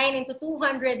nag-combine into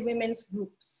 200 women's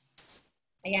groups.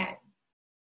 Ayan.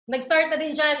 Nag-start na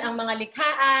din dyan ang mga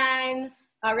likhaan,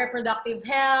 reproductive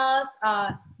health,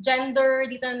 gender.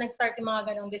 Dito na nag-start yung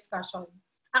mga ganong discussion.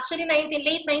 Actually,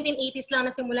 late 1980s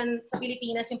lang nasimulan sa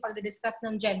Pilipinas yung pagdidiscuss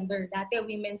ng gender. Dati,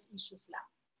 women's issues lang.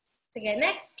 Sige,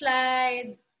 next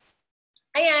slide.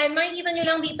 Ayan, makikita nyo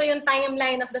lang dito yung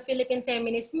timeline of the Philippine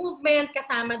feminist movement.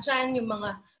 Kasama dyan yung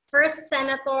mga first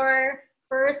senator,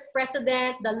 first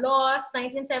president, the laws,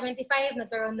 1975,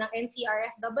 nagkaroon ng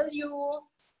NCRFW.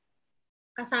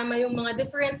 Kasama yung mga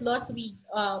different laws we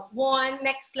won.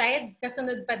 Next slide,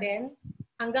 kasunod pa din.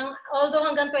 Although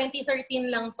hanggang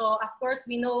 2013 lang to, of course,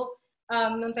 we know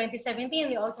noong 2017,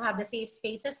 we also have the Safe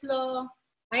Spaces Law.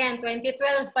 Ayan,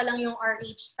 2012 pa lang yung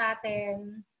RH sa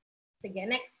atin. Sige,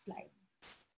 next slide.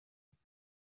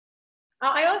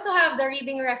 I also have the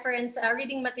reading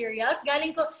materials.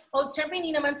 Galing ko, syempre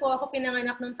hindi naman po ako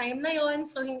pinanganak ng time na yon.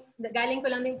 So, galing ko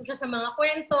lang din po siya sa mga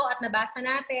kwento at nabasa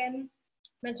natin.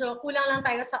 Medyo kulang lang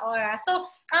tayo sa oras. So,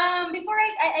 before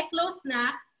I close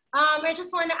na, I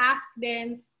just want to ask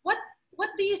then, what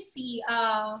do you see?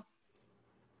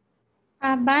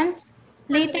 Vance,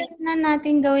 Later na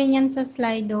natin gawin yan sa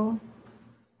Slido.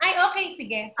 Ay, okay,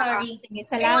 sige. Sorry. Sige,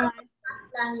 salamat.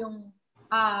 Lang yung,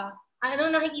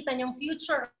 anong nakikita niyong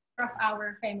future of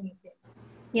our feminism?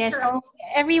 Yes, so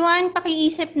everyone,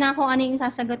 pakiisip na kung ano yung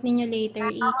sasagot ninyo later.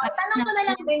 Tanong ko na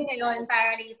lang din ngayon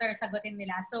para later sagutin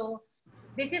nila. So,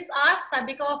 this is us,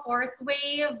 sabi ko, fourth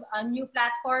wave, new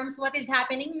platforms, what is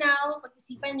happening now,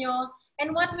 pag-isipan nyo,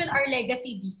 and what will our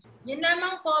legacy be? Yun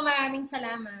lamang po, maraming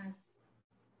salamat.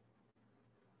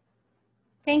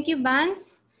 Thank you,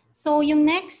 Vance. So yung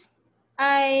next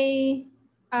ay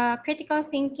critical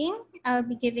thinking. I'll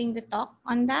be giving the talk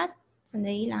on that.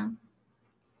 Sandali lang.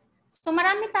 So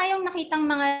marami tayong nakitang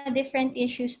mga different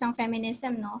issues ng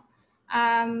feminism, no?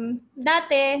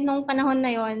 Dati, nung panahon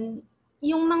na yon,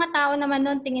 yung mga tao naman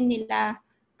noon tingin nila,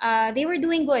 they were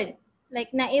doing good. Like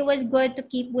na it was good to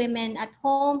keep women at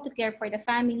home, to care for the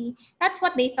family. That's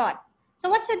what they thought.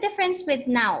 So what's the difference with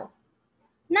now?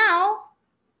 Now,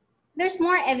 there's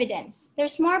more evidence.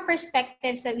 There's more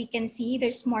perspectives that we can see.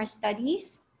 There's more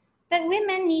studies that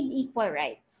women need equal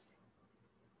rights.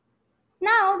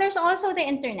 Now, there's also the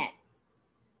internet.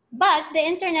 But the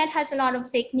internet has a lot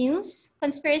of fake news,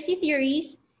 conspiracy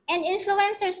theories, and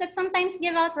influencers that sometimes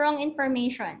give out wrong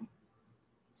information.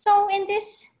 So in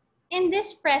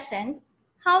this present,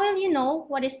 how will you know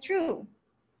what is true?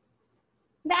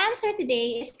 The answer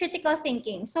today is critical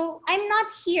thinking. So I'm not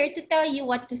here to tell you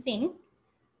what to think.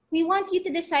 We want you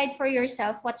to decide for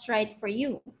yourself what's right for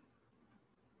you.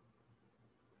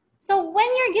 So when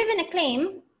you're given a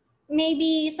claim,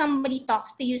 maybe somebody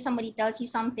talks to you, somebody tells you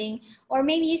something, or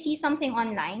maybe you see something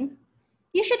online,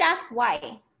 you should ask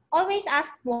why. Always ask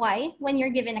why when you're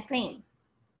given a claim.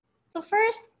 So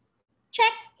first,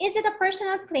 check, is it a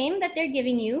personal claim that they're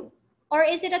giving you, or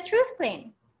is it a truth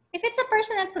claim? If it's a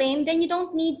personal claim, then you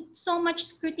don't need so much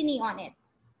scrutiny on it.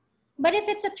 But if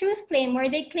it's a truth claim where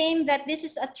they claim that this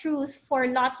is a truth for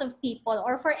lots of people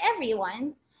or for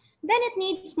everyone, then it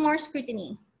needs more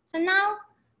scrutiny. So now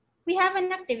we have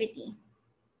an activity.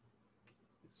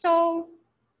 So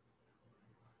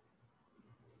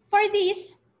for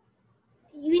this,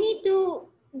 we need to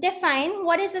define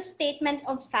what is a statement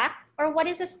of fact or what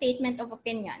is a statement of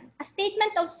opinion. A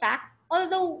statement of fact,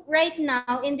 although right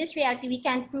now in this reality we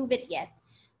can't prove it yet,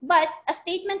 but a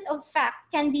statement of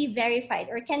fact can be verified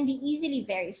or can be easily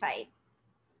verified.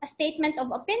 A statement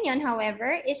of opinion,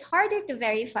 however, is harder to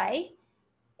verify.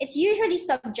 It's usually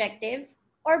subjective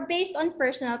or based on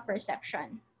personal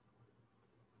perception.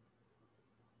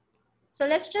 So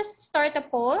let's just start a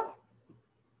poll.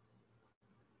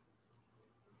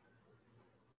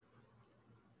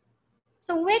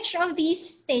 So which of these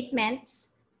statements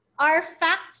are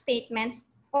fact statements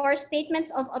or statements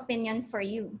of opinion for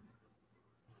you?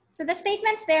 So the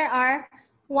statements there are: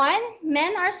 1,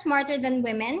 men are smarter than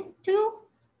women. 2,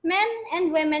 men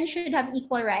and women should have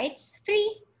equal rights.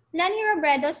 3, Lenny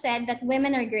Robredo said that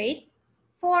women are great.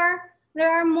 4,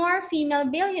 there are more female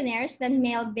billionaires than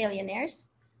male billionaires.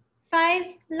 5,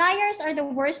 liars are the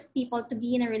worst people to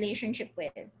be in a relationship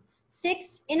with.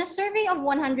 6, in a survey of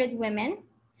 100 women,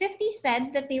 50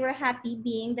 said that they were happy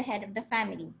being the head of the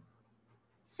family.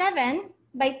 7,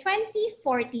 by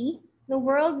 2040, the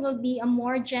world will be a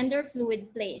more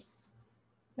gender-fluid place.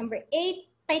 Number 8,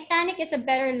 Titanic is a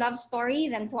better love story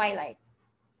than Twilight.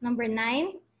 Number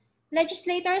 9,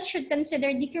 legislators should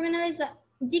consider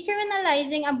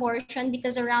decriminalizing abortion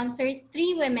because around 3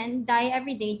 women die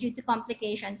every day due to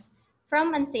complications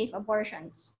from unsafe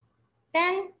abortions.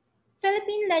 10,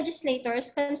 Philippine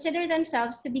legislators consider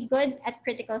themselves to be good at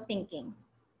critical thinking.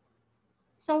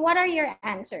 So what are your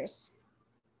answers?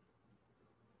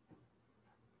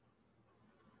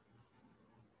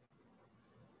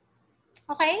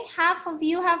 Okay, half of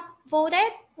you have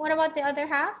voted. What about the other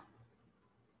half?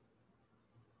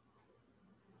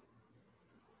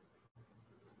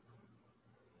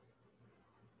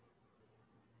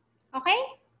 Okay,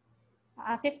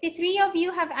 53 of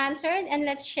you have answered, and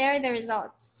let's share the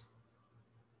results.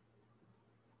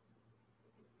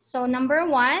 So number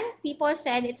 1, people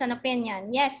said it's an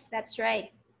opinion. Yes, that's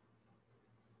right.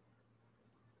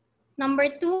 Number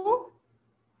 2,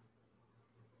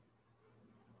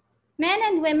 men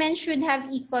and women should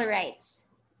have equal rights.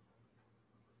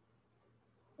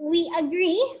 We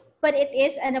agree, but it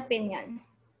is an opinion.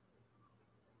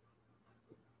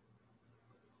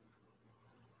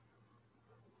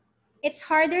 It's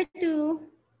harder to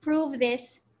prove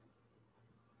this.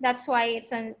 That's why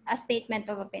it's a statement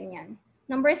of opinion.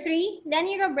 Number 3,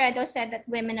 Lenny Robredo said that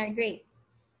women are great.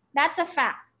 That's a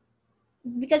fact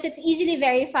because it's easily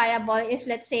verifiable if,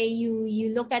 let's say,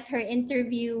 you look at her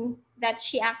interview that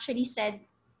she actually said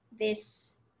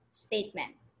this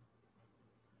statement.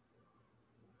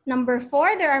 Number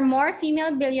 4, there are more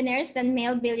female billionaires than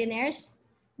male billionaires.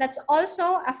 That's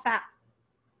also a fact.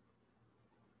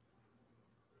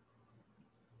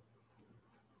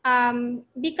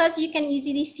 Because you can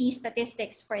easily see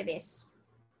statistics for this.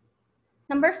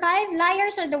 Number 5,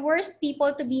 liars are the worst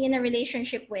people to be in a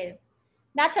relationship with.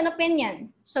 That's an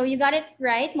opinion. So you got it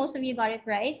right. Most of you got it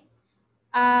right.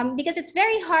 Because it's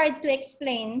very hard to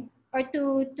explain or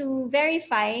to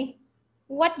verify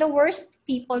what the worst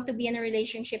people to be in a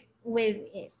relationship with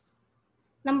is.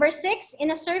 Number 6,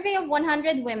 in a survey of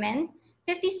 100 women,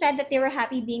 50 said that they were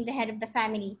happy being the head of the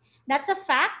family. That's a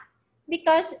fact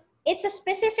because it's a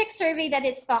specific survey that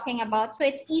it's talking about, so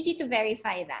it's easy to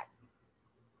verify that.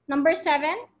 Number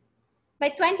 7, by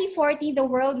 2040, the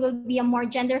world will be a more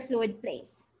gender fluid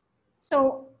place.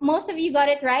 So most of you got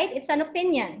it right. It's an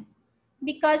opinion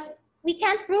because we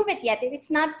can't prove it yet. It's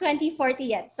not 2040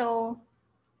 yet. So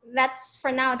that's,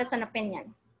 for now, that's an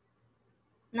opinion.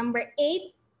 Number 8,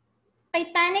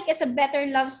 Titanic is a better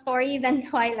love story than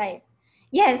Twilight.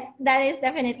 Yes, that is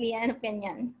definitely an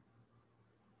opinion.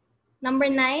 Number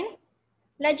 9,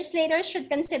 legislators should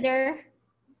consider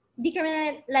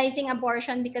decriminalizing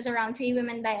abortion because around 3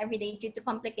 women die every day due to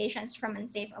complications from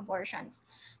unsafe abortions.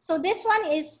 So this one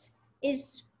is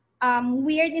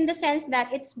weird in the sense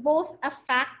that it's both a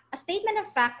fact, a statement of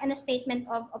fact, and a statement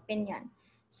of opinion.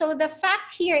 So the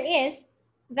fact here is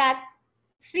that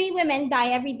 3 women die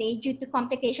every day due to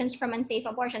complications from unsafe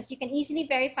abortions. You can easily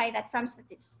verify that from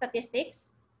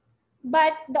statistics.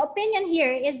 But the opinion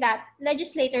here is that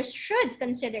legislators should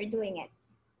consider doing it.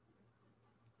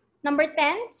 Number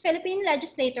 10, Philippine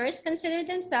legislators consider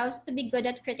themselves to be good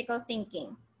at critical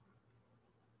thinking.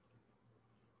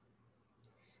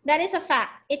 That is a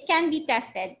fact. It can be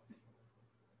tested.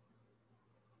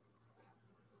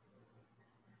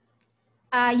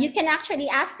 You can actually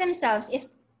ask themselves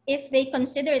if they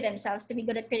consider themselves to be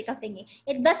good at critical thinking.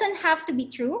 It doesn't have to be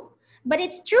true, but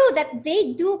it's true that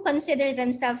they do consider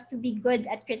themselves to be good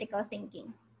at critical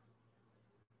thinking.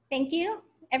 Thank you,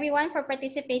 everyone, for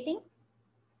participating.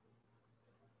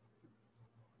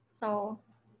 So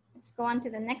let's go on to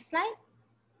the next slide.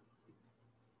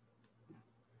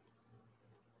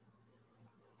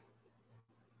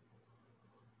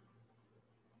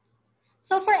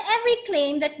 So for every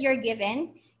claim that you're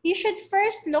given, you should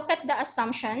first look at the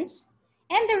assumptions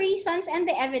and the reasons and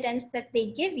the evidence that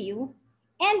they give you,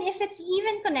 and if it's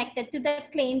even connected to the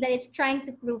claim that it's trying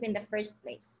to prove in the first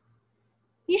place.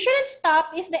 You shouldn't stop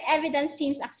if the evidence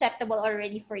seems acceptable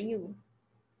already for you.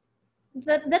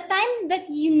 The time that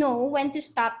you know when to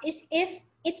stop is if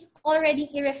it's already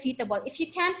irrefutable. If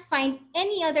you can't find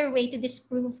any other way to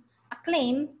disprove a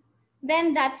claim,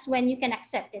 then that's when you can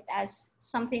accept it as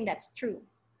something that's true.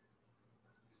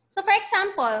 So for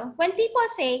example, when people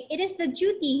say it is the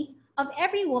duty of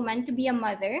every woman to be a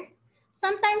mother,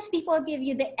 sometimes people give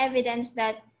you the evidence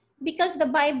that because the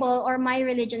Bible or my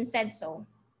religion said so.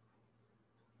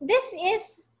 This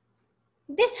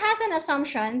has an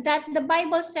assumption that the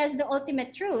Bible says the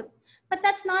ultimate truth, but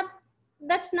that's not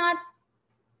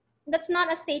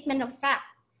a statement of fact.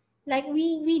 Like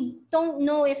we don't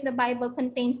know if the Bible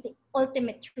contains the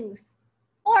ultimate truth.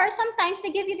 Or sometimes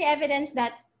they give you the evidence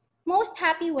that most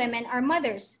happy women are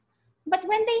mothers. But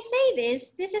when they say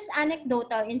this is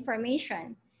anecdotal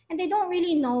information, and they don't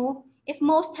really know if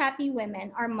most happy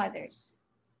women are mothers.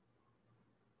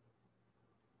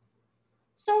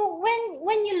 So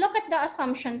when you look at the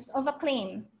assumptions of a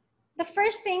claim, the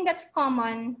first thing that's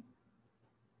common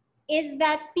is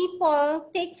that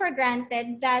people take for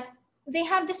granted that they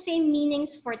have the same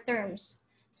meanings for terms.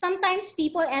 Sometimes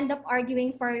people end up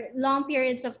arguing for long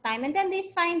periods of time, and then they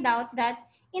find out that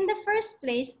in the first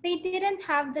place, they didn't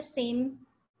have the same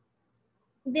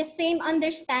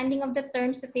understanding of the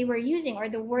terms that they were using or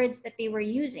the words that they were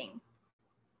using.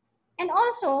 And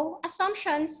also,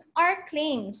 assumptions are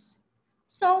claims.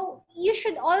 So you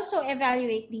should also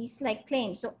evaluate these like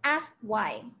claims. So ask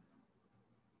why.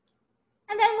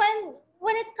 And then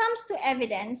when it comes to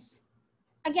evidence,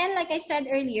 again, like I said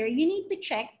earlier, you need to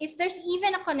check if there's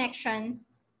even a connection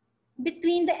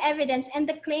between the evidence and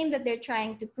the claim that they're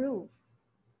trying to prove.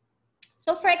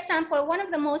 So for example, one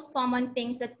of the most common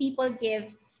things that people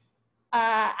give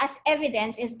as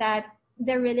evidence is that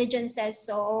the religion says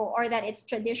so, or that it's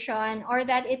tradition, or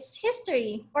that it's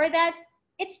history, or that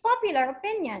it's popular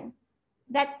opinion,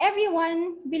 that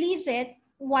everyone believes it,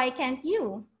 why can't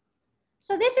you?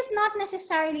 So this is not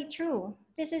necessarily true.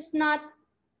 This is not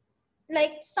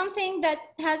like something that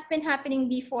has been happening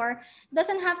before,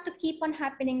 doesn't have to keep on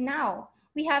happening now.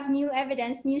 We have new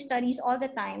evidence, new studies all the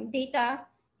time. Data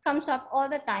comes up all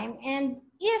the time. And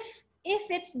if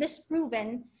it's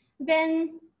disproven,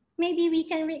 then maybe we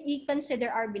can reconsider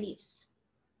our beliefs.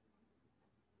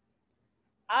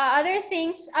 Other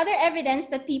evidence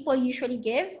that people usually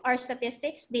give are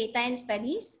statistics, data, and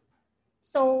studies.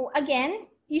 So again,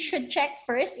 you should check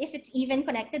first if it's even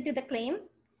connected to the claim.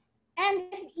 And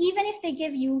even if they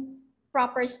give you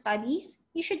proper studies,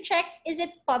 you should check, is it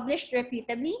published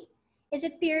reputably? Is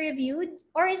it peer reviewed?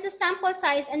 Or is the sample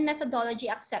size and methodology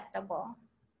acceptable?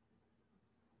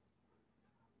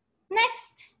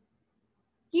 Next,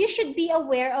 you should be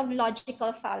aware of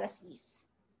logical fallacies.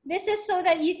 This is so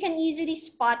that you can easily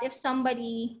spot if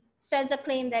somebody says a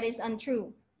claim that is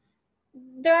untrue.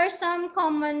 There are some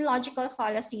common logical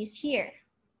fallacies here.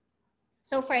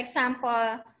 So for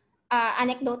example,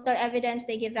 anecdotal evidence,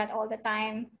 they give that all the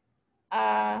time.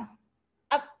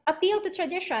 Appeal to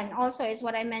tradition also is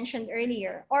what I mentioned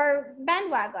earlier. Or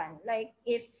bandwagon, like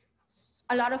if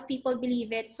a lot of people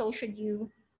believe it, so should you.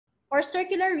 Or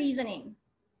circular reasoning.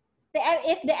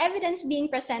 If the evidence being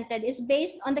presented is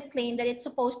based on the claim that it's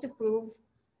supposed to prove,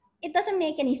 it doesn't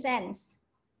make any sense.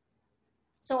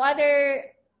 So other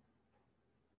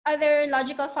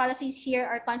logical fallacies here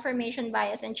are confirmation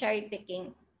bias and cherry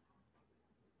picking.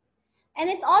 And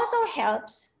it also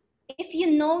helps if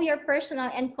you know your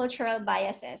personal and cultural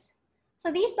biases.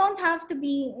 So these don't have to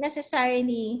be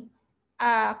necessarily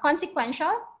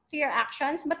consequential to your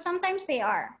actions, but sometimes they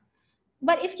are.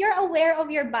 But if you're aware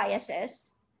of your biases,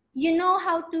 you know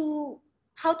how to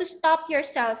stop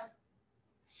yourself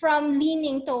from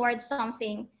leaning towards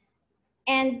something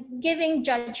and giving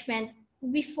judgment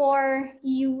before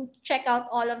you check out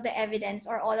all of the evidence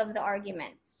or all of the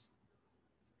arguments.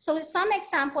 So some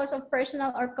examples of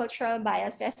personal or cultural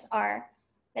biases are,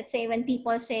 let's say when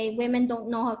people say women don't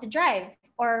know how to drive,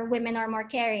 or women are more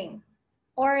caring,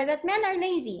 or that men are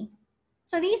lazy.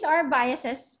 So these are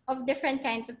biases of different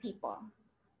kinds of people.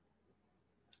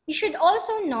 You should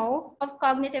also know of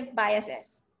cognitive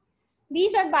biases.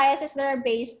 These are biases that are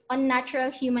based on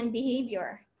natural human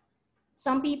behavior.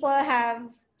 Some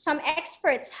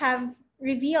experts have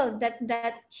revealed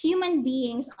that human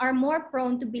beings are more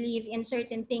prone to believe in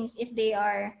certain things if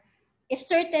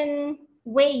certain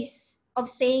ways of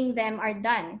saying them are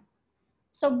done.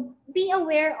 So be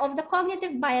aware of the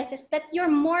cognitive biases that you're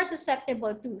more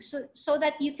susceptible to so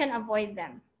that you can avoid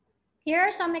them. Here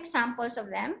are some examples of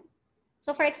them.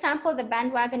 So for example, the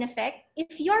bandwagon effect.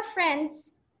 If your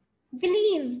friends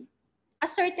believe a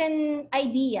certain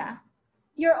idea,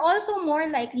 you're also more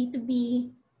likely to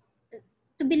believe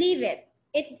it.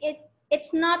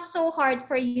 It's not so hard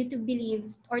for you to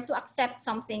believe or to accept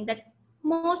something that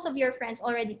most of your friends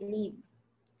already believe.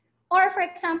 Or for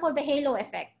example, the halo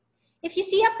effect. If you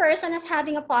see a person as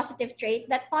having a positive trait,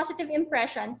 that positive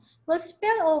impression will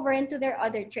spill over into their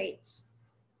other traits.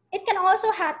 It can also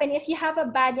happen if you have a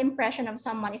bad impression of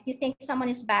someone. If you think someone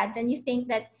is bad, then you think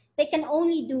that they can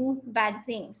only do bad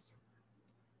things.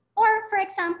 Or for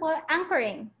example,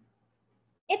 anchoring.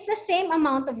 It's the same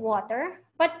amount of water,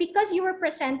 but because you were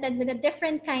presented with a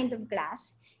different kind of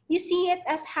glass, you see it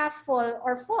as half full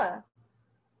or full.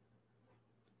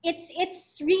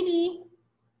 It's really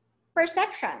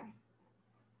perception.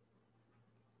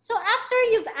 So after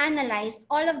you've analyzed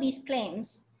all of these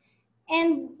claims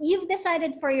and you've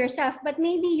decided for yourself, but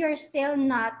maybe you're still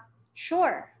not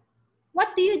sure,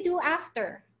 what do you do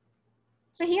after?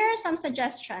 So here are some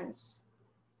suggestions.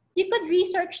 You could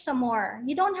research some more.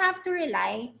 You don't have to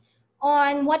rely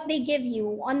on what they give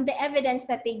you, on the evidence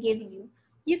that they give you.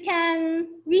 You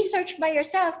can research by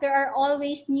yourself. There are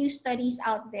always new studies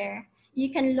out there.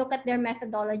 You can look at their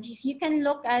methodologies. You can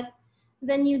look at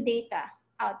the new data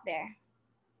out there.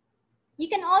 You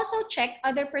can also check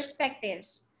other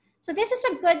perspectives. So this is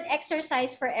a good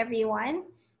exercise for everyone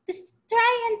to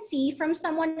try and see from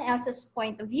someone else's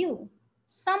point of view.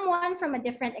 Someone from a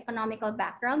different economical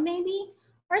background maybe,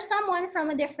 or someone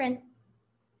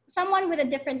with a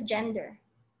different gender.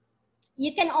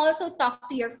 You can also talk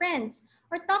to your friends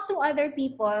or talk to other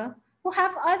people who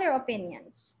have other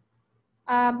opinions.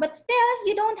 But still,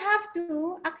 you don't have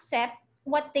to accept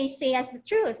what they say as the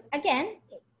truth. Again,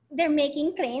 they're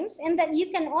making claims, and that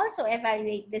you can also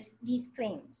evaluate these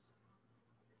claims.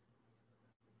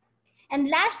 And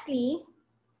lastly,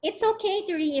 it's okay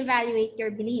to reevaluate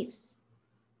your beliefs.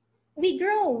 We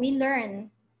grow, we learn.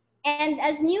 And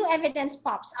as new evidence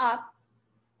pops up,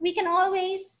 we can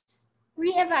always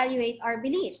reevaluate our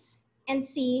beliefs and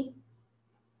see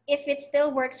if it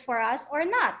still works for us or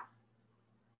not.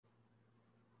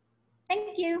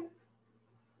 Thank you.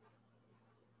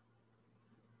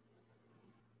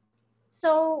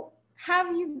 So have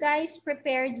you guys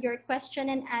prepared your question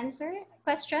and answer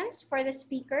questions for the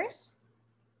speakers?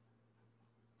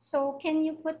 So can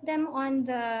you put them on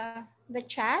the the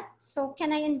chat. So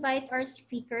can I invite our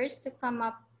speakers to come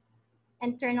up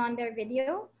and turn on their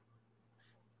video?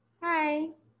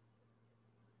 Hi.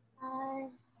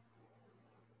 Hi.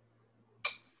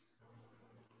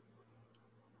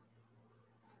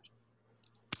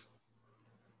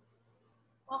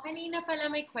 Kanina pala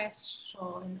may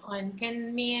question on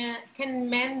can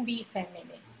men be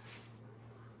feminists?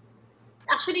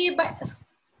 Actually,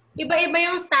 iba-iba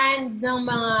yung stand ng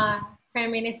mga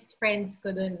feminist friends ko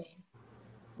dun eh.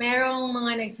 Merong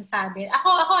mga nagsasabi.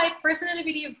 Ako, I personally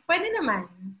believe, pwede naman.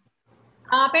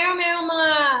 Pero merong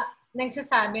mga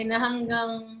nagsasabi na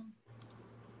hanggang,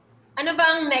 ano ba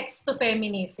ang next to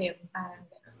feminism? Parang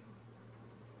gano'n.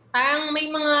 Parang may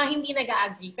mga hindi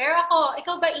nag-agree. Pero ako,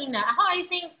 ikaw ba, Ina? Ako, I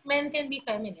think men can be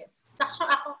feminists.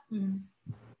 Actually, ako,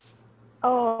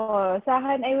 Oh, sa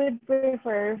akin, I would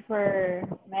prefer for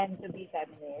men to be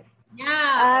feminists.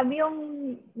 Yeah.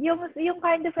 Yung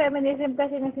kind of feminism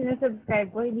kasi na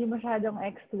sinusubscribe ko, hindi masyadong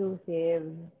exclusive.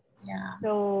 Yeah.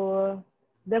 So,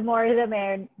 the more the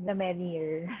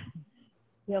merrier.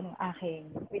 Yung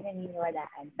aking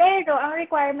pinaniniwalaan. Pero, ang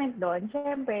requirement doon,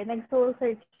 syempre, nag-soul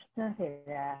search na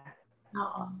sila.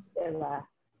 Oo. Diba?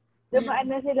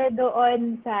 Dumaan na sila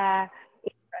doon sa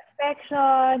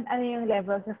introspection, ano yung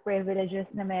levels of privileges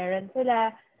na meron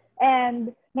sila,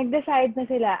 and nag-decide na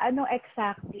sila ano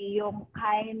exactly yung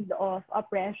kind of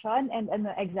oppression and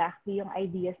ano exactly yung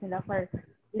ideas nila for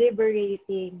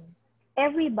liberating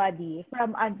everybody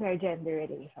from unfair gender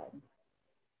relations.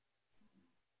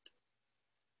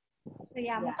 So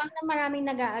yeah, mukhang na maraming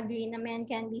nag-agree na men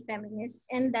can be feminists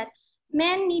and that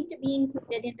men need to be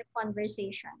included in the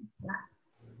conversation.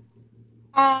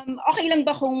 Okay lang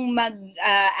ba kung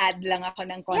mag-add lang ako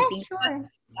ng konting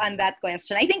thoughts on that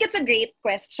question? I think it's a great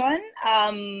question.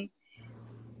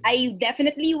 I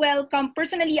definitely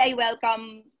personally, I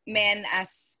welcome men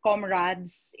as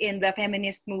comrades in the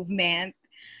feminist movement.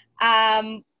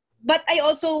 But I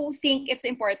also think it's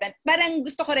important, parang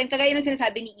gusto ko rin, kagaya ng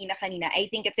sinasabi ni Ina kanina, I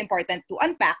think it's important to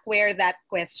unpack where that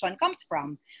question comes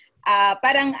from.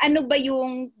 Parang ano ba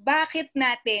yung, bakit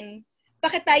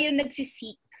tayo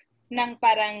nagsisik ng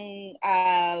parang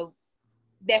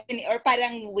or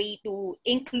parang way to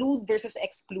include versus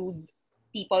exclude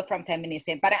people from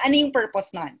feminism? Parang ano yung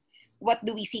purpose nun? What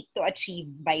do we seek to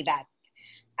achieve by that?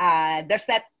 Does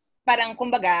that, parang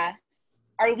kumbaga,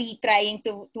 are we trying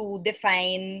to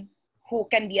define who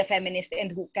can be a feminist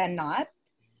and who cannot?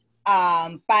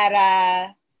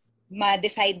 Para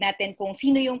ma-decide natin kung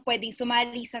sino yung pwedeng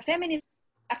sumali sa feminist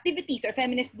activities or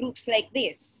feminist groups like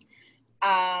this.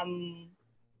 And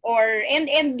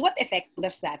what effect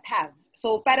does that have?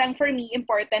 So parang for me,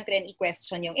 important rin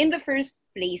i-question yung, in the first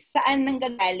place, saan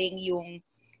nanggagaling yung,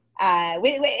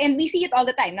 and we see it all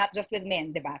the time, not just with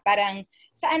men, di ba? Parang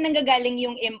saan nanggagaling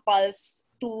yung impulse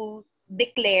to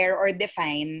declare or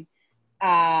define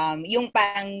yung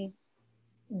parang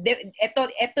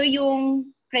ito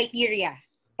yung criteria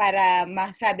para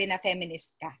masabi na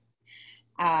feminist ka.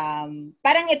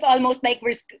 Parang it's almost like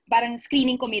parang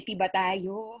screening committee ba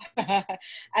tayo?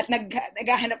 At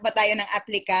naghahanap ba tayo ng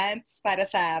applicants para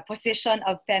sa position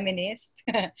of feminist?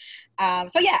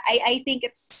 So yeah, I think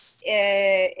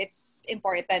it's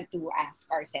important to ask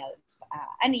ourselves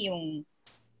ano yung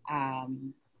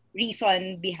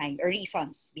reasons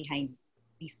behind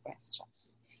these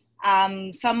questions.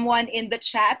 Someone in the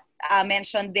chat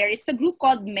mentioned there is a group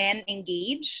called Men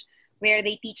Engage, where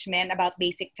they teach men about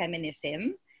basic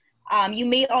feminism.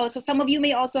 Some of you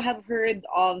may also have heard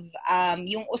of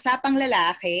yung Usapang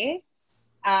Lalaki.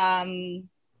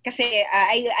 Kasi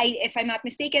if I'm not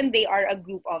mistaken, they are a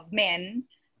group of men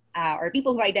or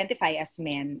people who identify as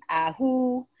men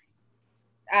who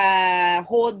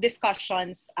hold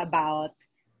discussions about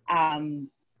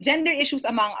gender issues,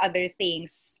 among other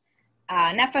things,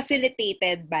 na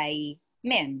facilitated by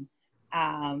men.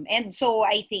 And so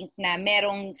I think na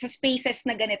merong sa spaces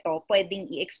na ganito, pwedeng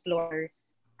i-explore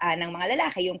ng mga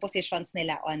lalaki yung positions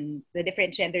nila on the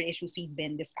different gender issues we've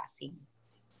been discussing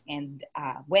and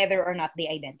whether or not they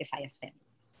identify as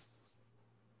feminists.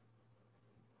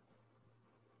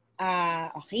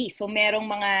 Okay, so merong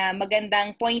mga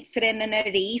magandang points rin na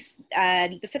na-raise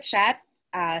dito sa chat.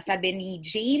 Sabi ni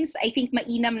James, I think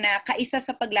mainam na kaisa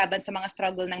sa paglaban sa mga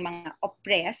struggle ng mga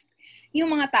oppressed,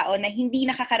 yung mga tao na hindi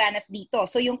nakakaranas dito.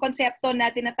 So yung konsepto na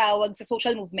tinatawag sa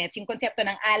social movements, yung konsepto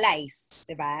ng allies,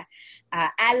 di ba?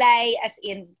 Ally as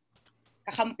in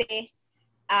kakampi.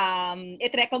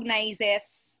 It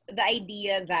recognizes the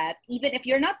idea that even if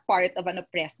you're not part of an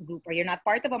oppressed group or you're not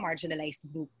part of a marginalized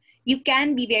group, you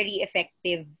can be very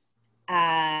effective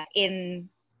in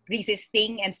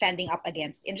resisting and standing up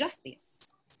against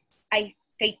injustice.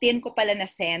 kay Tin ko pala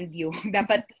na-send yung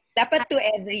dapat to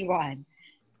everyone.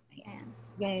 Ayan,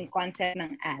 yung concept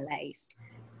ng allies.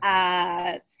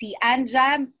 Si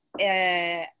Anja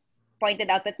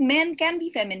pointed out that men can be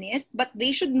feminist, but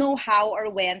they should know how or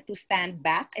when to stand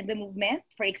back in the movement.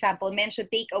 For example, men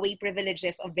should take away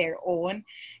privileges of their own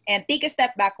and take a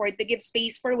step backward to give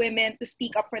space for women to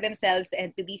speak up for themselves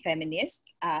and to be feminist.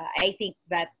 I think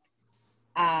that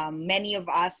many of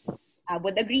us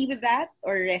would agree with that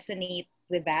or resonate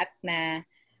with that na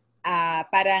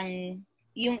parang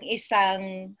yung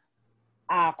isang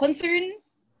concern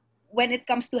when it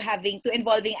comes to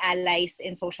involving allies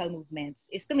in social movements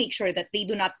is to make sure that they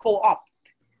do not co-opt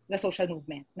the social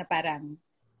movement na parang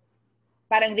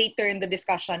they turn the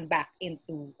discussion back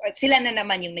into sila na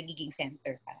naman yung nagiging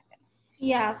center.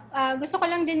 Yeah, gusto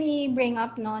ko lang din i-bring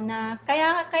up no na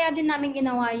kaya din namin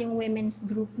ginawa yung women's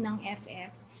group ng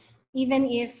FF even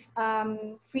if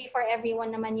free for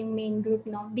everyone naman yung main group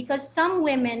no, because some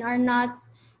women are not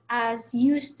as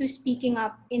used to speaking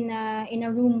up in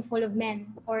a room full of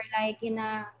men or like in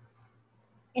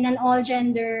an all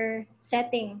gender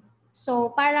setting.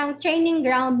 So parang training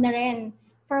ground na rin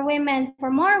for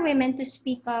more women to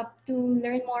speak up, to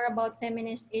learn more about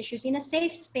feminist issues in a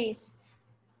safe space.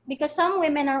 Because some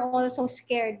women are also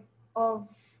scared of,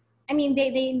 I mean,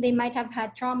 they might have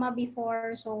had trauma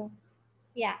before. So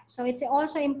yeah, so it's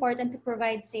also important to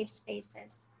provide safe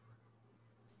spaces.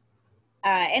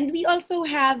 And we also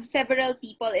have several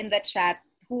people in the chat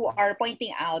who are pointing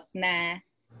out na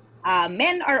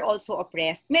men are also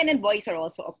oppressed, men and boys are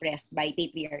also oppressed by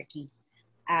patriarchy.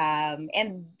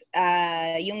 And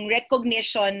yung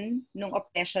recognition ng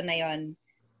oppression na yon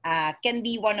can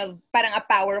be one of parang a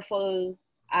powerful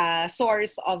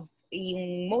source of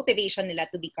yung motivation nila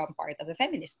to become part of the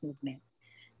feminist movement.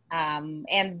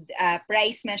 And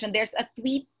Price mentioned there's a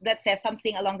tweet that says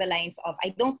something along the lines of,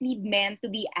 I don't need men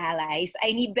to be allies,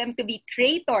 I need them to be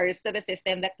traitors to the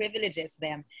system that privileges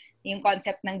them. Yung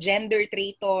concept ng gender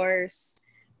traitors,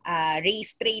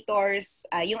 race traitors,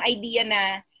 yung idea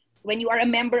na when you are a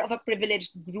member of a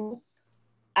privileged group,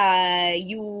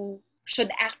 you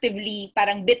should actively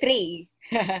parang betray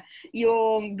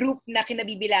yung group na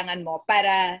kinabibilangan mo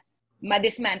para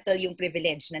ma-dismantle yung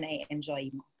privilege na na-enjoy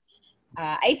mo.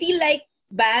 I feel like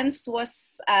Vance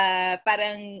was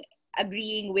parang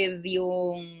agreeing with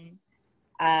yung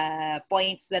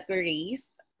points that were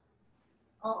raised.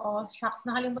 Oo, shucks,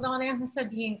 nakalimutan ko na yung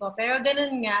sasabihin ko. Pero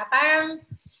ganun nga, parang,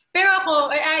 pero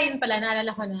ako, ayun pala,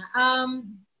 naalala ko na.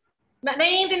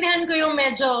 Naiintindihan ko yung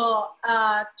medyo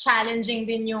challenging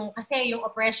din yung, kasi yung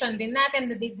oppression din natin,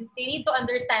 they need to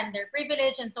understand their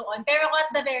privilege and so on. Pero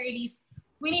at the very least,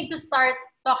 we need to start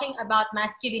talking about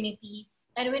masculinity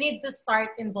and we need to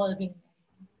start involving them.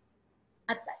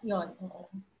 At yun, oo.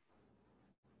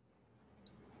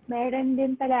 Meron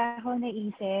din pala ako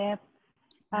naisip,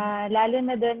 lalo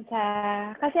na dun sa,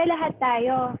 kasi lahat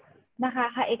tayo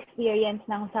nakaka-experience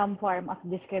ng some form of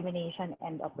discrimination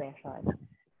and oppression.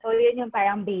 So yun yung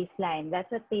parang baseline. That's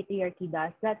what patriarchy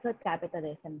does. That's what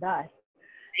capitalism does.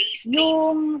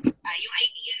 Yung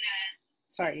idea na,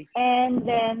 sorry. And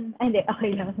then, hindi,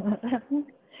 okay lang.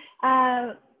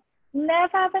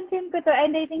 Napapansin ko to,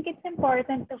 and I think it's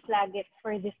important to flag it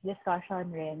for this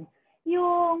discussion rin.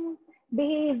 Yung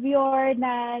behavior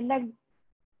na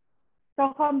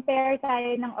compare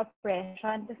tayo ng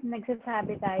oppression, tapos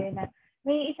nagsasabi tayo na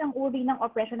may isang uri ng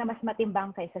oppression na mas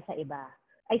matimbang kaysa sa iba.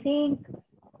 I think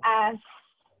as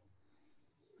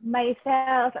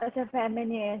myself, as a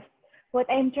feminist,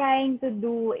 what I'm trying to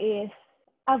do is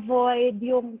avoid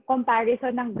yung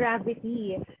comparison ng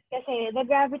gravity. Kasi the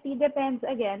gravity depends,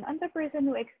 again, on the person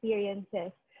who experiences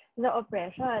the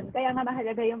oppression. Kaya nga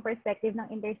mahalaga yung perspective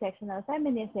ng intersectional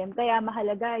feminism. Kaya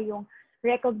mahalaga yung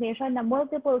recognition na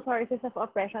multiple sources of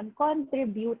oppression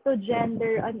contribute to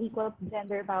unequal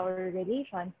gender power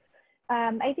relations.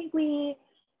 I think we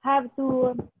have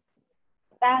to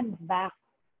stand back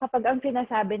kapag ang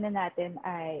sinasabi na natin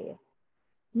ay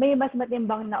may mas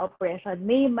matimbang na oppression,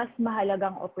 may mas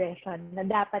mahalagang oppression na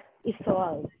dapat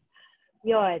isolve.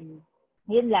 Yun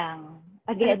lang.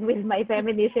 Again, with my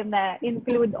feminism na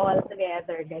include all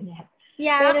together, ganyan.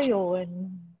 Yeah. Pero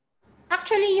yun.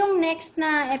 Actually, yung next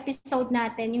na episode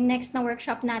natin, yung next na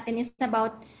workshop natin is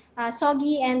about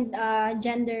SOGI and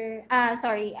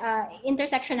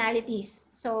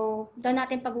intersectionalities. So, doon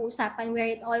natin pag-uusapan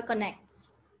where it all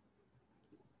connects.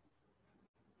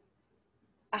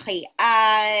 Okay.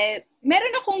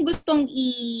 Meron akong gustong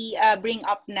i-bring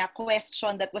up na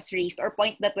question that was raised or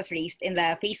point that was raised in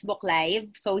the Facebook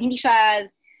Live. So, hindi siya,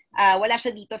 wala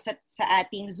siya dito sa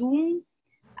ating Zoom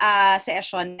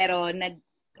session, pero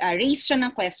raised siya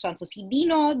ng question. So si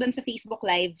Dino dun sa Facebook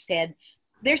Live said,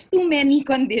 there's too many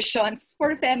conditions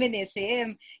for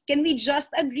feminism. Can we just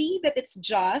agree that it's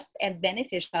just and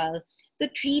beneficial to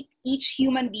treat each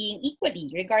human being equally,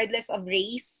 regardless of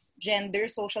race, gender,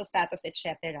 social status,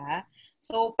 etc.?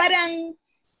 So parang,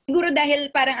 siguro dahil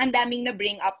parang ang daming na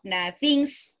bring up na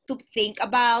things to think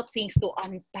about, things to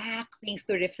unpack, things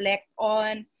to reflect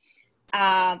on,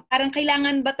 parang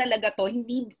kailangan ba talaga to?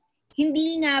 Hindi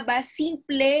nga ba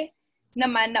simple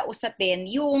naman na usapin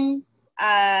yung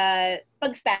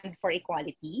pag-stand for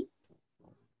equality?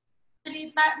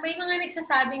 Actually, may mga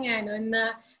nagsasabi nga nun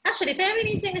na actually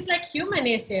feminism is like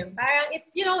humanism. Parang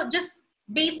just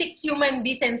basic human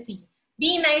decency.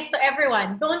 Be nice to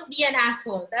everyone. Don't be an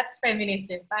asshole. That's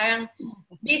feminism. Parang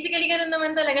basically ganun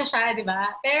naman talaga siya, di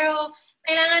ba? Pero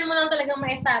kailangan mo lang talaga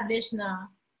ma-establish na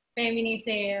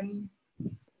feminism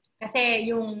kasi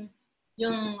yung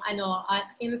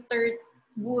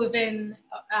interwoven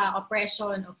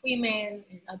oppression of women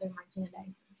and other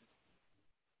marginalized.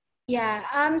 Yeah,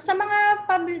 sa mga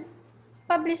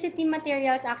publicity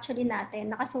materials actually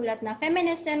natin, nakasulat na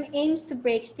feminism aims to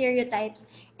break stereotypes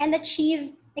and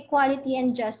achieve equality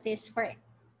and justice for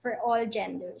all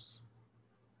genders.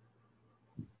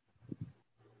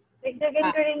 Dagdagan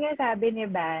ko rin yung sabi ni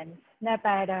Vance na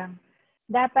parang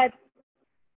dapat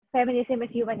feminism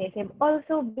is humanism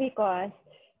also because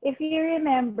if you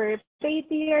remember,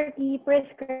 patriarchy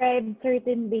prescribed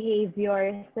certain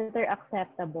behaviors that are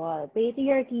acceptable.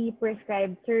 Patriarchy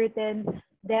prescribed certain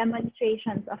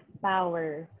demonstrations of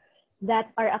power that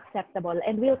are acceptable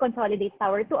and will consolidate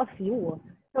power to a few.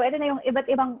 So ito na yung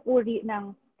iba't ibang uri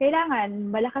ng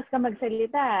kailangan malakas ka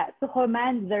magsalita to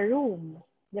command the room.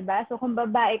 Diba? So kung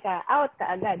babae ka, out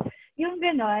ka agad. Yung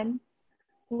ganon,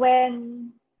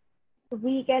 when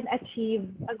we can achieve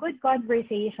a good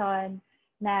conversation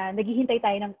na naghihintay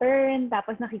tayo ng turn,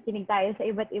 tapos nakikinig tayo sa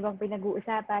iba't ibang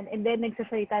pinag-uusapan, and then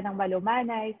nagsasalita ng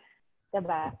malumanay,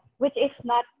 diba? Which is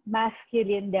not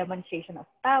masculine demonstration of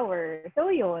power. So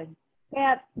yun.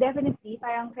 Kaya definitely,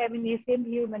 parang feminism,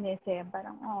 humanism,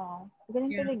 parang,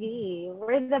 ganun talaga eh.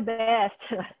 We're the best.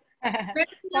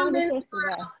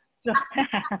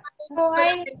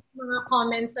 Mga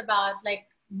comments about like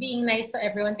being nice to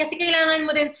everyone. Kasi kailangan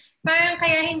mo din, parang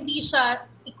kaya hindi siya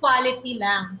equality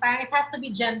lang. Parang it has to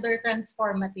be gender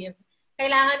transformative.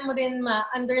 Kailangan mo din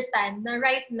ma-understand na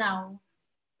right now,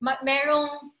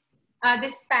 merong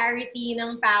disparity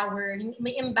ng power,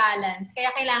 may imbalance. Kaya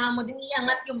kailangan mo din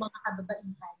iangat yung mga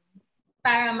kababaihan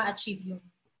para ma-achieve yung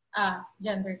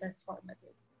gender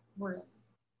transformative world.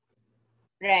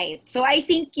 Right. So I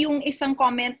think yung isang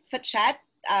comment sa chat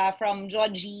from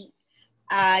Georgie,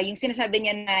 yung sinasabi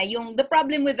niya na the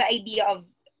problem with the idea of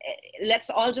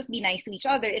let's all just be nice to each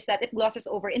other is that it glosses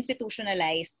over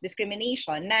institutionalized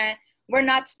discrimination na we're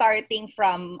not starting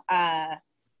from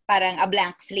parang a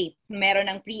blank slate.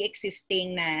 Meron ng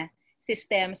pre-existing na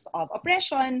systems of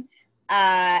oppression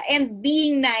and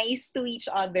being nice to each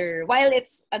other, while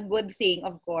it's a good thing,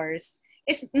 of course,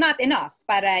 is not enough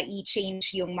para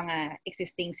i-change yung mga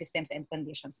existing systems and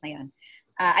conditions na yun.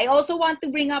 I also want to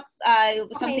bring up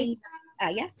something.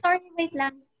 Yeah? Sorry, wait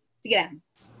lang. Sige lang.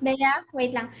 Bea,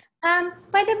 wait lang.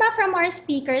 Pwede ba from our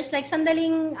speakers, like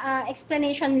sandaling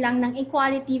explanation lang ng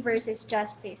equality versus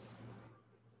justice?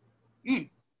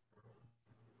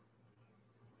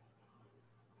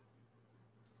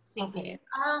 Sige.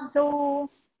 So,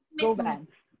 go Vance.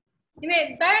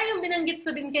 Hindi, parang yung binanggit ko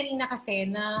din kanina kasi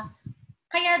na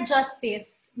kaya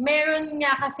justice, meron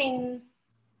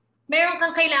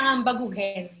kang kailangan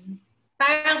baguhin.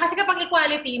 Parang kasi kapag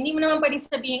equality, hindi mo naman pwedeng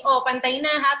sabihin, pantay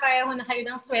na ha, pareho na kayo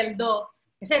ng sweldo.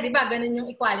 Kasi di ba ganun yung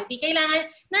equality. Kailangan,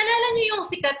 naalala niyo yung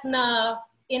sikat na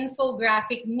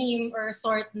infographic meme or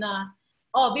sort na,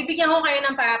 bibigyan ko kayo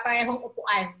ng parehong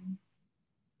upuan.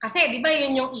 Kasi di ba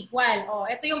yun yung equal.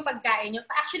 Ito yung pagkain nyo.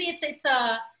 Actually, it's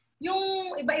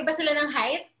yung iba-iba sila ng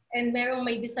height and merong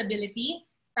may disability.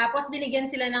 Tapos binigyan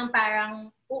sila ng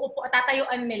parang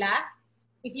tatayuan nila.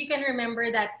 If you can remember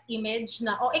that image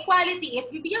na, equality is,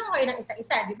 bibigyan ko kayo ng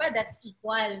isa-isa, di ba? That's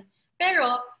equal.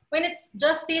 Pero, when it's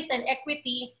justice and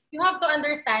equity, you have to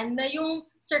understand na yung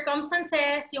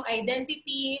circumstances, yung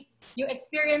identity, yung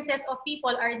experiences of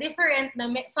people are different, na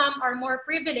some are more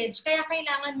privileged, kaya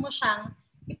kailangan mo siyang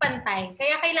ipantay.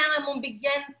 Kaya kailangan mong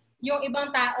bigyan yung ibang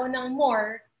tao ng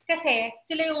more, kasi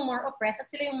sila yung more oppressed at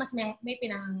sila yung mas may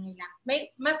pinangangailangan.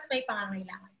 Mas may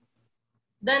pangangailangan.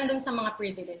 Dun sa mga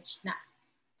privileged na.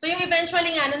 So yung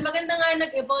eventually nga, nun maganda nga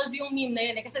nag-evolve yung meme na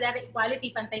yun kasi dati equality,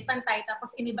 pantay-pantay,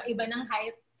 tapos iniba-iba ng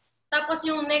height. Tapos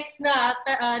yung next na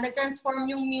nag-transform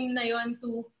yung meme na yun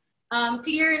to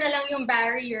clear na lang yung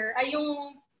barrier, ay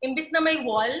yung Imbis na may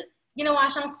wall, ginawa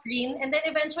siyang screen, and then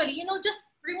eventually, just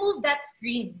remove that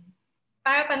screen.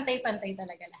 Para pantay-pantay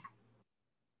talaga lahat.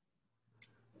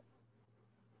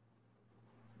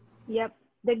 Yep.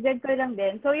 Dagdag ko lang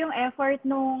din. So yung effort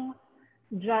nung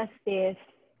justice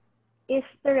is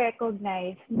to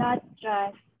recognize not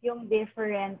just yung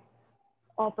different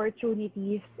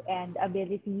opportunities and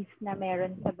abilities na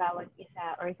meron sa bawat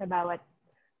isa or sa bawat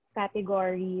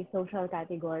category, social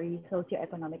category,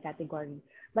 socioeconomic category,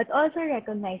 but also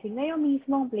recognizing na yung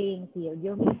mismong playing field,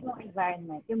 yung mismong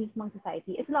environment, yung mismong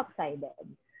society is lopsided.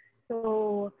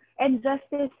 So, and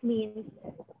justice means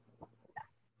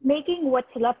making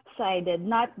what's lopsided,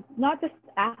 not just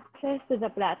access to the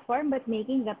platform, but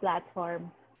making the platform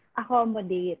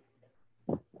accommodate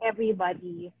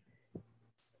everybody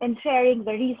and sharing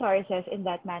the resources in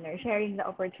that manner, sharing the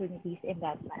opportunities in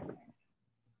that manner.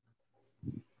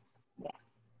 Yeah.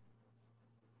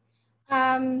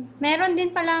 Meron din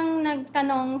palang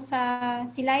nagtanong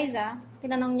si Liza,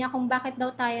 tinanong niya kung bakit daw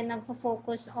tayo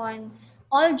nagfo-focus on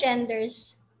all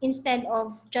genders instead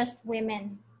of just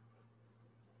women.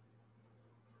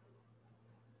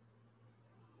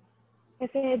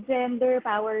 Kasi gender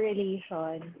power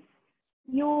relation,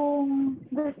 yung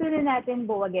gusto na natin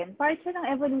buwagin, part siya ng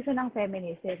evolution ng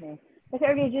feminism eh. Kasi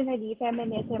originally,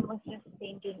 feminism was just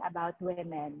thinking about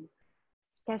women.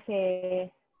 Kasi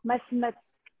mas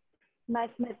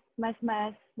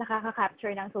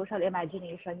nakaka-capture ng social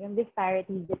imagination yung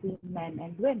disparities between men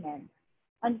and women.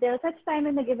 Until such time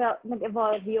na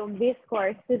nag-evolve yung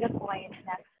discourse to the point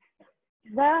na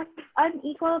the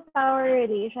unequal power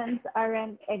relations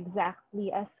aren't exactly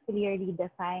as clearly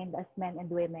defined as men and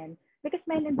women, because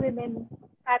men and women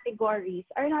categories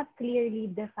are not clearly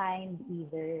defined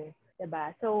either,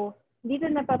 diba? So dito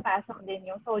napapasok din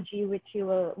yung Soji, which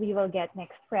we will get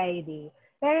next Friday.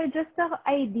 Pero just the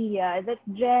idea that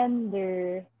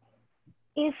gender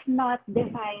is not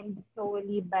defined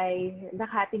solely by the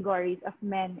categories of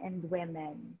men and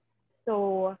women.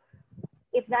 So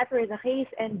if that were the case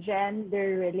and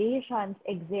gender relations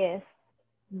exist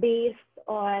based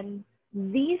on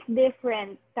these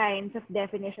different kinds of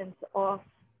definitions of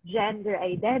gender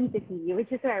identity, which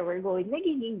is where we're going,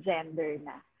 nagiging gender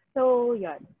na. So,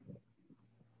 yun.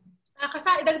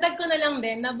 Kasi idagdag ko na lang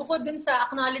din na bukod dun sa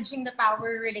acknowledging the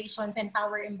power relations and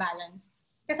power imbalance,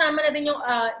 kasama na din yung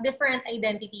different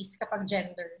identities kapag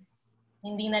gender.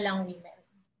 Hindi na lang women.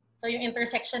 So, yung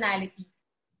intersectionality.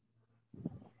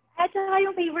 At saka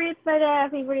yung favorite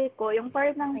ko, yung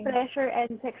part ng pleasure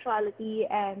and sexuality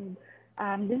and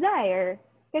desire.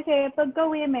 Kasi pagka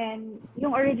women,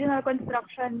 yung original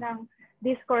construction ng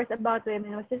discourse about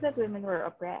women was just that women were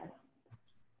oppressed.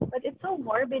 But it's so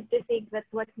morbid to think that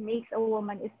what makes a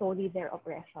woman is solely their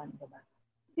oppression, diba?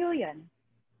 So, yun.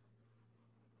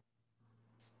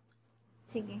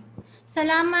 Sige.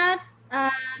 Salamat,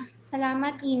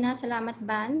 Ina. Salamat,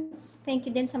 Vance. Thank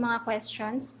you din sa mga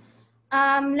questions.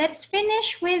 Let's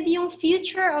finish with yung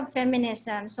future of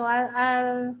feminism. So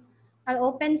I'll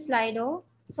open Slido.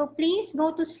 So please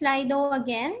go to Slido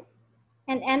again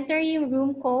and enter yung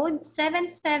room code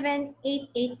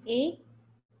 77888.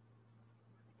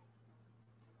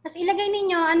 Tapos ilagay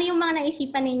ninyo ano yung mga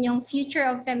naisipan ninyong future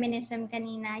of feminism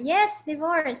kanina. Yes,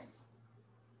 divorce.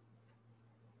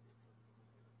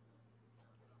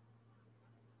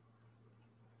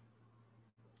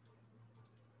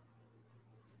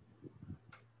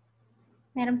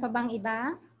 Meron pa bang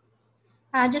iba?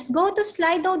 Just go to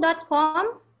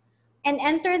slido.com and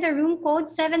enter the room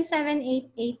code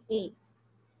 77888.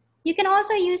 You can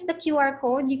also use the QR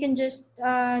code. You can just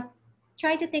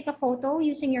try to take a photo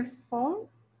using your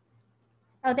phone.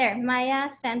 Oh, there,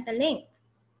 Maya sent a link.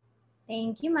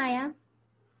 Thank you, Maya.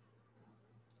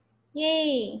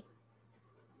 Yay.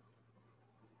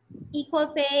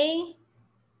 Equal pay,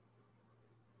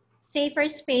 safer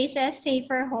spaces,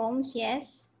 safer homes,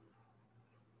 yes.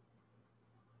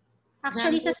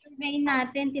 Actually, sa survey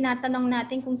natin, tinatanong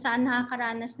natin kung saan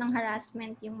nakakaranas ng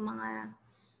harassment yung mga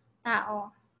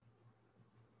tao.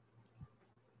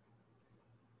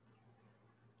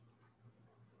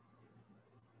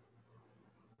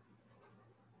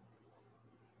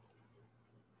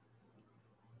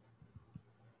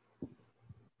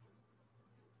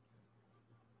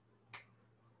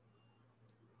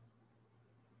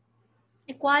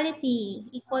 Equality,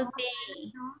 equal pay.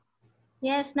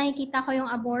 Yes, nakikita ko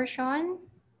yung abortion,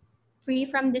 free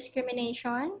from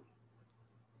discrimination.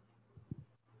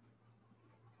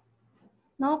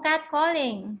 No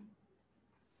catcalling.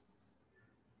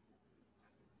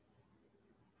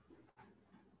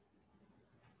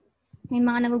 May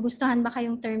mga nagugustuhan ba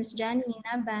kayong terms dyan,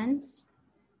 Nina, Vance?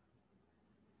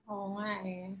 Oo nga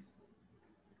eh.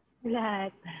 Lahat.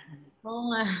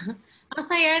 Oo nga. Ang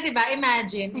saya, di ba?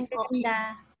 Imagine. Ang If okay.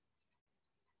 ganda.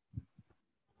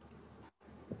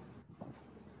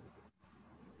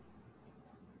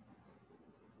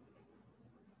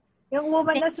 Yung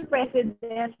woman na si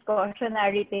president,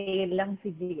 cautionary tale lang si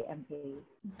GMA.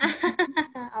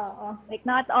 Oo. Like,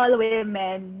 not all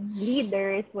women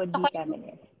leaders would be Gusto ko,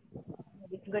 feminists.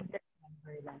 It's good to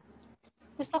remember that.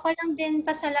 gusto ko lang din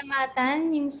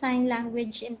pasalamatan yung sign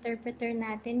language interpreter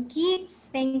natin. Keats,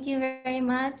 thank you very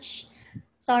much.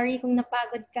 Sorry kung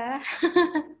napagod ka.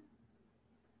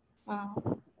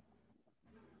 Oh.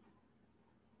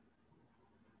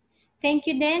 Thank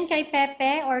you din kay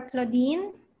Pepe or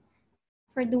Claudine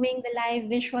for doing the live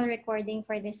visual recording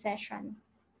for this session.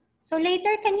 So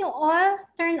later, can you all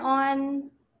turn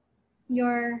on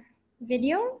your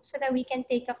video so that we can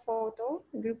take a photo,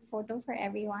 a group photo for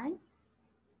everyone?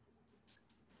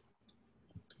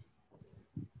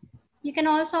 You can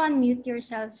also unmute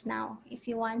yourselves now if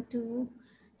you want to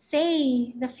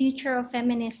say the future of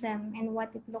feminism and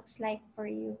what it looks like for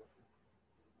you.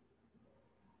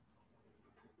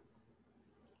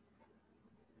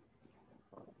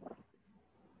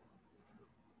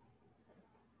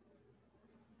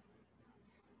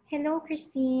 Hello,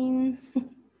 Christine.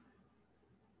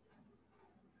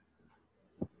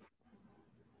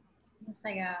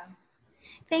 Masaya.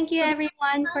 Thank you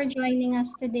everyone for joining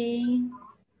us today.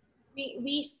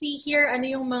 We see here ano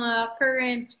yung mga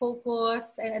current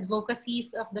focus and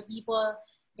advocacies of the people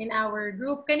in our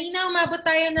group. Kanina umabot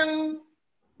tayo ng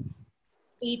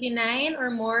 89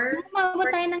 or more. Umabot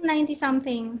tayo ng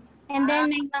 90-something. And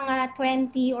then may mga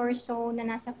 20 or so na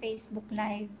nasa Facebook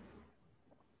Live.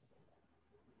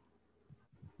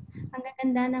 Ang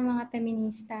gaganda ng mga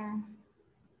feminista.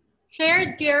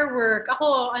 Shared care work.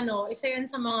 Ako, isa yun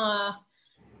sa mga,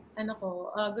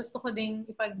 gusto ko ding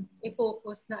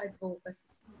i-focus na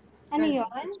advocacy. Ano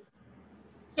yun?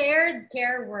 Shared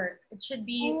care work. It should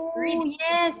be really...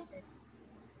 Yes.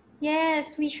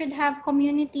 Yes, we should have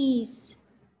communities.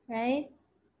 Right?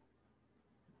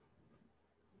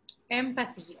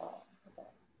 Empathy.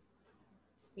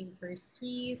 Safer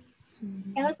streets.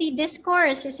 Healthy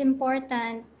discourse is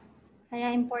important.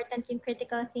 Kaya important yung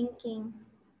critical thinking.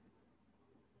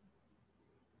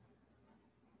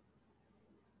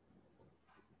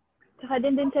 Saka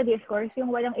din sa discourse,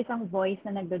 yung walang isang voice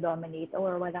na nagdo-dominate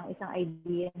or walang isang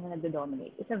idea na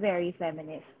nagdo-dominate. It's a very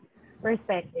feminist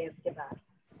perspective, di ba?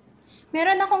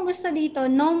 Meron akong gusto dito,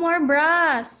 no more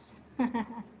bras.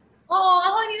 Oo,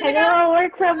 ako hindi Hello,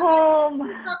 work from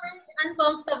home.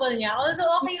 Uncomfortable niya.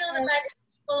 Although okay lang naman if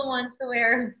people want to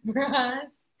wear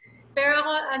bras. Pero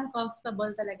ako,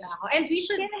 uncomfortable talaga ako. And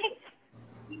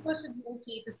people should be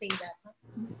okay to say that. Huh?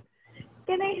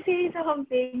 Can I say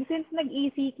something? Since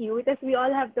nag-ECQ, tapos we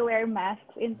all have to wear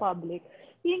masks in public,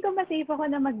 feeling ko mas-safe ako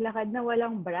na maglakad na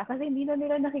walang bra kasi hindi na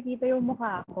nila nakikita yung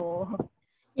mukha ko.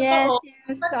 Yes, Oo.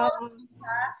 yes.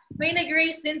 May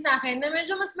nag-raise din sa akin na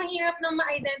medyo mas mahirap na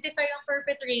ma-identify yung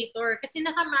perpetrator kasi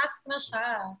naka-mask na siya.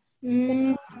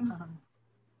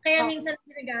 Kaya minsan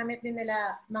ginagamit din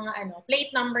nila mga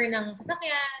plate number ng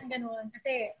sasakyan, gano'n.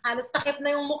 Kasi halos takip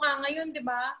na yung mukha ngayon, di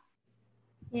ba?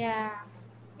 Yeah.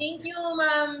 Thank you,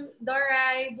 Ma'am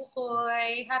Doray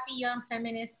Bukoy. Happy Young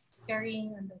Feminists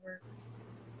carrying on the work.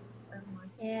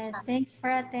 Yes, thanks for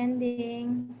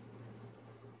attending.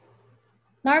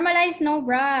 Normalize no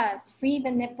bras. Free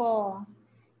the nipple.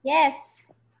 Yes.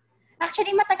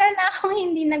 Actually, matagal na ako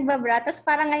hindi nagbabra. Tapos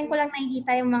parang ngayon ko lang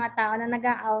nakikita yung mga tao na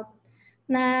nag-out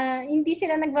na hindi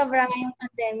sila nagbabra ngayong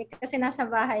pandemic kasi nasa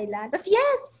bahay lang. Tapos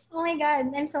yes! Oh my God,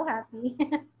 I'm so happy.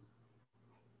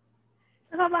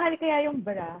 Nakamahal kaya yung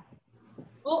bra?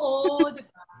 Oo, di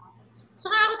ba?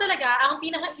 Saka ako talaga, ang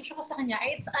pinaka-issue ko sa kanya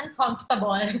ay it's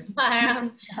uncomfortable.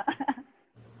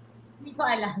 Hindi ko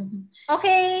alam.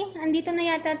 Okay, andito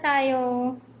na yata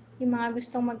tayo. Yung mga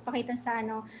gustong magpakita sa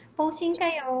posing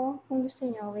kayo kung gusto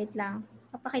nyo. Wait lang.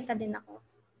 Papakita din ako.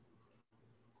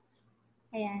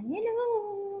 Ayan.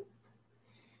 Hello!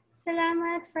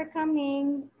 Salamat for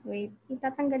coming. Wait,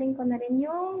 itatanggalin ko na rin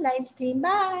yung live stream.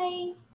 Bye!